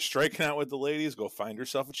you're striking out with the ladies, go find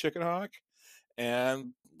yourself a chicken hawk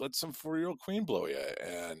and let some 4-year-old queen blow you,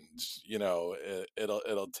 and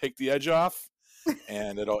it'll take the edge off,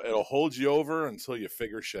 and it'll hold you over until you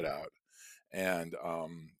figure shit out. And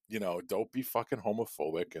don't be fucking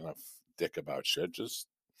homophobic and a dick about shit. Just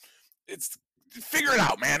figure it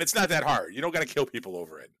out, man. It's not that hard. You don't got to kill people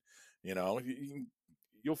over it.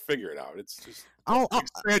 You'll figure it out. It's just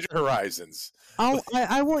expand your horizons.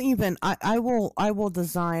 I will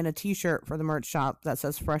design a T-shirt for the merch shop that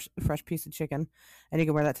says fresh piece of chicken, and you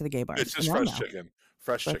can wear that to the gay bars. It's just fresh chicken.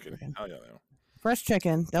 Fresh chicken. Oh yeah, fresh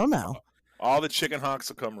chicken. They'll know. All the chicken hawks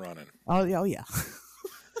will come running. Oh yeah.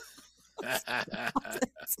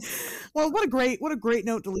 Well, what a great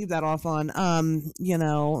note to leave that off on.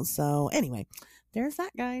 So anyway, there's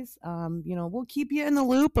that, guys. We'll keep you in the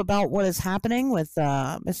loop about what is happening with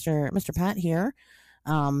Mr. Pat here.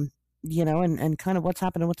 And kind of what's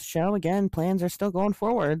happening with the show. Again, plans are still going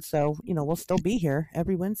forward, so we'll still be here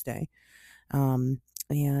every Wednesday.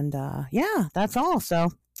 Yeah, that's all. So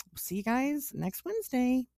see you guys next Wednesday.